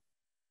that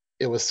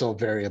it was so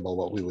variable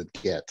what we would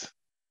get,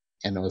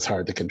 and it was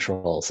hard to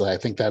control. So I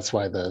think that's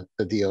why the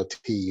DOT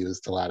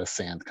used a lot of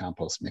sand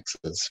compost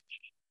mixes.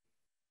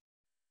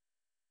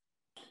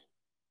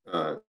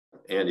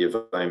 Andy, if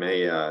I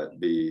may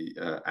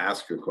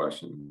ask a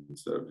question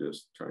instead of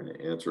just trying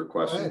to answer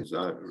questions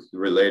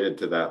related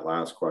to that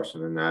last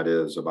question, and that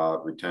is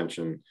about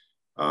retention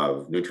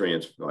of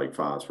nutrients like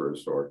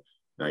phosphorus or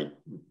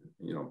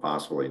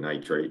possibly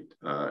nitrate,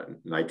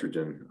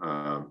 nitrogen,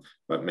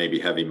 but maybe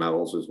heavy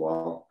metals as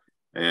well.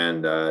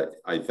 And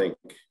I think,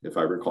 if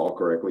I recall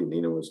correctly,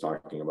 Nina was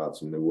talking about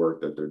some new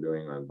work that they're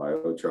doing on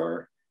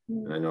biochar.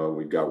 Mm-hmm. And I know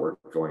we've got work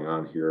going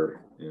on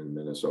here in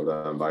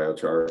Minnesota on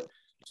biochar.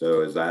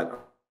 So is that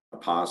a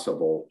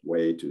possible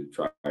way to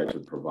try to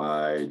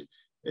provide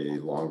a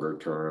longer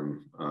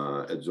term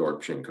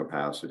absorption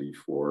capacity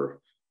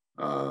for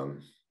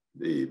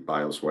the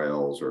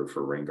bioswales or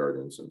for rain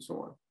gardens and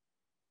so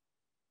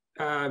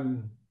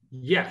on?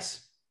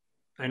 Yes,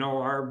 I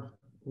know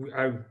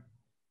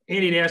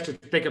Andy asked to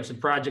think of some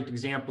project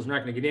examples. We're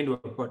not going to get into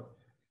it, but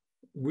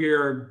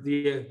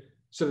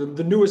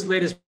the newest,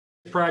 latest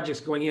projects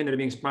going in that are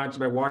being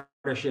sponsored by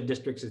watershed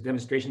districts as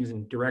demonstrations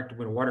and direct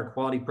water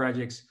quality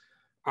projects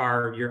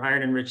are your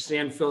iron-enriched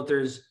sand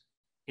filters,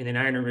 and then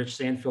iron-enriched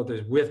sand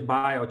filters with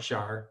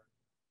biochar.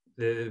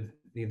 The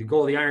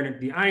goal of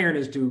the iron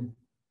is to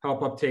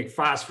help uptake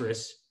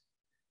phosphorus,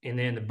 and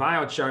then the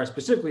biochar,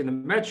 specifically in the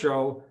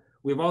metro,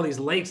 we have all these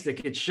lakes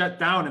that get shut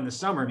down in the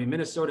summer. I mean,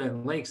 Minnesota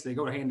and lakes, they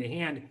go hand in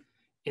hand,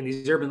 and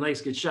these urban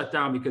lakes get shut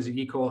down because of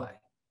E. coli.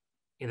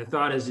 And the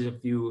thought is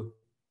if you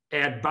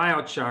add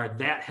biochar,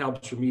 that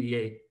helps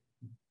remediate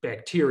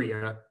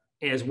bacteria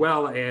as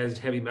well as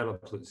heavy metal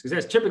pollutants. Because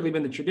that's typically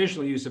been the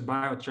traditional use of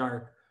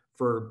biochar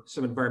for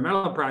some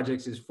environmental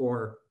projects, is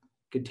for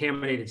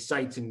contaminated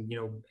sites and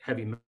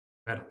heavy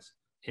metals.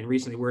 And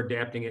recently we're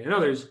adapting it in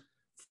others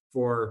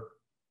for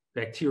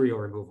bacterial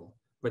removal.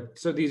 But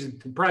so these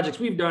projects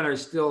we've done are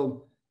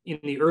still in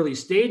the early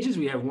stages.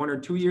 We have 1 or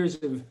 2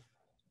 years of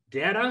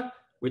data,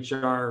 which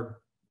are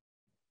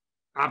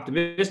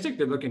optimistic.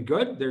 They're looking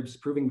good. They're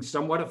proving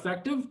somewhat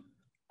effective.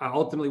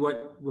 Ultimately,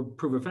 what will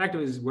prove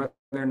effective is whether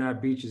or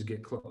not beaches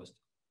get closed.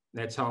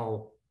 That's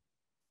how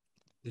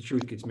the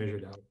truth gets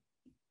measured out.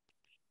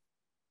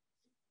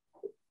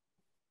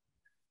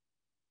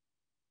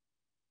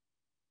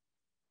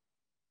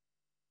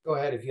 Go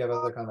ahead if you have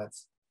other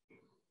comments.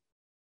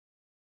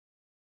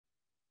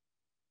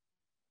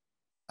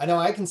 I know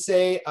I can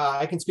say,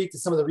 I can speak to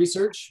some of the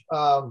research.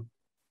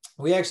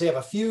 We actually have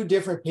a few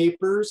different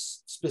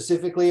papers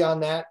specifically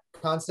on that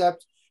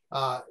concept,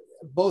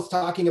 both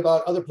talking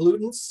about other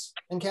pollutants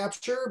and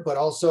capture, but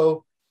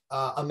also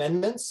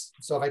amendments.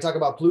 So if I talk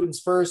about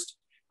pollutants first,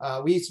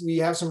 we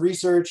have some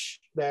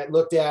research that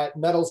looked at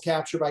metals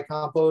capture by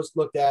compost,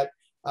 looked at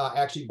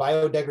actually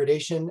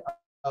biodegradation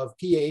of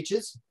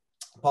PAHs,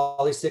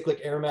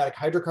 polycyclic aromatic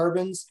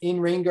hydrocarbons in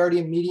rain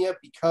guardian media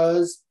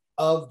because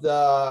of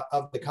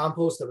the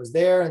compost that was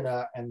there and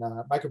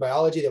the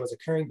microbiology that was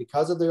occurring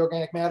because of the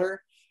organic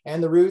matter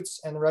and the roots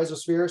and the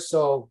rhizosphere.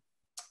 So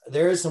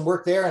there is some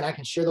work there, and I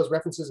can share those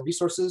references and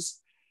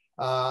resources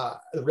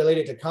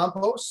related to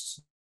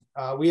compost.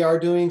 We are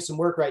doing some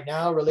work right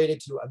now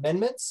related to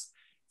amendments,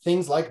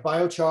 things like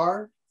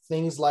biochar,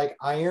 things like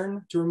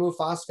iron to remove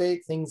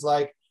phosphate, things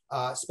like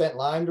spent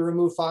lime to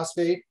remove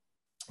phosphate.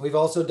 We've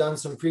also done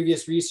some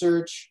previous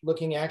research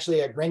looking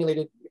actually at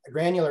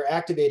granular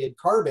activated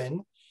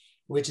carbon,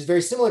 which is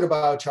very similar to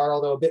biochar,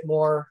 although a bit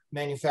more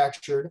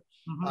manufactured.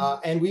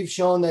 And we've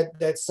shown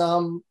that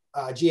some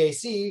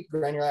GAC,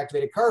 granular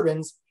activated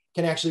carbons,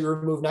 can actually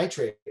remove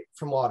nitrate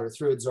from water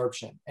through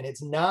adsorption. And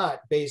it's not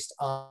based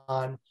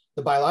on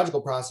the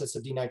biological process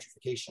of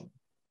denitrification.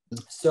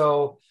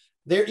 So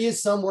there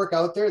is some work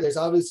out there. There's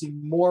obviously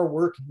more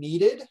work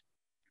needed,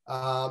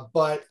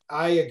 but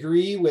I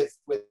agree with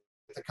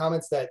the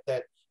comments that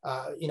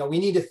we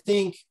need to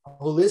think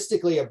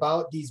holistically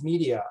about these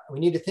media. We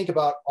need to think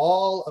about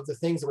all of the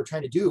things that we're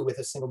trying to do with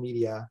a single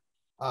media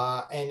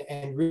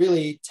and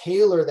really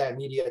tailor that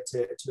media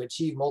to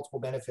achieve multiple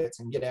benefits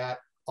and get at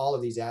all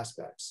of these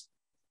aspects.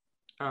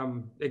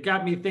 It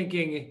got me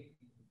thinking,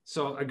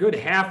 so a good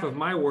half of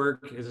my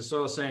work as a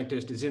soil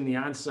scientist is in the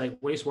on-site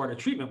wastewater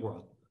treatment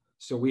world.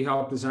 So I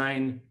help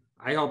design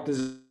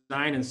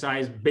and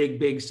size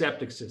big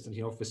septic systems,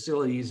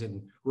 facilities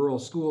and rural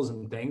schools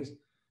and things.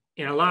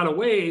 In a lot of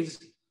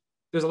ways,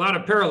 there's a lot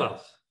of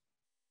parallels.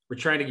 We're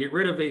trying to get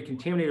rid of a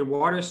contaminated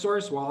water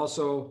source while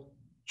also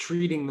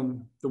treating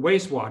the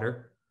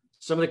wastewater.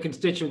 Some of the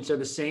constituents are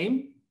the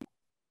same.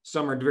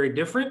 Some are very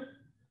different.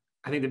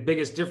 I think the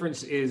biggest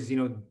difference is,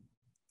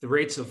 the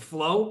rates of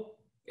flow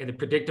and the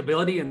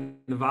predictability and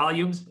the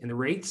volumes and the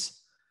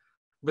rates.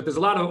 But there's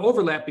a lot of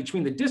overlap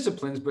between the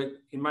disciplines, but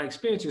in my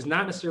experience, there's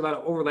not necessarily a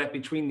lot of overlap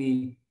between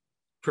the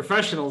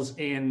professionals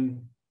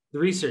and the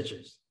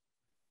researchers.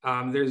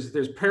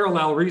 There's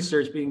parallel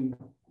research being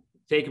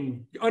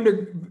taken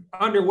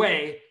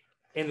underway,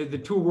 and the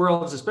two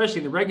worlds, especially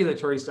in the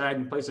regulatory side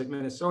in places like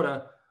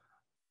Minnesota,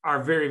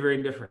 are very,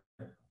 very different.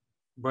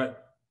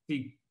 But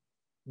the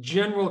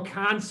general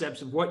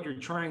concepts of what you're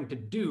trying to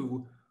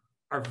do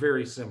are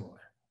very similar.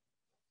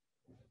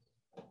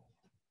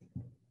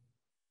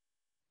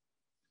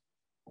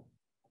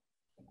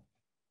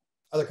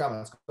 Other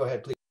comments? Go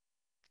ahead, please.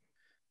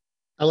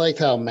 I liked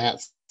how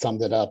Matt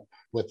summed it up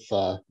with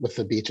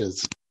the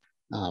beaches.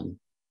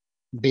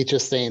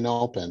 Beaches staying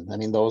open. I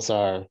mean, those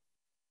are,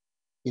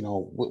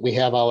 we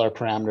have all our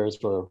parameters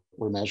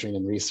we're measuring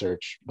in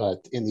research, but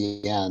in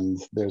the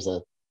end, there's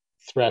a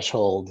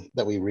threshold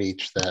that we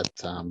reach that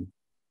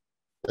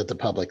the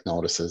public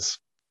notices.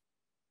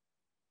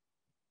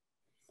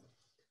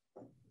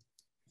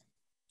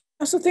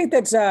 I also think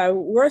that's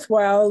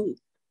worthwhile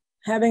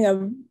having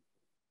a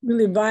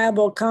really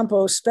viable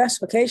compost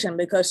specification,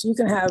 because you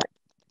can have,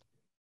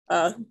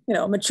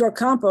 mature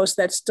compost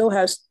that still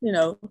has,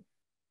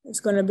 it's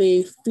going to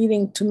be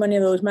feeding too many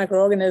of those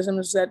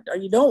microorganisms that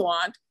you don't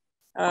want.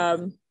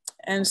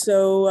 And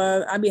so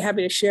I'd be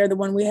happy to share the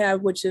one we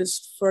have, which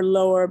is for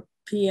lower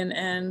P and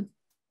N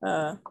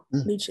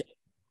leachate.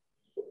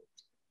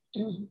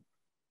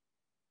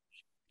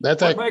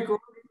 That's what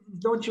microorganisms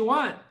don't you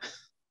want?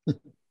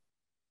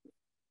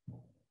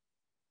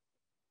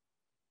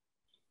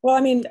 Well,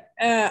 I mean,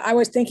 I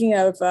was thinking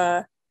of,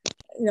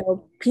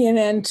 P and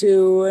N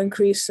to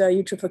increase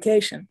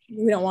eutrophication.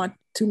 We don't want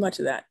too much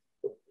of that.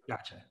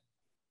 Gotcha.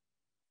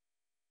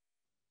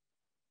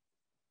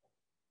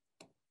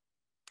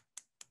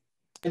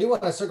 I do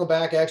want to circle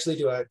back actually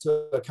to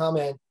a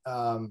comment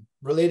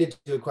related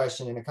to a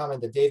question and a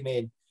comment that Dave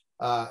made,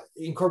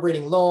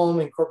 incorporating loam,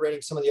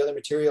 incorporating some of the other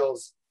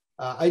materials.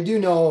 I do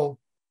know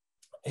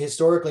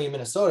historically in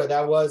Minnesota,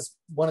 that was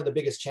one of the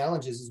biggest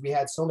challenges, is we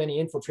had so many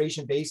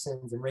infiltration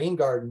basins and rain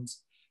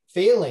gardens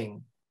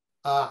failing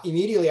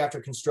immediately after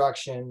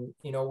construction,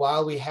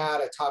 while we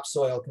had a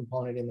topsoil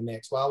component in the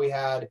mix, while we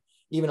had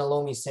even a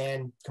loamy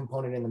sand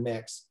component in the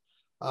mix.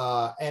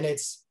 And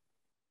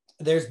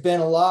there's been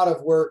a lot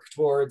of work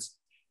towards,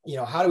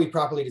 how do we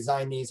properly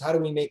design these? How do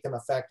we make them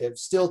effective?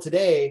 Still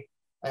today,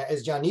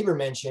 as John Nieber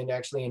mentioned,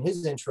 actually in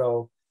his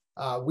intro,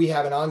 we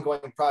have an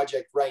ongoing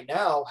project right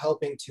now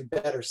helping to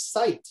better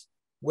site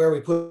where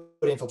we put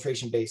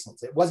infiltration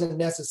basins. It wasn't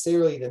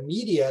necessarily the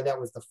media that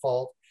was the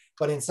fault,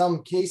 but in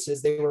some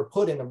cases they were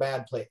put in a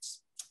bad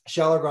place.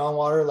 Shallow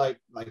groundwater, like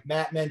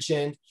Matt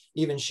mentioned,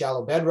 even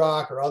shallow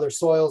bedrock or other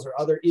soils or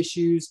other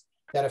issues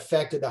that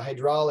affected the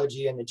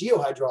hydrology and the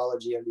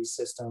geohydrology of these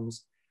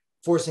systems,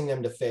 forcing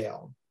them to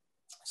fail.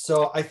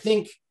 So I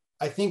think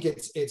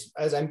it's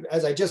as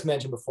I just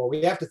mentioned before,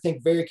 we have to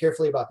think very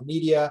carefully about the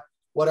media.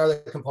 What are the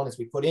components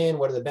we put in?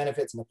 What are the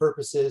benefits and the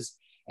purposes?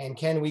 And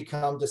can we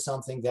come to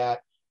something that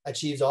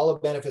achieves all the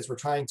benefits we're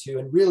trying to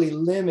and really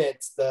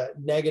limits the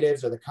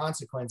negatives or the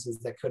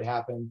consequences that could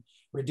happen,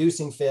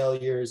 reducing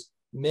failures,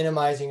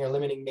 minimizing or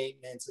limiting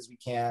maintenance as we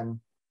can,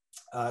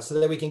 so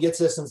that we can get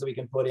systems that we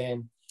can put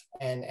in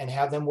and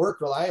have them work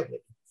reliably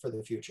for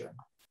the future.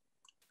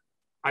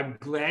 I'm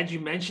glad you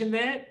mentioned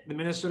that. The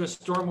Minnesota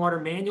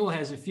Stormwater Manual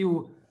has a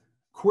few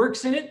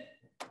quirks in it.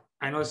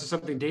 I know this is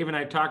something Dave and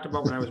I talked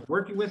about when I was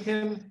working with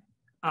him.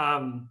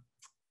 When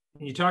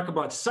you talk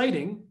about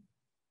siting,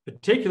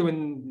 particularly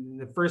in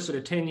the first sort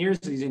of 10 years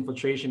of these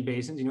infiltration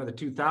basins, the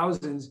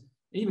 2000s,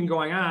 even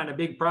going on, a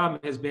big problem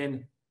has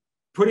been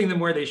putting them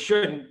where they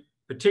shouldn't,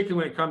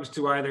 particularly when it comes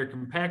to either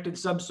compacted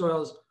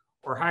subsoils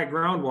or high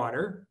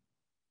groundwater.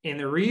 And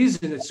the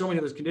reason that so many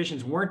of those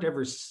conditions weren't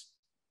ever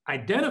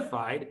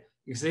identified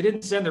is they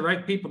didn't send the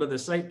right people to the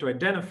site to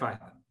identify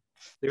them.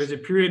 There was a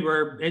period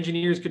where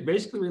engineers could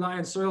basically rely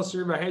on soil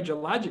survey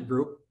hydrologic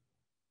group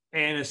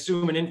and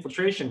assume an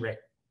infiltration rate.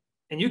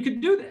 And you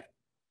could do that.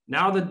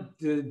 Now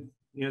the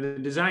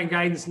design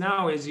guidance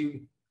now is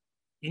you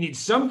need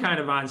some kind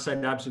of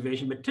on-site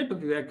observation, but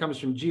typically that comes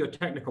from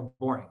geotechnical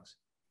borings.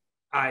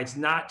 It's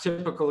not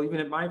typical, even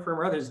at my firm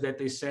or others, that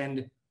they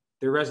send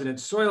their resident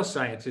soil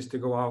scientists to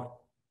go out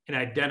and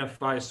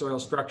identify soil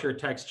structure,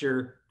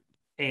 texture,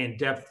 and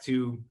depth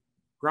to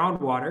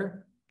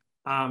groundwater.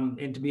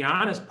 And to be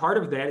honest, part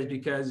of that is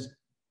because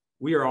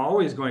we are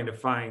always going to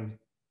find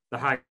the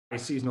high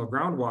seasonal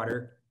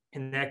groundwater,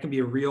 and that can be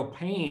a real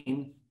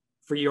pain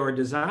for your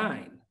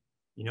design.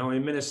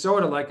 In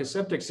Minnesota, like a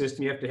septic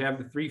system, you have to have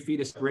the 3 feet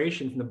of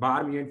separation from the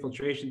bottom of your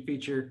infiltration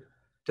feature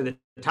to the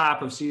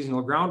top of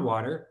seasonal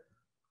groundwater.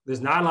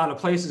 There's not a lot of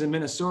places in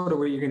Minnesota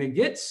where you're going to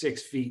get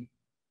 6 feet,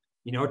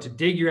 to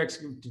dig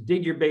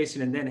your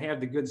basin and then have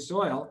the good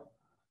soil.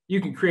 You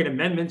can create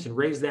amendments and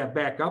raise that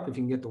back up if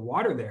you can get the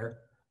water there.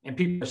 And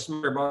people are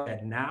smart about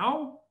that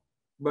now.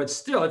 But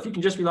still, if you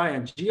can just rely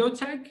on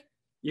geotech,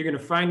 you're going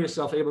to find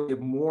yourself able to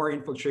get more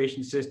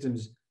infiltration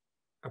systems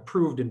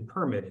approved and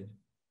permitted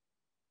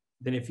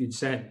than if you'd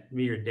sent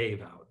me or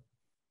Dave out.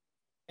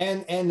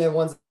 And the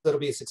ones that'll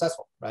be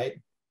successful, right?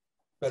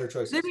 Better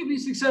choices. They may be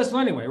successful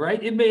anyway,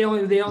 right? They may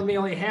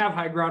only have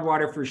high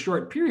groundwater for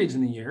short periods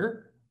in the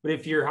year, but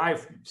if your high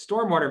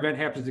stormwater event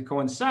happens to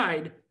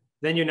coincide,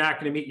 then you're not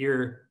going to meet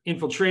your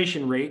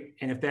infiltration rate.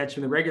 And if that's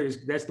from the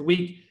regulars, that's the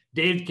week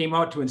Dave came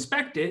out to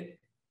inspect it,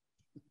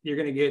 you're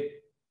going to get,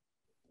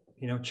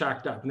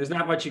 chalked up. And there's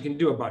not much you can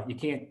do about it. You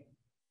can't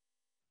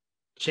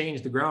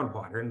change the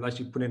groundwater unless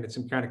you put in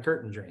some kind of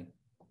curtain drain.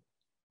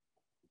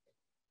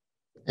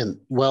 And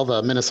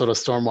the Minnesota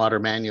Stormwater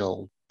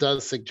Manual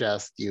does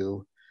suggest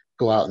you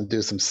go out and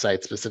do some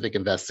site-specific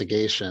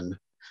investigation.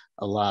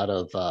 A lot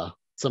of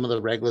some of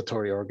the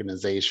regulatory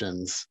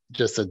organizations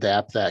just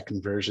adapt that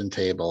conversion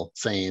table,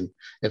 saying,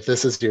 if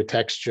this is your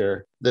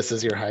texture, this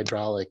is your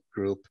hydraulic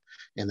group,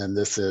 and then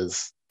this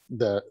is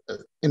the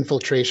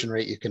infiltration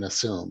rate you can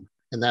assume.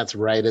 And that's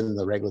right in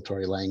the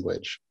regulatory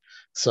language.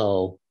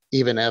 So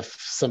even if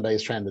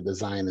somebody's trying to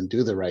design and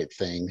do the right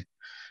thing,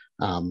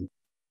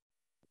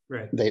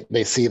 right,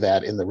 they see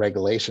that in the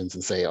regulations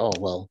and say, oh,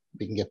 well,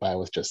 we can get by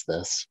with just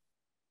this.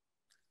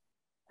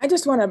 I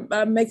just want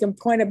to make a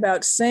point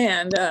about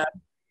sand.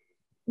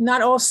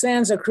 Not all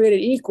sands are created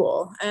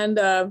equal.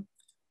 And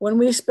when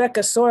we spec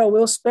a soil,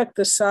 we'll spec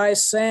the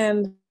size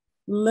sand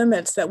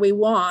limits that we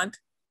want.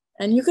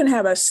 And you can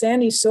have a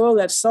sandy soil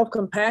that's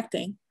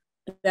self-compacting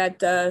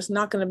that is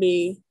not going to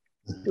be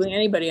doing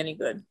anybody any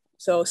good.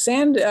 So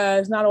sand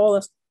is not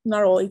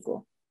all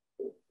equal.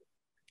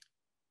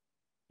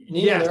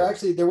 Nina,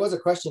 there was a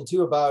question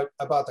too about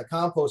the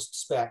compost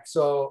spec.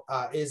 So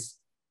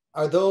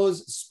are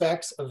those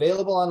specs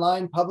available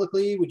online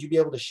publicly? Would you be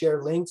able to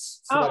share links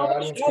so that our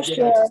audience can get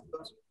access to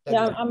those?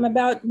 Yeah, I'm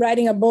about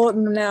writing a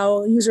bulletin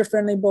now,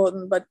 user-friendly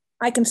bulletin, but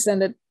I can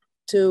send it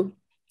to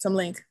some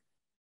link.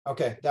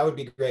 Okay, that would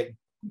be great.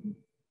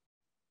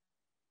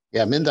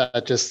 Yeah,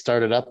 MnDOT just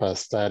started up a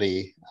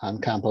study on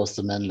compost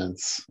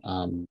amendments,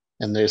 and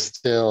they're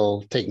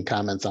still taking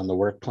comments on the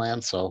work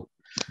plan. So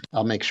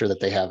I'll make sure that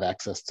they have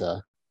access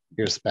to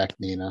your spec,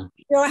 Nina.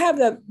 You know, I have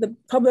the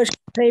published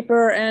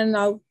paper, and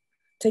I'll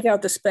take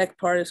out the spec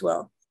part as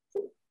well.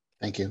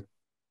 Thank you.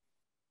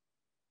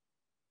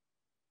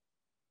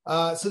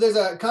 So there's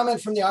a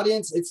comment from the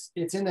audience.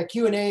 It's in the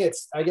Q&A.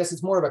 I guess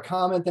it's more of a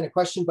comment than a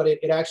question, but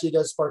it actually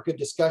does spark good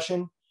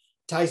discussion.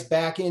 Ties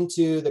back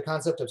into the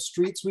concept of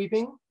street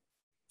sweeping,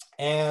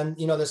 and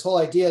this whole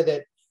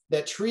idea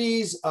that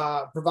trees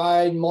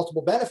provide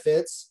multiple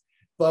benefits,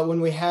 but when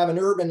we have an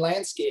urban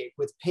landscape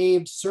with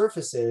paved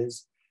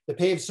surfaces, the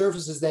paved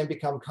surfaces then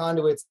become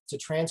conduits to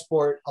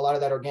transport a lot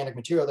of that organic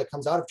material that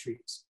comes out of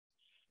trees,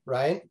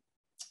 right?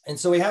 And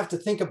so we have to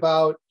think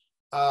about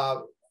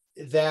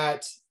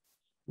that.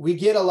 We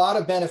get a lot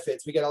of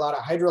benefits. We get a lot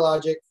of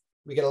hydrologic,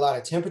 we get a lot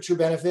of temperature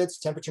benefits,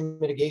 temperature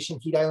mitigation,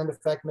 heat island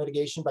effect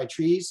mitigation by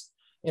trees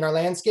in our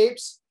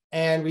landscapes.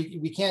 And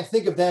we can't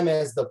think of them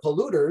as the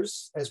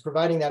polluters, as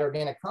providing that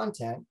organic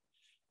content,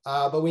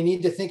 but we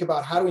need to think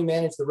about how do we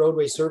manage the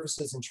roadway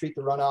surfaces and treat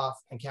the runoff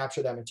and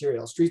capture that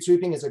material. Street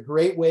sweeping is a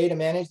great way to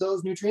manage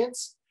those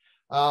nutrients.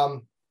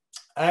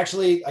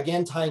 Actually,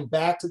 again, tying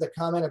back to the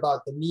comment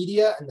about the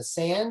media and the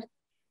sand,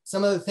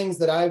 some of the things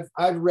that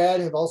I've read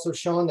have also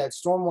shown that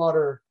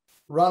stormwater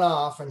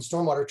runoff and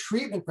stormwater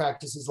treatment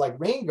practices like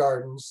rain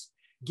gardens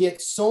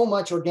get so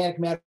much organic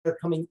matter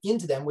coming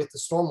into them with the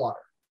stormwater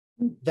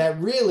that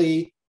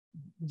really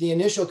the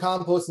initial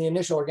compost and the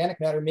initial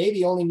organic matter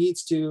maybe only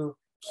needs to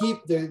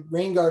keep the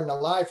rain garden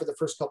alive for the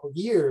first couple of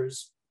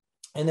years.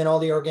 And then all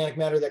the organic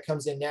matter that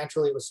comes in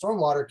naturally with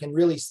stormwater can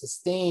really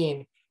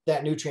sustain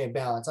that nutrient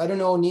balance. I don't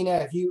know, Nina,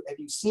 have you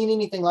seen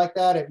anything like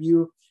that? Have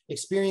you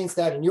experienced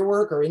that in your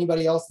work, or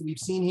anybody else that we've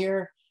seen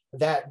here,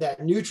 that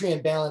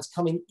nutrient balance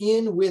coming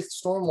in with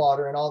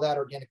stormwater and all that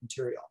organic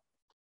material?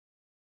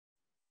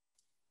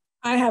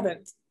 I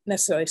haven't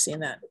necessarily seen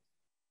that.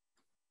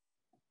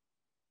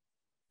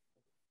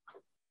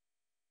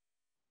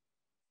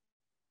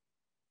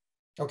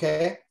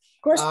 Okay.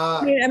 Of course,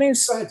 I mean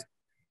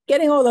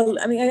getting all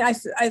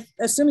the, I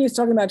assume you're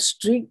talking about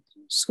street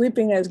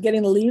sweeping as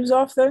getting the leaves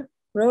off the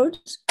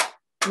roads.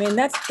 I mean,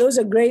 those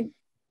are great,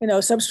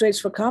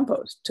 substrates for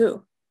compost too.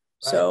 Right.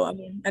 So, I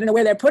mean, I don't know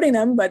where they're putting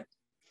them, but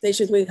they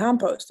should be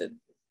composted.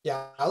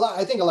 Yeah,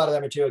 I think a lot of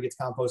that material gets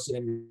composted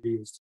and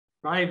reused.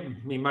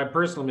 My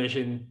personal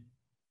mission,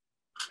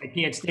 I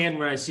can't stand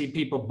when I see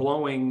people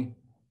blowing,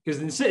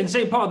 because in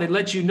St. Paul, they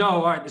let you know,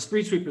 all right, the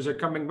street sweepers are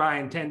coming by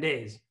in 10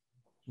 days.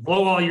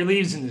 Blow all your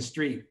leaves in the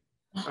street.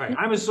 All right,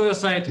 I'm a soil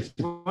scientist.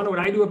 You wonder what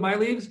I do with my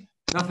leaves?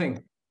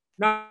 Nothing,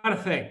 not a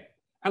thing.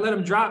 I let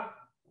them drop.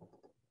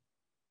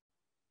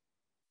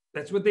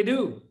 That's what they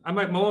do. I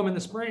might mow them in the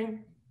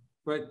spring,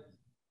 but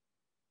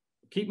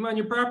keep them on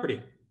your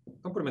property.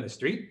 Don't put them in the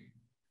street.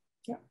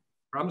 Yeah.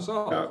 Problem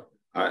solved.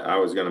 I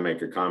was going to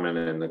make a comment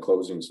in the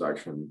closing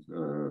section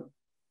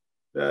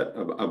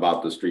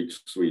about the street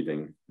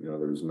sweeping.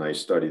 There's a nice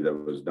study that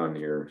was done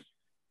here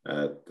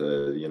at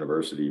the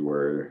university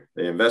where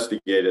they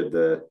investigated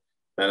the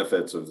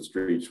benefits of the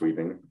street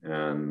sweeping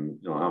and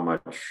how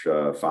much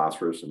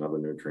phosphorus and other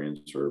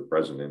nutrients are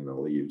present in the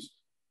leaves.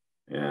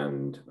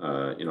 And,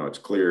 it's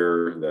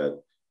clear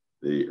that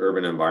the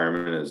urban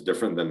environment is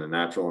different than the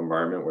natural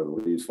environment where the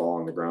leaves fall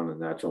on the ground in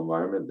the natural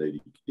environment. They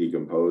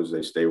decompose,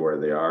 they stay where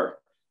they are.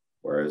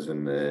 Whereas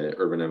in the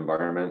urban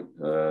environment,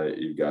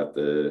 you've got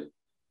the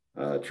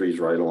trees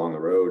right along the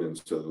road. And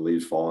so the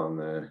leaves fall on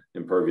the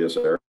impervious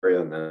area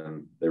and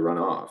then they run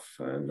off.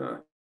 And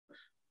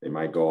they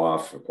might go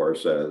off, of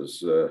course,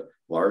 as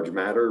large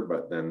matter,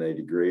 but then they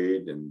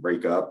degrade and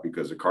break up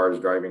because the car is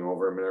driving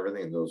over them and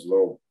everything. And those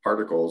little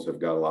particles have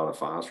got a lot of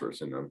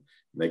phosphorus in them.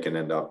 They can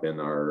end up in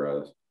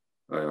our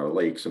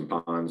lakes and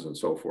ponds and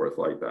so forth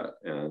like that.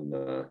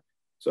 And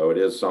so it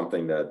is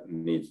something that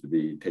needs to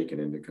be taken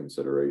into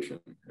consideration,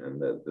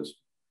 and that this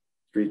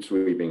street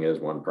sweeping is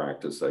one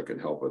practice that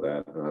could help with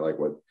that. And I like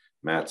what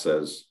Matt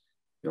says,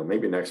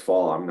 maybe next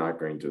fall, I'm not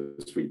going to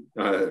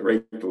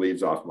rake the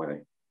leaves off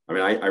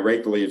I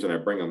rake the leaves and I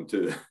bring them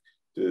to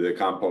the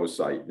compost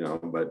site,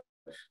 but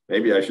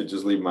maybe I should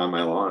just leave them on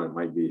my lawn. It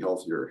might be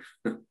healthier.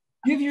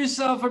 Give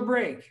yourself a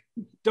break.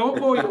 Don't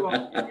mow your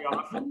lawn very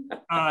often.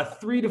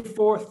 3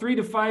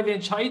 to 5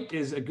 inch height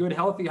is a good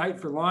healthy height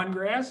for lawn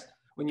grass.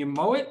 When you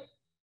mow it,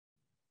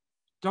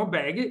 don't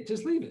bag it,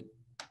 just leave it.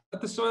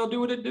 Let the soil do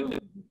what it do.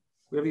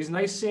 We have these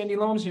nice sandy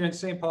loams here in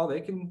St. Paul.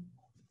 They can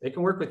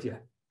work with you.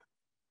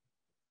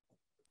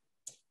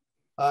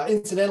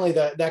 Incidentally,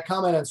 that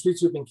comment on street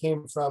sweeping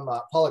came from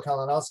Paula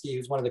Kalinowski,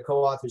 who's one of the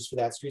co-authors for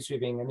that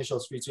initial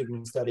street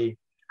sweeping study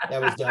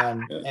that was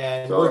done,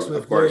 and works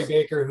with Gary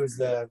Baker, who's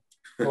the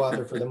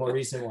co-author for the more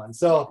recent one.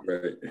 So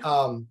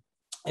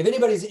if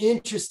anybody's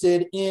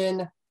interested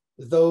in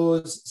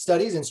those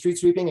studies and street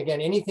sweeping,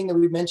 again, anything that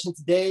we've mentioned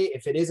today,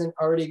 if it isn't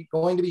already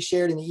going to be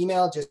shared in the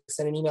email, just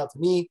send an email to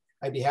me.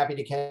 I'd be happy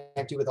to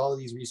connect you with all of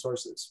these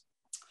resources.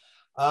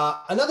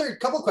 Another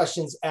couple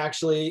questions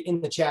actually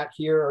in the chat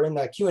here, or in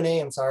the Q&A,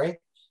 I'm sorry,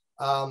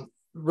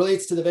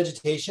 relates to the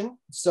vegetation.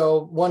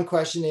 So one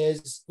question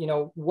is,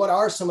 what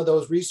are some of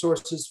those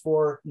resources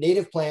for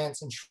native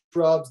plants and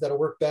shrubs that'll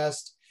work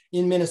best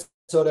in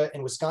Minnesota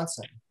and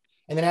Wisconsin?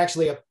 And then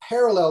actually a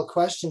parallel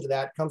question to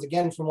that comes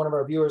again from one of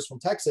our viewers from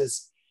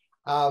Texas.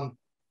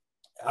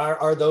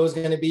 Are those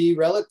going to be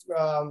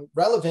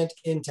relevant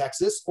in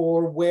Texas,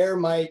 or where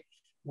might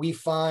we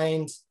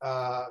find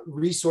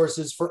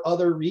resources for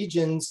other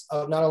regions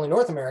of not only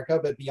North America,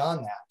 but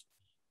beyond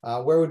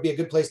that? Where would be a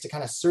good place to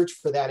kind of search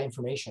for that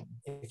information,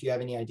 if you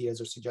have any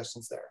ideas or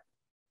suggestions there?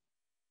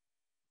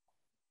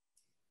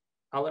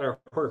 I'll let our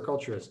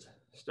horticulturist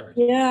start.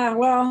 Yeah,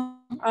 well,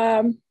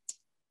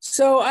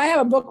 so I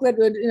have a book that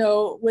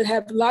would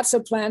have lots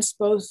of plants,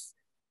 both,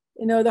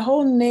 the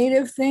whole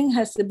native thing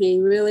has to be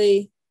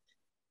really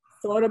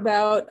thought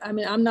about. I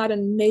mean, I'm not a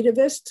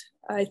nativist.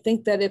 I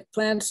think that if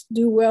plants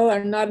do well,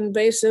 are not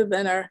invasive,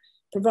 and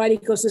provide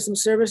ecosystem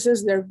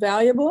services, they're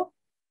valuable.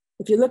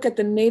 If you look at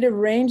the native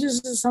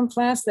ranges of some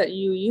plants that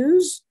you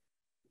use,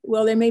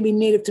 well, they may be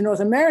native to North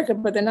America,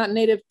 but they're not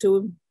native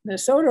to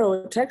Minnesota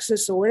or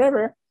Texas or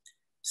whatever.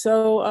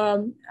 So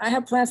I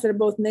have plants that are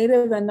both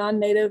native and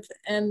non-native,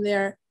 and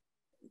their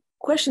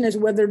question is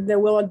whether they're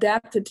well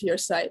adapted to your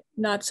site,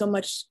 not so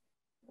much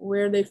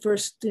where they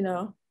first,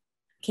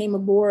 came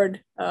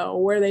aboard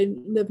or where they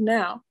live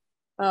now.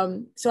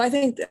 So I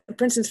think,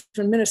 for instance,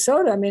 from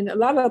Minnesota, I mean, a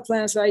lot of the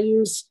plants I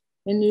use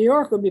in New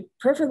York would be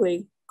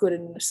perfectly good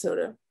in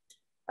Minnesota.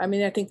 I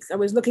mean, I think I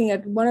was looking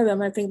at one of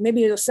them. I think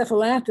maybe the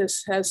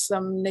Cephalanthus has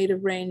some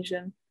native range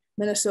in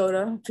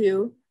Minnesota, a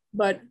few,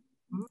 but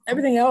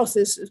everything else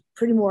is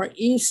pretty more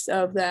east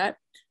of that.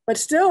 But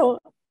still,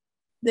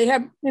 they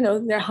have,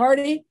 they're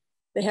hardy,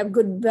 they have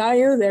good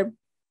value, they're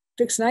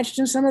fixed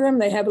nitrogen, some of them,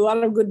 they have a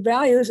lot of good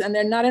values, and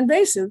they're not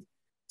invasive.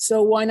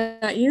 So why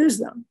not use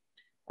them?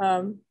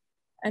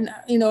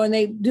 And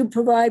they do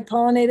provide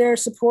pollinator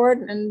support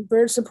and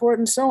bird support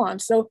and so on.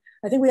 So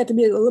I think we have to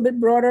be a little bit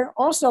broader.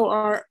 Also,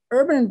 our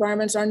urban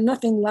environments are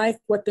nothing like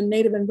what the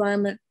native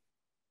environment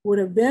would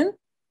have been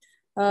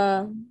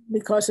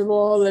because of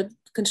all the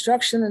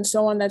construction and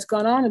so on that's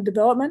gone on in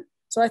development.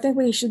 So I think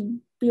we should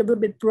be a little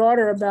bit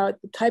broader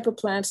about the type of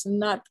plants and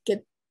not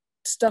get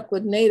stuck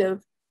with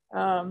native.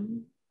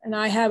 And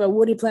I have a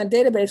woody plant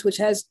database, which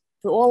has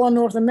for all of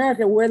North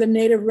America where the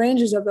native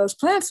ranges of those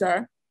plants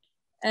are.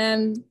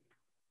 And,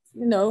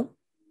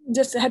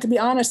 just had to be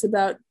honest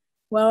about,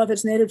 well, if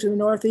it's native to the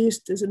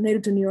Northeast, is it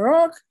native to New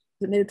York?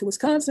 Is it native to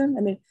Wisconsin?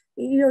 I mean,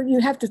 you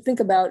have to think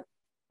about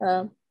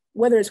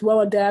whether it's well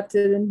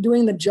adapted and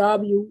doing the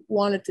job you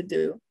want it to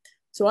do.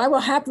 So I will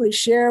happily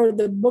share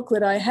the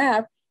booklet I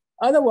have.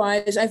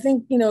 Otherwise, I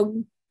think,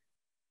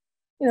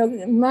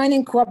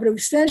 mining cooperative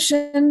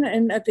extension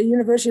and at the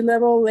university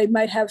level, they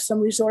might have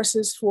some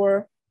resources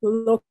for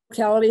the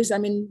localities. I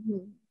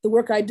mean, the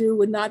work I do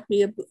would not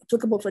be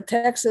applicable for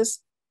Texas,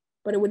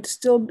 but it would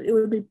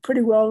be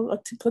pretty well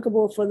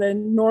applicable for the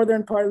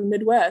northern part of the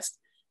Midwest.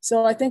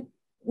 So I think,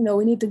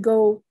 we need to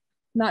go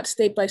not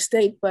state by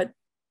state, but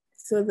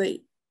so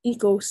the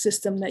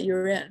ecosystem that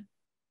you're in.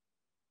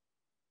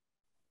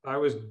 I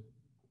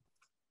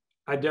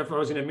definitely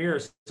was in a mirror.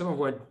 Some of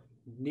what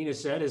Nina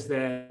said is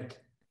that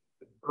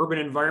urban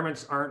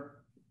environments aren't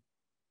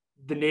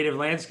the native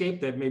landscape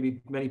that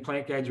maybe many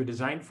plant guides are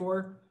designed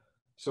for.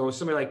 So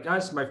somebody like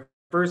us, my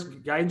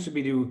first guidance would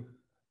be to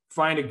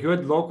find a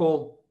good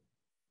local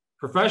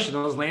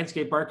professionals,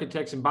 landscape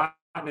architects and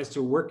botanists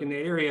who work in the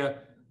area.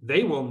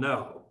 They will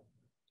know.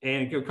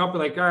 And a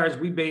company like ours,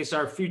 we base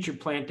our future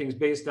plantings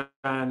based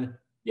on,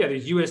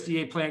 there's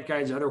USDA plant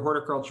guides, other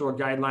horticultural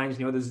guidelines,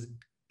 there's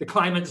the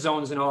climate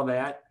zones and all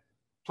that.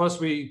 Plus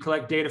we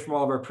collect data from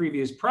all of our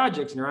previous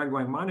projects and our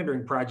ongoing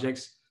monitoring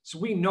projects. So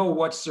we know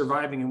what's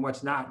surviving and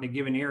what's not in a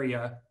given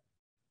area.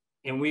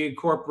 And we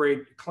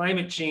incorporate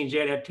climate change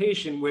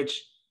adaptation,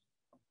 which,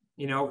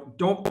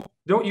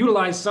 don't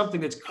utilize something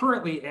that's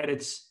currently at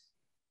its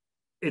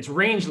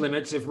range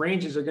limits if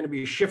ranges are going to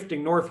be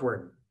shifting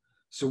northward.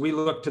 So we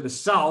look to the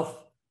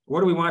south. What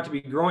do we want to be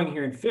growing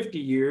here in 50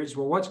 years?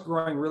 Well, what's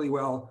growing really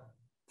well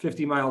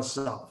 50 miles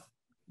south?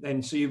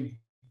 And so you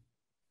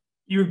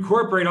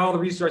incorporate all the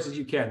resources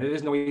you can. There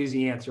is no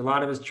easy answer. A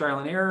lot of it is trial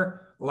and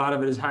error. A lot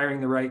of it is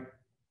hiring the right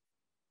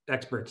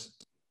experts,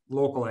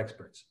 local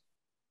experts.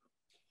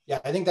 Yeah,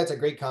 I think that's a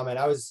great comment.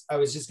 I was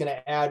just going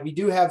to add, we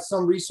do have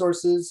some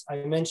resources.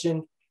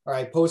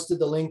 I posted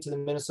the link to the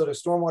Minnesota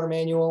Stormwater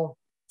Manual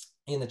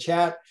in the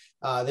chat.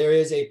 There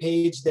is a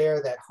page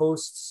there that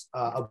hosts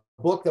a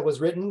book that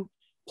was written,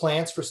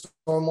 Plants for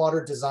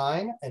Stormwater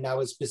Design, and that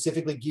was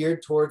specifically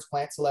geared towards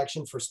plant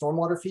selection for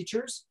stormwater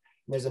features.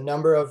 And there's a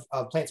number of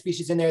plant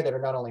species in there that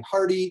are not only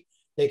hardy,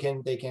 they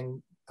can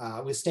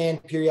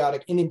withstand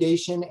periodic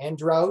inundation and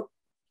drought,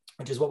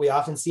 which is what we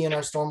often see in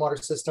our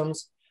stormwater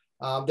systems.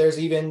 There's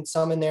even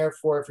some in there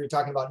for, if you're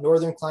talking about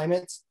northern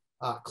climates,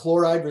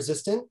 chloride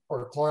resistant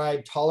or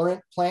chloride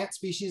tolerant plant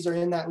species are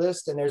in that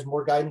list, and there's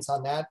more guidance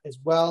on that as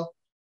well.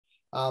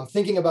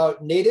 Thinking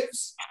about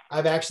natives,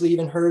 I've actually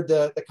even heard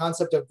the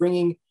concept of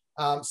bringing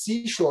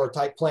seashore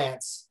type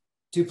plants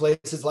to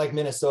places like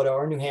Minnesota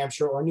or New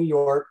Hampshire or New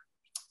York,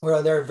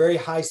 where there are very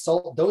high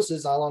salt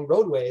doses along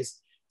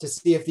roadways, to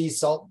see if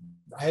these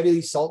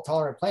heavily salt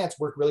tolerant plants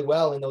work really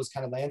well in those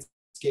kind of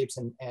landscapes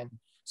and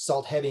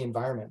salt heavy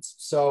environments.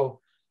 So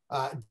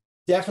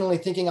Definitely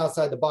thinking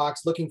outside the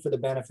box, looking for the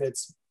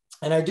benefits.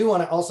 And I do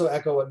want to also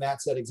echo what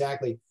Matt said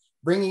exactly,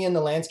 bringing in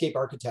the landscape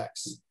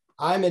architects.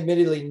 I'm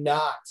admittedly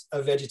not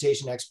a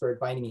vegetation expert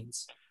by any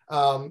means.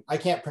 I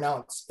can't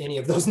pronounce any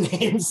of those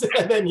names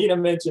that Nina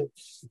mentioned.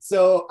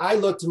 So I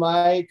look to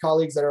my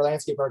colleagues that are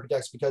landscape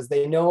architects because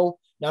they know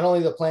not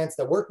only the plants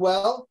that work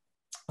well,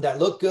 that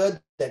look good,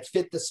 that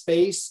fit the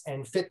space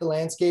and fit the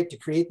landscape to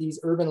create these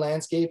urban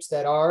landscapes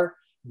that are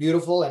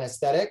beautiful and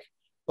aesthetic,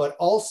 but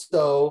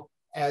also,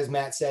 as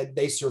Matt said,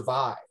 they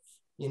survive.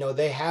 You know,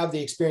 they have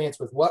the experience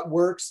with what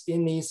works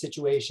in these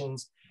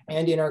situations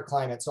and in our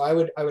climate. So I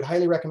would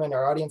highly recommend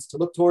our audience to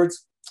look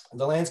towards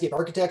the landscape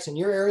architects in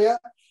your area,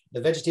 the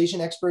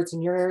vegetation experts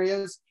in your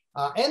areas,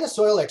 and the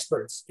soil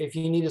experts, if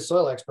you need a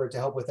soil expert to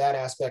help with that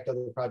aspect of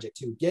the project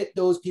too. Get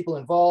those people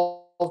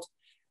involved,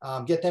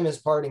 get them as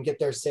part and get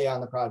their say on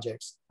the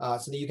projects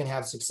so that you can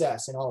have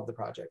success in all of the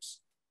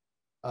projects.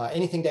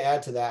 Anything to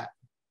add to that?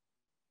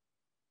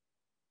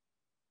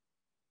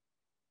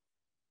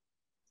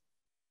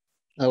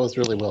 That was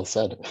really well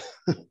said.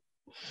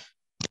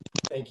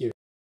 Thank you.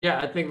 Yeah,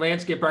 I think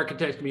landscape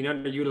architects can be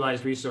an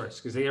underutilized resource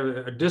because they have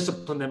a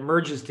discipline that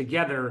merges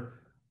together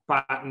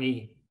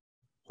botany,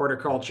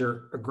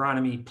 horticulture,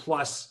 agronomy,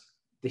 plus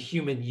the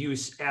human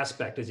use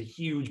aspect is a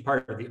huge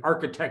part of the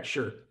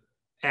architecture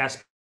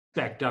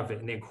aspect of it.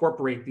 And they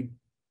incorporate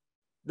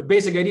the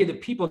basic idea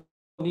that people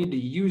need to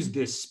use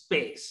this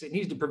space. It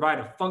needs to provide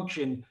a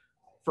function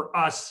for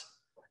us,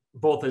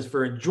 both as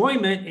for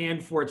enjoyment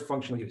and for its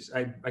functional use.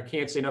 I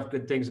can't say enough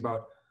good things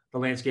about the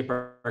landscape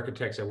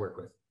architects I work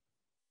with.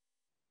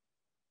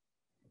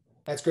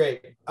 That's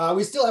great.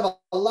 We still have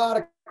a lot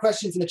of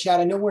questions in the chat.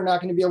 I know we're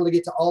not going to be able to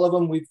get to all of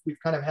them. We've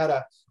kind of had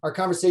our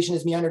conversation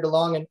has meandered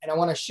along, and I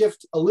want to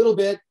shift a little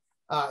bit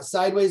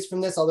sideways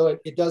from this, although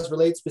it does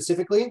relate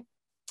specifically.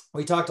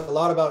 We talked a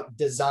lot about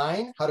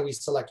design. How do we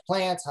select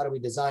plants? How do we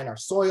design our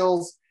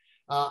soils?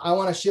 I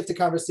want to shift the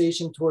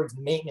conversation towards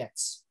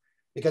maintenance,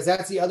 because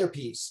that's the other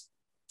piece.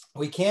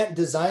 We can't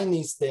design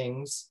these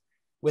things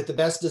with the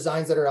best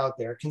designs that are out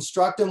there,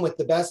 construct them with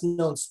the best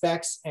known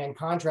specs and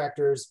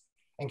contractors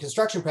and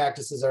construction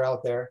practices are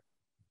out there,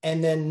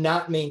 and then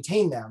not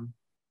maintain them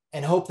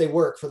and hope they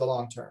work for the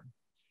long term.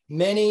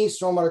 Many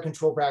stormwater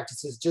control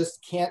practices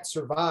just can't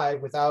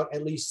survive without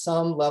at least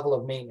some level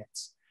of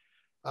maintenance.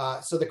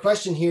 So the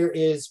question here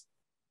is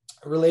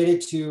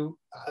related to,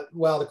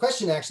 well, the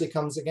question actually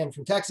comes again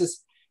from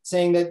Texas,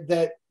 saying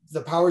that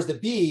the powers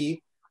that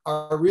be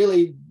are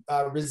really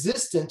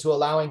resistant to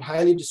allowing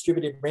highly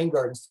distributed rain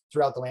gardens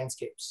throughout the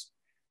landscapes,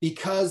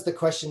 because the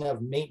question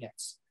of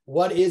maintenance.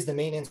 What is the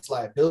maintenance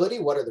liability?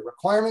 What are the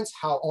requirements?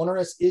 How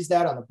onerous is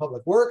that on the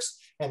public works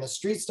and the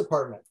streets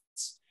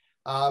departments?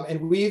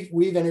 And we've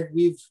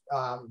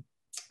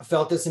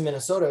felt this in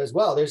Minnesota as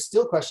well. There's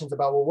still questions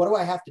about, well, what do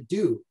I have to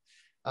do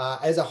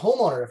as a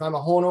homeowner? If I'm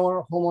a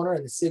homeowner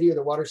and the city or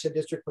the watershed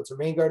district puts a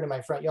rain garden in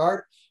my front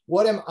yard,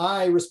 what am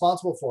I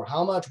responsible for?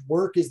 How much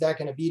work is that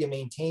going to be to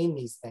maintain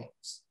these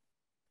things?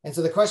 And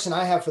so the question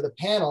I have for the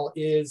panel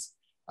is,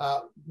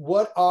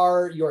 what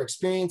are your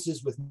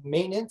experiences with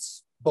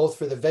maintenance, both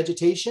for the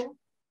vegetation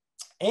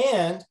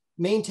and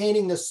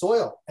maintaining the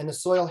soil and the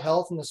soil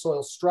health and the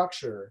soil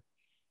structure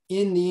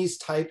in these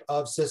type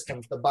of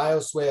systems, the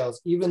bioswales,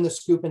 even the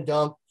scoop and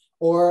dump,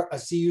 or a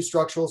CU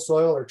structural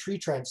soil or tree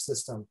trench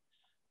system?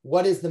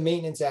 What is the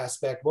maintenance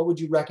aspect? What would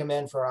you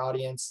recommend for our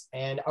audience?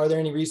 And are there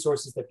any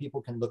resources that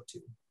people can look to?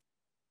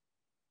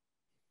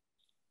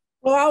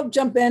 Well, I'll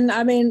jump in.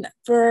 I mean,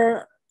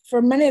 for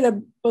many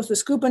of both the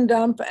scoop and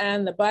dump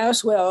and the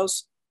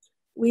bioswales,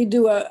 we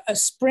do a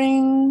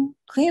spring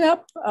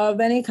cleanup of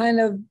any kind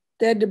of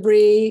dead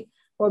debris,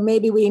 or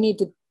maybe we need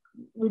to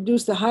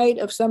reduce the height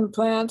of some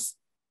plants.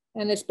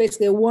 And it's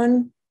basically a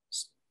one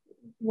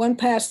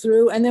pass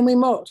through, and then we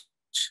mulch.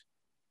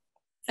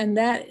 And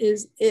that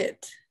is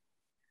it.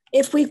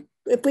 If we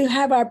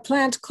have our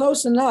plants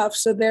close enough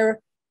so they're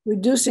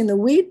reducing the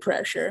weed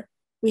pressure,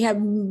 we have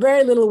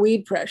very little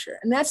weed pressure.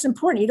 And that's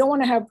important. You don't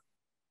want to have,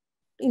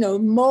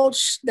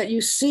 mulch that you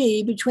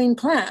see between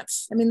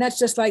plants. I mean, that's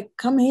just like,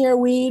 come here,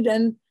 weed,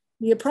 and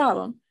be a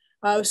problem.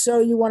 So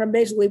you want to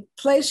basically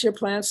place your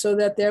plants so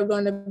that they're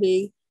going to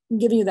be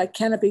giving you that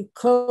canopy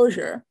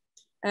closure.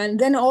 And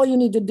then all you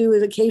need to do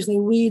is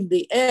occasionally weed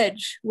the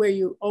edge where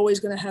you're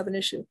always going to have an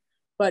issue.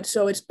 But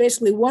so it's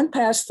basically one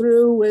pass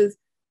through with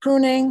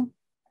pruning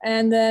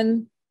and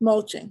then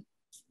mulching.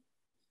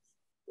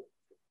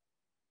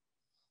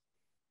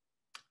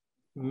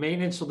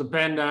 Maintenance will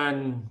depend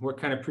on what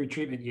kind of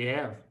pre-treatment you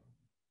have.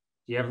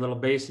 Do you have a little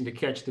basin to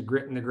catch the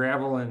grit and the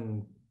gravel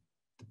and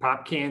the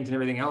pop cans and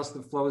everything else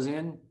that flows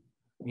in?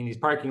 I mean, these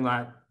parking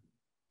lot,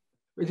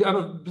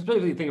 I'm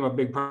specifically thinking about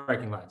big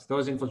parking lots.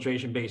 Those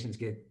infiltration basins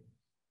get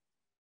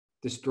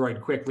destroyed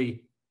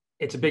quickly.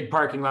 It's a big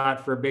parking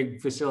lot for a big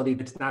facility.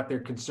 That's not their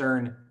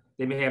concern.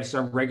 They may have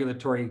some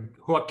regulatory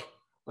hook,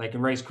 like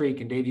in Rice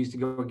Creek, and Dave used to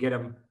go get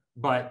them.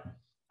 But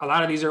a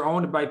lot of these are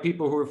owned by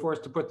people who are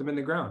forced to put them in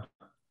the ground.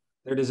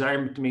 Their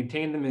desire to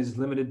maintain them is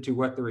limited to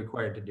what they're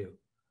required to do.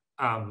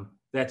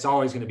 That's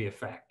always going to be a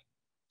fact.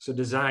 So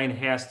design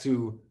has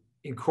to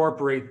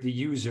incorporate the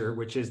user,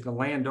 which is the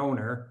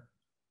landowner,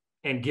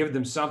 and give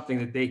them something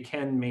that they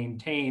can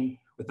maintain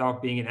without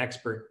being an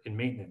expert in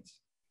maintenance.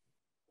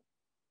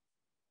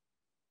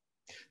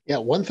 Yeah,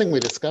 one thing we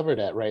discovered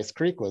at Rice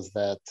Creek was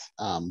that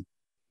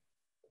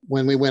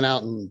when we went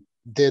out and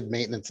did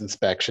maintenance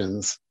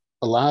inspections,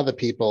 a lot of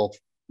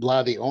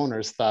the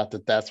owners thought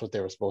that that's what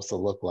they were supposed to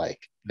look like.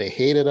 They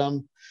hated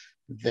them.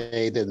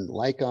 They didn't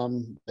like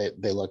them.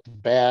 They looked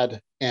bad.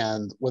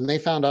 And when they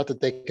found out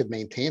that they could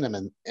maintain them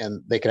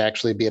and they could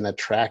actually be an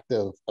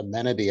attractive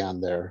amenity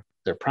on their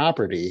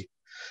property,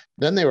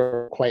 then they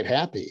were quite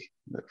happy.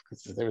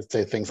 They would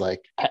say things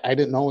like, I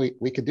didn't know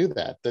we could do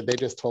that. That they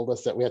just told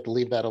us that we had to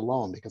leave that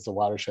alone because the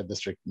watershed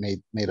district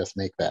made us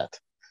make that.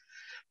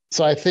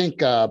 So I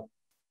think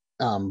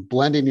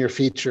blending your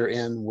feature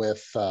in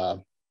with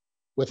the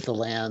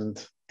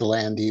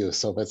land use,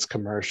 so if it's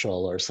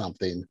commercial or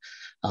something,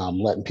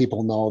 letting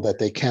people know that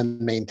they can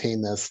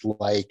maintain this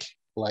like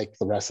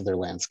the rest of their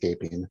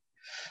landscaping.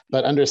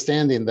 But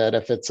understanding that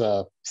if it's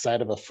a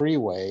side of a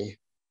freeway,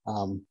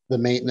 the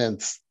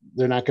maintenance,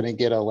 they're not going to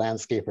get a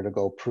landscaper to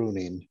go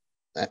pruning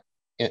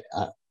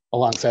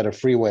alongside a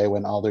freeway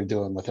when all they're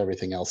doing with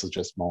everything else is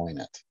just mowing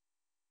it.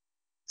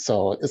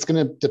 So it's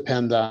going to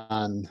depend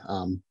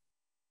on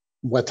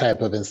what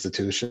type of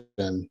institution,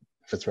 if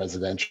it's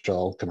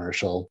residential,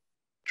 commercial,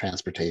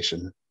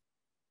 transportation.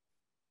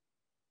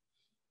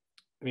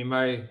 I mean,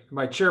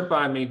 my chirp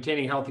on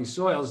maintaining healthy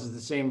soils is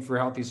the same for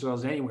healthy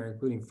soils anywhere,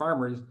 including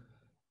farmers.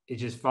 It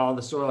just follow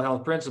the soil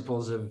health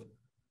principles of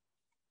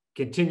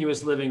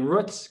continuous living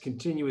roots,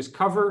 continuous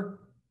cover,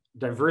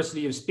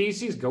 diversity of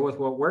species, go with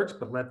what works,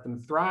 but let them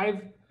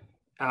thrive.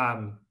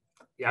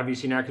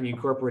 Obviously not going to be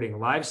incorporating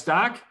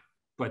livestock,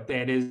 but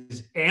that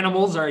is,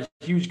 animals are a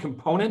huge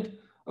component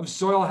of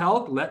soil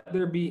health. Let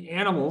there be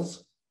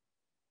animals,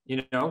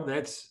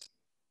 that's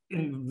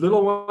in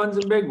little ones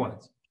and big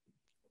ones.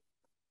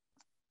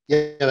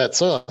 Yeah, that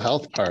soil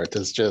health part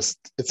is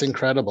it's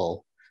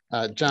incredible.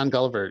 John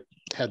Gulliver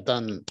had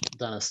done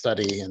a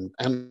study, and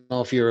I don't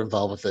know if you're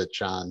involved with it,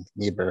 John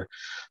Nieber,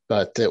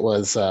 but it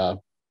was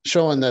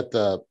showing that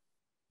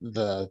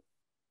the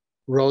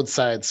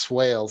roadside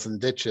swales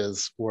and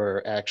ditches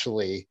were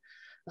actually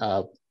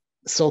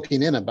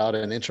soaking in about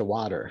an inch of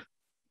water.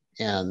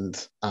 And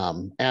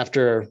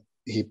after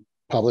he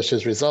published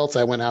his results,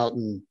 I went out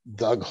and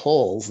dug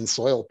holes and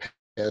soil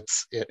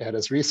pits at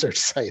his research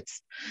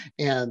sites.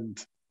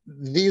 And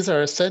these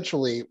are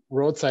essentially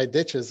roadside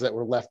ditches that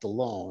were left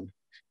alone.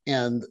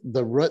 And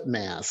the root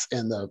mass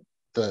and the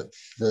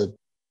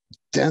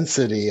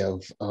density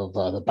of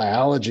the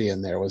biology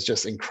in there was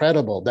just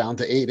incredible, down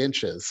to 8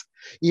 inches.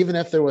 Even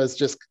if there was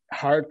just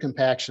hard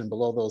compaction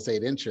below those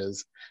 8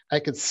 inches,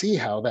 I could see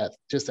how that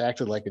just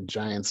acted like a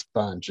giant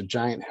sponge, a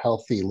giant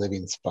healthy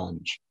living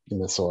sponge in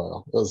the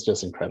soil. It was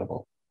just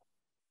incredible.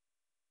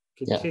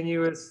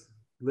 Continuous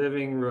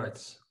living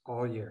roots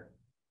all year.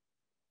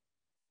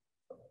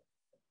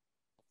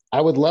 I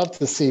would love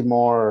to see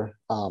more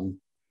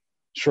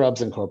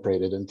shrubs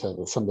incorporated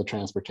into some of the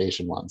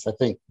transportation ones. I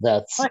think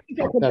that's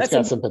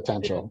got some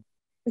potential.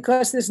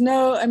 Because there's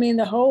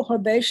the whole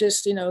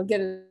herbaceous,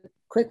 get a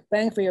quick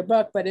bang for your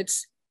buck, but it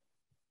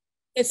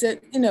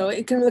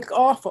can look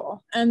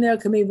awful. And there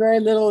can be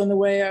very little in the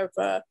way of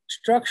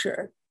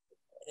structure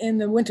in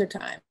the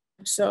wintertime.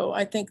 So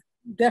I think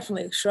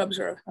definitely shrubs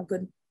are a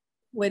good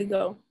way to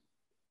go.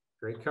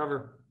 Great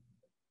cover.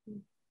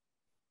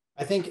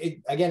 I think,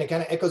 it kind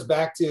of echoes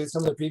back to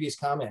some of the previous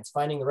comments,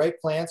 finding the right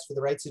plants for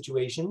the right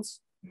situations,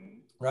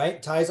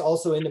 right? Ties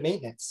also into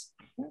maintenance.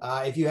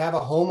 If you have a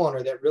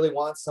homeowner that really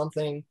wants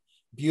something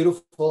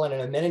beautiful and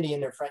an amenity in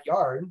their front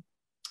yard,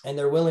 and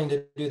they're willing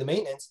to do the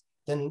maintenance,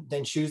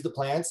 then choose the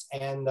plants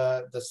and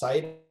the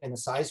site and the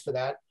size for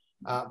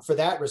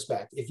that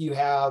respect. If you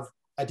have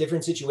a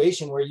different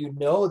situation where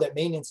that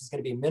maintenance is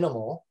going to be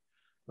minimal,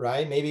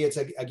 right? Maybe it's,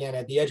 again,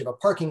 at the edge of a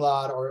parking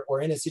lot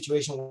or in a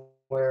situation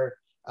where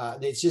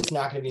it's just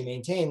not going to be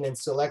maintained, then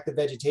select the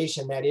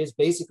vegetation that is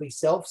basically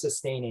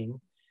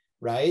self-sustaining,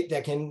 right?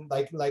 That can,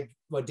 like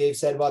what Dave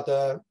said about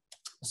the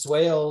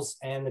swales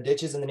and the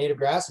ditches and the native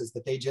grasses,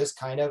 that they just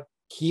kind of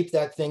keep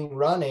that thing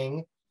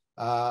running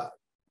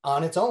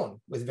on its own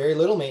with very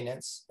little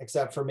maintenance,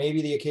 except for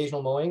maybe the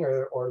occasional mowing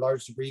or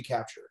large debris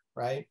capture,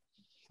 right?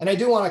 And I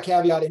do want to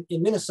caveat,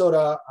 in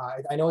Minnesota,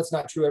 I know it's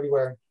not true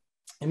everywhere.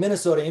 In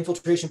Minnesota,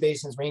 infiltration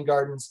basins, rain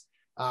gardens,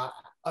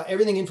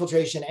 everything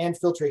infiltration and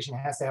filtration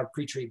has to have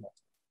pre-treatment.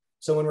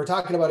 So when we're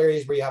talking about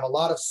areas where you have a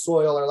lot of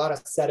soil or a lot of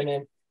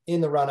sediment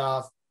in the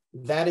runoff,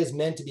 that is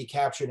meant to be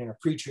captured in a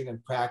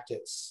pre-treatment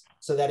practice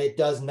so that it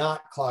does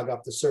not clog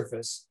up the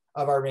surface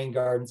of our rain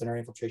gardens and our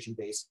infiltration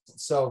basins.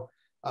 So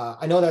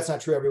I know that's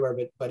not true everywhere,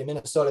 but in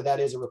Minnesota,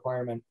 that is a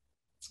requirement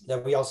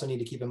that we also need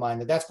to keep in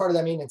mind, that's part of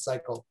that maintenance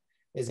cycle,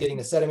 is getting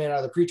the sediment out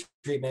of the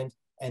pre-treatment,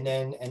 and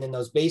then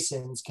those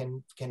basins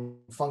can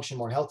function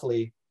more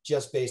healthily,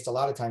 just based a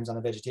lot of times on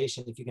the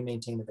vegetation, if you can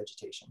maintain the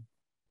vegetation.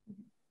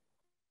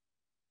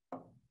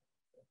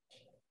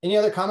 Any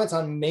other comments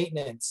on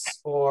maintenance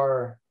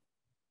or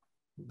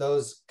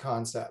those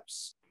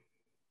concepts?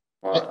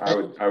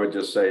 Well, I would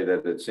just say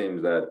that it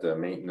seems that the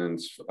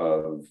maintenance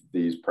of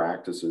these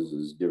practices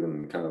is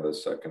given kind of a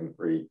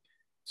second-rate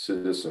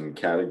citizen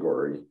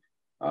category,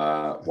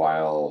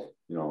 while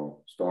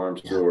storm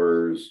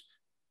sewers,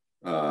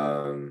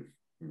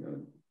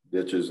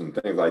 ditches and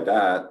things like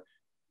that,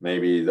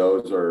 maybe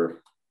those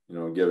are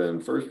given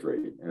first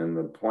rate. And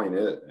the point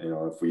is,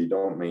 if we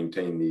don't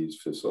maintain these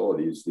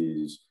facilities,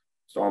 these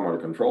stormwater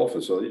control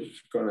facilities,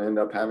 you're going to end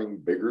up having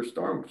bigger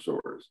storm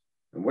sewers,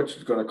 and which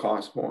is going to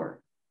cost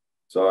more.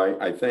 So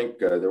I think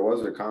there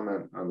was a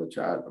comment on the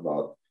chat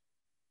about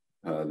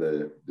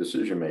the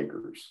decision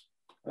makers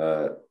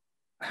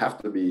have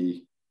to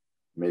be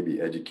maybe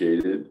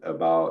educated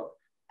about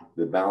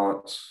the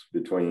balance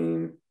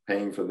between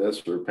paying for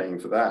this or paying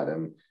for that.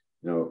 And,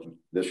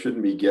 this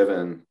shouldn't be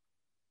given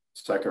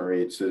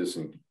second-rate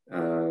citizen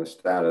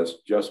status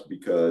just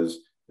because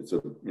it's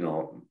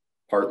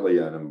partly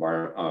an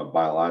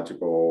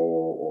biological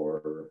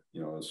or,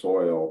 a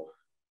soil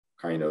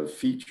kind of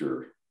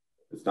feature.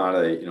 It's not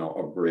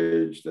a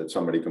bridge that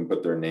somebody can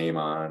put their name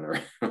on or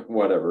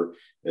whatever.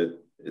 It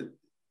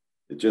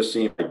just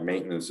seems like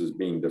maintenance is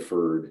being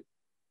deferred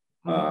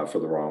for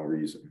the wrong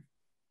reason.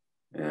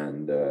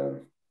 And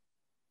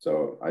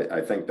so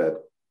I think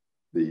that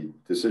the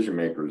decision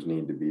makers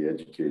need to be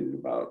educated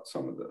about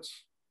some of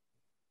this.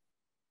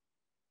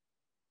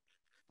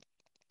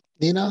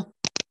 Nina,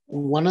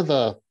 one of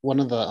the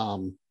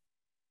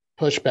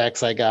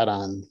pushbacks I got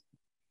on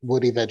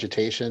woody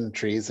vegetation,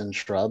 trees and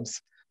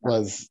shrubs,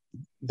 was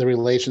the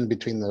relation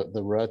between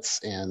the roots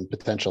and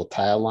potential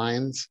tile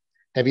lines.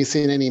 Have you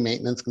seen any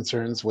maintenance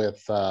concerns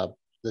with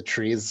the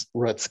trees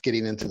roots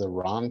getting into the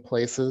wrong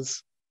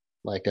places,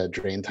 like a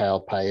drain tile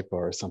pipe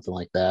or something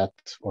like that,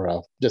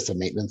 or just a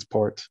maintenance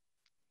port?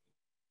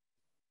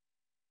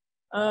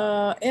 In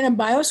a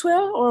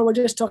bioswale, or we're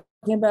just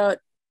talking about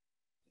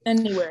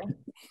anywhere?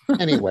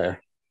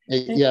 Anywhere.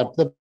 Yeah,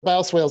 the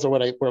bioswales are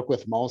what I work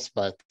with most,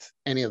 but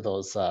any of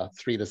those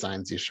 3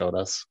 designs you showed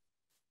us.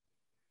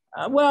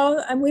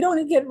 Well, and we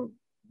don't get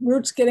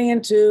roots getting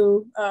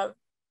into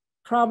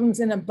problems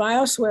in a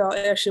bioswale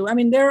issue. I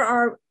mean, there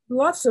are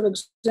lots of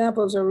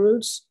examples of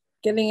roots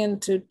getting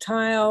into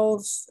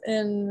tiles,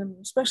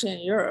 especially in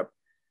Europe,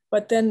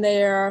 but then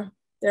they're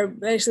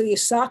basically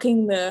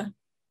socking the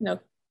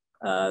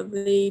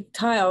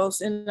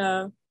tiles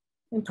in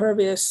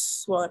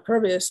impervious,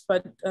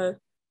 but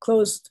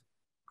closed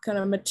kind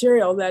of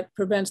material that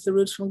prevents the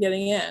roots from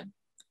getting in.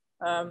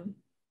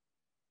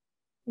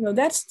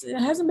 It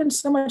hasn't been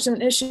so much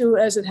an issue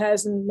as it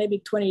has in maybe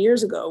 20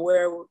 years ago,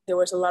 where there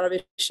was a lot of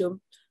issue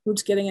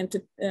roots getting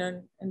into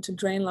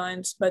drain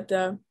lines, but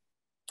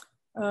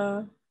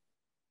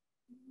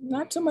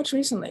not so much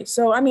recently.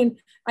 So, I mean,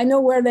 I know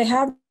where they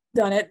have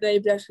done it,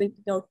 they've actually,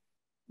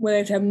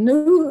 where they have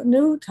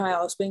new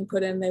tiles being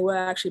put in, they will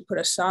actually put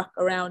a sock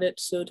around it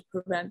so to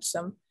prevent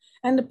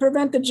and to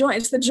prevent the joints.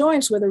 It's the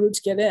joints where the roots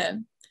get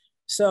in.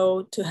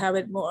 So to have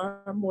it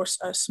more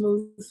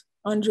smooth,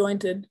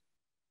 unjointed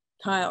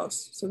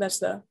tiles. So that's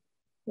the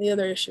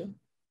other issue.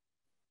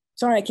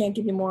 Sorry, I can't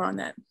give you more on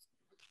that.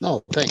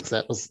 No, thanks.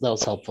 That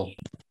was helpful.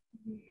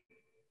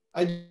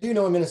 I do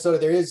know in Minnesota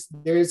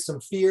there is some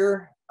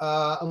fear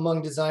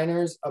among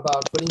designers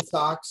about putting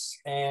socks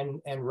and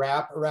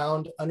wrap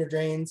around under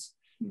drains,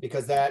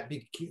 because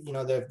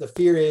the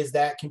fear is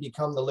that can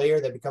become the layer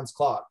that becomes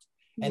clogged,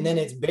 and then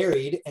it's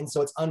buried, and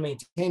so it's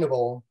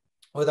unmaintainable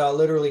without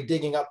literally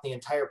digging up the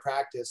entire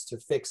practice to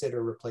fix it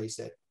or replace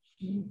it.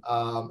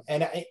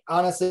 And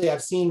honestly,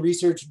 I've seen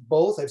research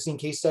both. I've seen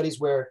case studies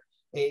where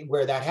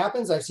that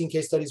happens. I've seen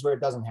case studies where it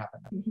doesn't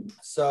happen.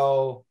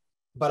 So,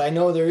 but I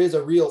know there is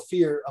a real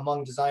fear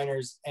among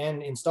designers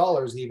and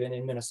installers, even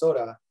in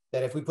Minnesota,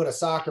 that if we put a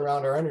sock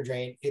around our under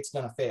drain, it's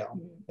going to fail.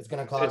 It's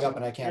going to clog up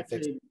and I can't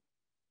fix it.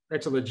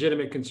 That's a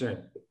legitimate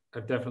concern.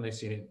 I've definitely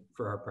seen it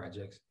for our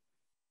projects.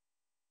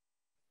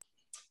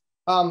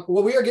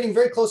 Well, we are getting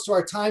very close to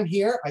our time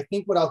here. I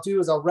think what I'll do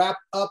is I'll wrap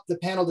up the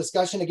panel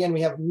discussion. Again, we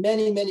have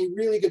many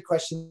really good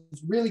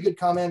questions, really good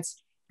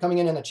comments coming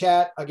in the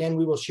chat. Again,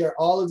 we will share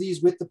all of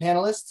these with the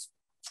panelists.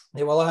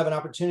 They will all have an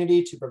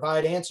opportunity to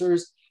provide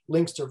answers,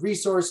 links to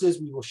resources.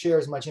 We will share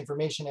as much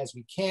information as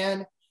we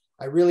can.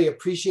 I really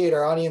appreciate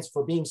our audience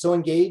for being so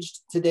engaged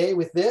today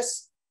with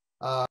this.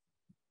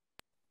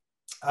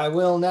 I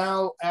will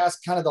now ask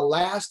kind of the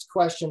last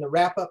question, the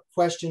wrap-up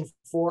question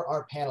for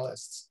our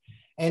panelists.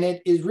 And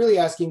it is really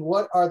asking,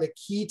 what are the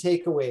key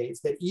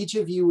takeaways that each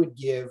of you would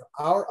give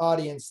our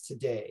audience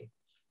today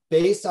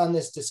based on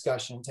this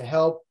discussion to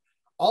help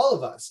all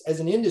of us as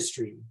an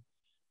industry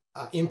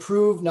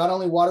improve not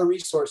only water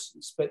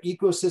resources, but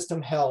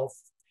ecosystem health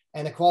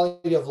and the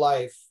quality of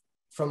life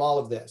from all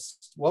of this?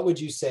 What would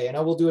you say? And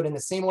I will do it in the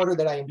same order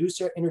that I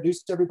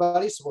introduced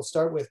everybody. So we'll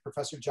start with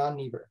Professor John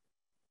Nieber.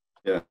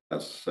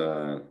 Yes,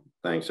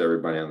 thanks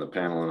everybody on the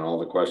panel and all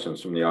the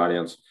questions from the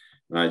audience.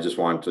 And I just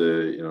want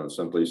to,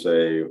 simply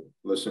say,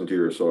 listen to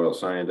your soil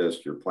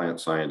scientist, your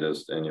plant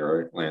scientist, and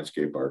your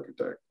landscape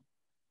architect.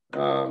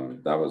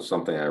 That was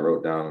something I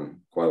wrote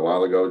down quite a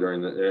while ago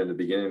during the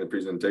beginning of the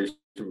presentation,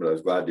 but I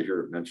was glad to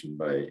hear it mentioned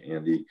by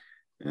Andy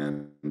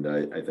And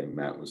I think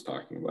Matt was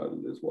talking about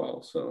it as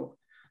well. So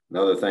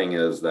another thing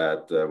is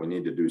that we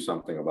need to do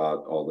something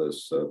about all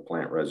this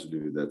plant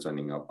residue that's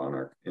ending up on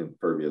our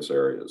impervious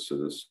areas. So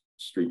this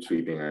street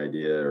sweeping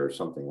idea or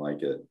something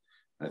like it,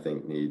 I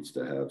think needs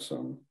to have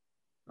some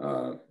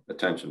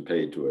attention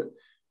paid to it.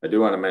 I do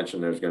want to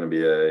mention there's going to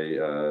be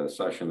a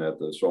session at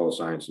the Soil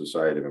Science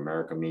Society of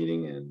America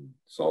meeting in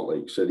Salt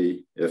Lake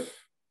City.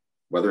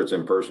 Whether it's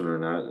in person or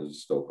not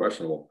is still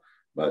questionable,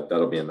 but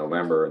that'll be in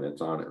November, and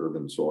it's on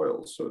urban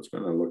soils. So it's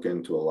going to look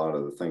into a lot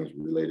of the things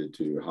related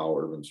to how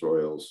urban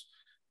soils,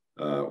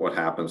 what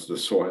happens to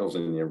soils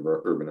in the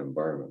urban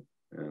environment.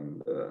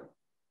 And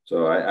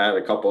so I had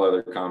a couple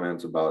other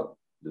comments about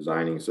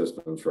designing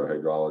systems for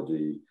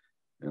hydrology,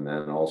 and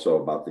then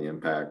also about the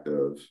impact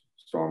of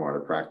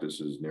stormwater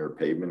practices near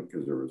pavement,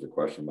 because there was a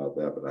question about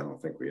that, but I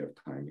don't think we have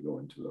time to go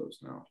into those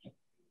now.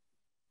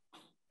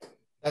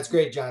 That's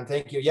great, John.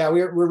 Thank you. Yeah,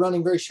 we're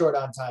running very short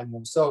on time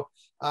here. So,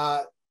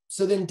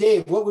 so then,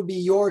 Dave, what would be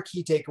your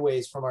key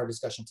takeaways from our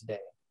discussion today?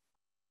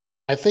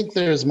 I think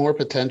there's more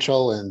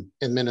potential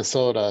in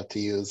Minnesota to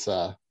use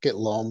get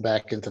loam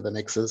back into the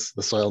mixes,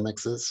 the soil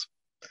mixes.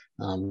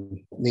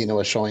 Nina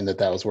was showing that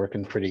was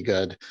working pretty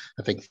good.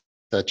 I think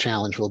the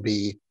challenge will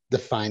be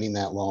defining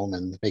that loam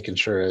and making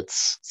sure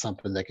it's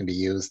something that can be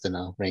used in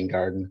a rain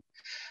garden.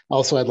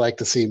 Also, I'd like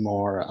to see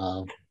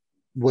more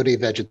woody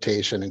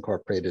vegetation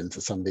incorporated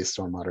into some of these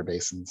stormwater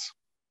basins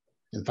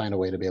and find a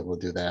way to be able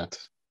to do that.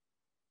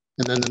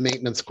 And then the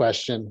maintenance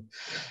question,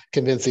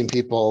 convincing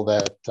people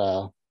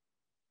that,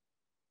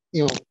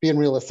 being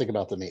realistic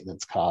about the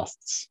maintenance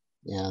costs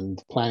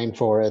and planning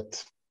for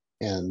it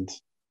and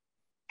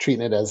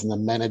treating it as an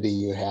amenity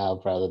you have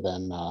rather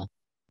than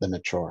a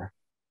chore.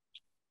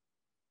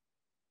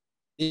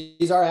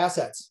 These are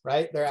assets,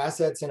 right? They're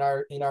assets in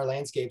our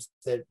landscapes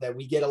that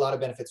we get a lot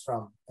of benefits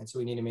from. And so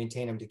we need to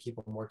maintain them to keep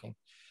them working.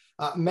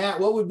 Matt,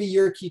 what would be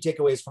your key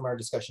takeaways from our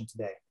discussion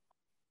today?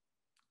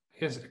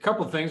 Here's a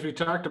couple of things. We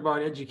talked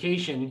about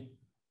education,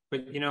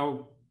 but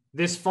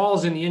this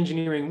falls in the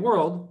engineering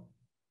world,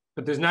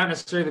 but there's not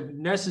necessarily the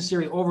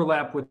necessary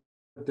overlap with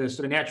the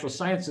sort of natural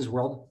sciences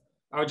world.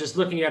 I was just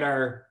looking at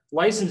our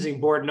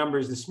licensing board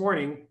numbers this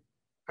morning.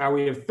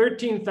 We have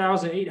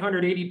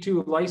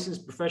 13,882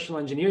 licensed professional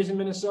engineers in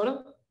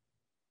Minnesota.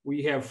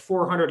 We have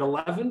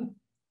 411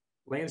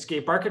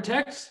 landscape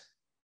architects.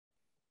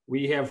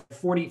 We have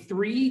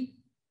 43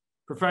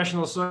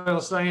 professional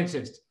soil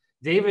scientists.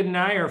 David and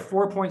I are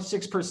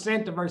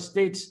 4.6% of our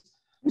state's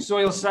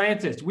soil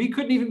scientists. We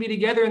couldn't even be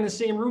together in the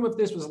same room if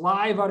this was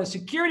live out of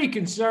security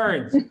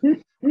concerns.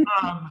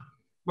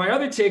 My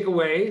other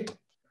takeaway,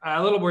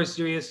 a little more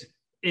serious,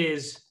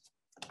 is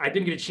I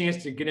didn't get a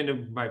chance to get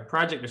into my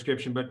project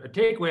description, but a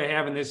takeaway I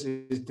have in this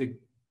is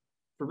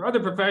for other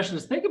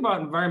professionals, think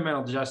about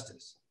environmental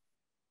justice.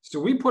 So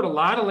we put a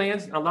lot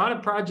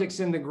of projects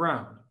in the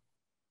ground.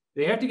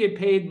 They have to get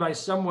paid by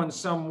someone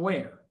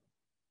somewhere.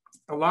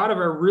 A lot of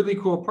our really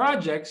cool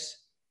projects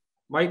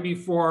might be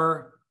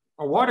for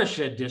a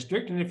watershed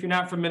district. And if you're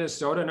not from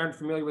Minnesota and aren't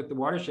familiar with the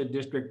watershed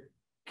district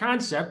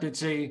concept,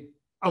 it's a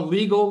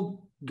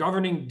legal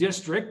governing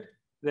district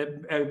that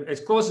as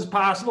close as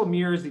possible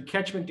mirrors the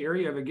catchment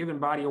area of a given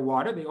body of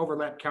water. They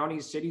overlap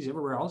counties, cities,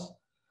 everywhere else.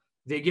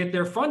 They get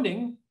their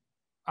funding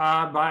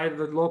by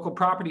the local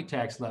property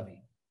tax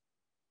levy.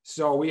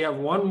 So we have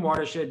one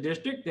watershed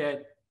district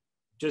that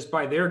just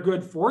by their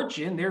good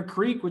fortune, their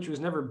creek, which was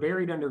never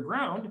buried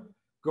underground,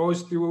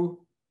 goes through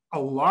a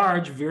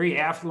large, very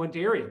affluent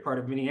area, part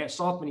of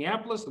South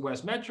Minneapolis, the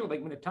West Metro,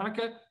 Lake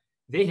Minnetonka.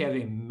 They have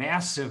a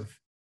massive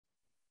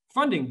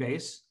funding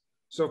base.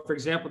 So for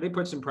example, they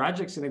put some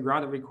projects in the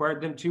ground that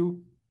required them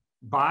to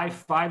buy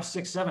 5,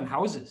 6, 7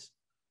 houses,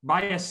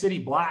 buy a city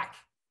block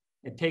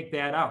and take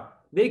that out.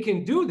 They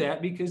can do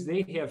that because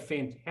they have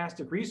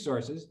fantastic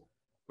resources,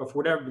 but for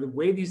whatever the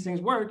way these things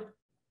work,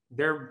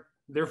 their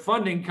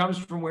funding comes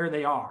from where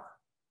they are.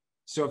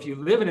 So if you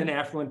live in an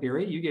affluent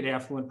area, you get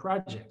affluent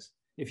projects.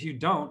 If you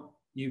don't,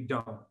 you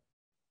don't.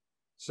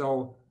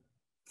 So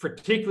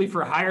particularly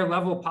for higher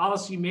level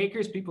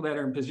policymakers, people that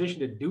are in position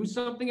to do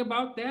something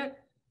about that,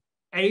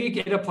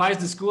 it applies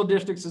to school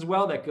districts as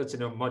well. That gets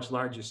into a much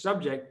larger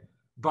subject,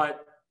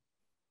 but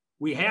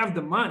we have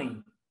the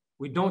money.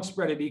 We don't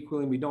spread it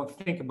equally, and we don't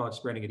think about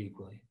spreading it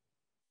equally.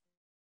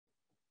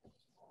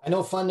 I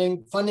know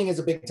funding is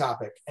a big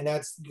topic, and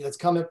that's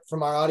coming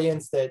from our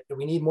audience, that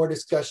we need more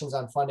discussions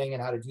on funding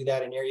and how to do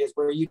that in areas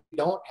where you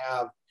don't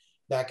have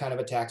that kind of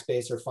a tax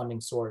base or funding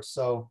source.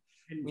 So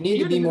we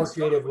need to be more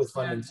creative with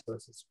funding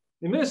sources.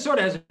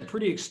 Minnesota has a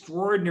pretty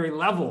extraordinary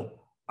level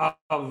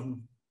of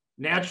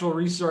natural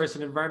resource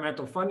and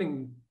environmental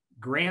funding,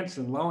 grants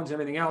and loans,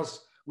 everything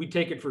else. We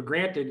take it for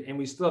granted, and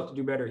we still have to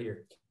do better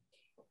here.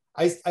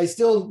 I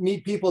still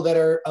meet people that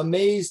are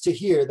amazed to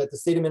hear that the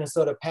state of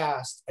Minnesota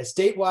passed a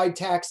statewide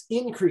tax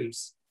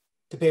increase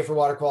to pay for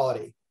water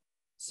quality.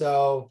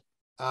 So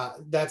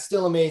that's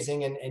still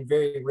amazing and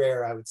very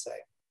rare, I would say.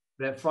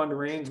 That fund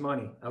rains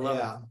money. I love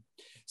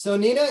it. So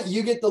Nina,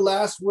 you get the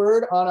last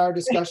word on our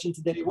discussion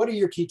today. What are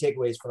your key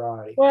takeaways for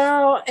our audience?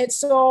 Well,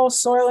 it's all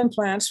soil and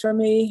plants for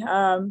me.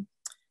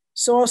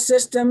 Soil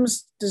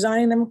systems,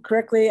 designing them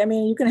correctly. I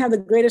mean, you can have the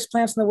greatest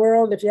plants in the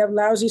world. If you have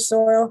lousy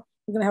soil,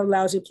 you're going to have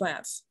lousy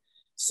plants.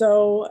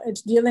 So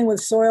it's dealing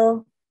with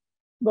soil,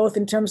 both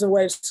in terms of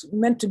what it's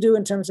meant to do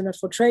in terms of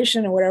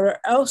infiltration and whatever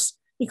else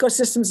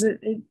ecosystems that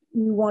you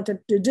want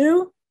it to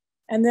do.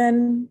 And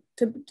then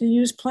to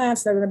use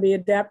plants that are going to be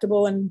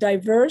adaptable and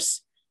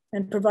diverse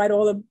and provide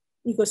all the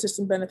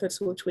ecosystem benefits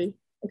which we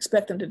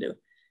expect them to do.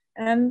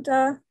 And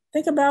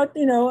think about,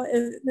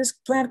 is this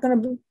plant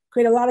going to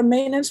create a lot of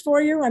maintenance for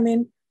you? I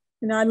mean,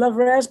 I love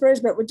raspberries,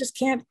 but we just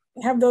can't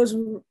have those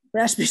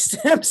raspberry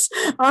stems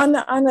on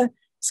the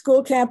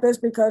school campus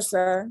because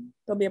there'll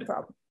be a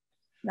problem.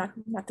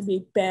 Not to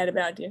be bad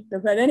about you,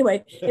 but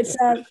anyway, it's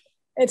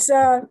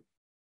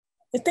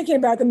thinking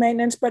about the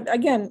maintenance. But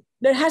again,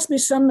 there has to be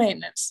some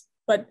maintenance,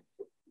 but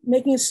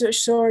making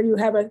sure you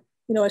have a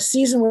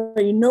season where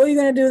you're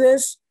going to do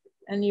this,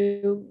 and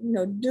you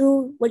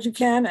do what you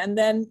can, and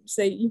then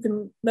say you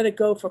can let it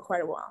go for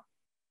quite a while.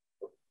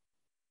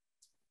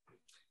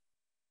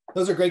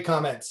 Those are great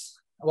comments.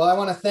 Well, I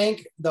want to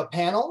thank the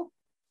panel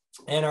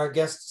and our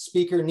guest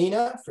speaker,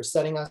 Nina, for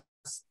setting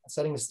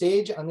the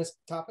stage on this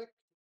topic.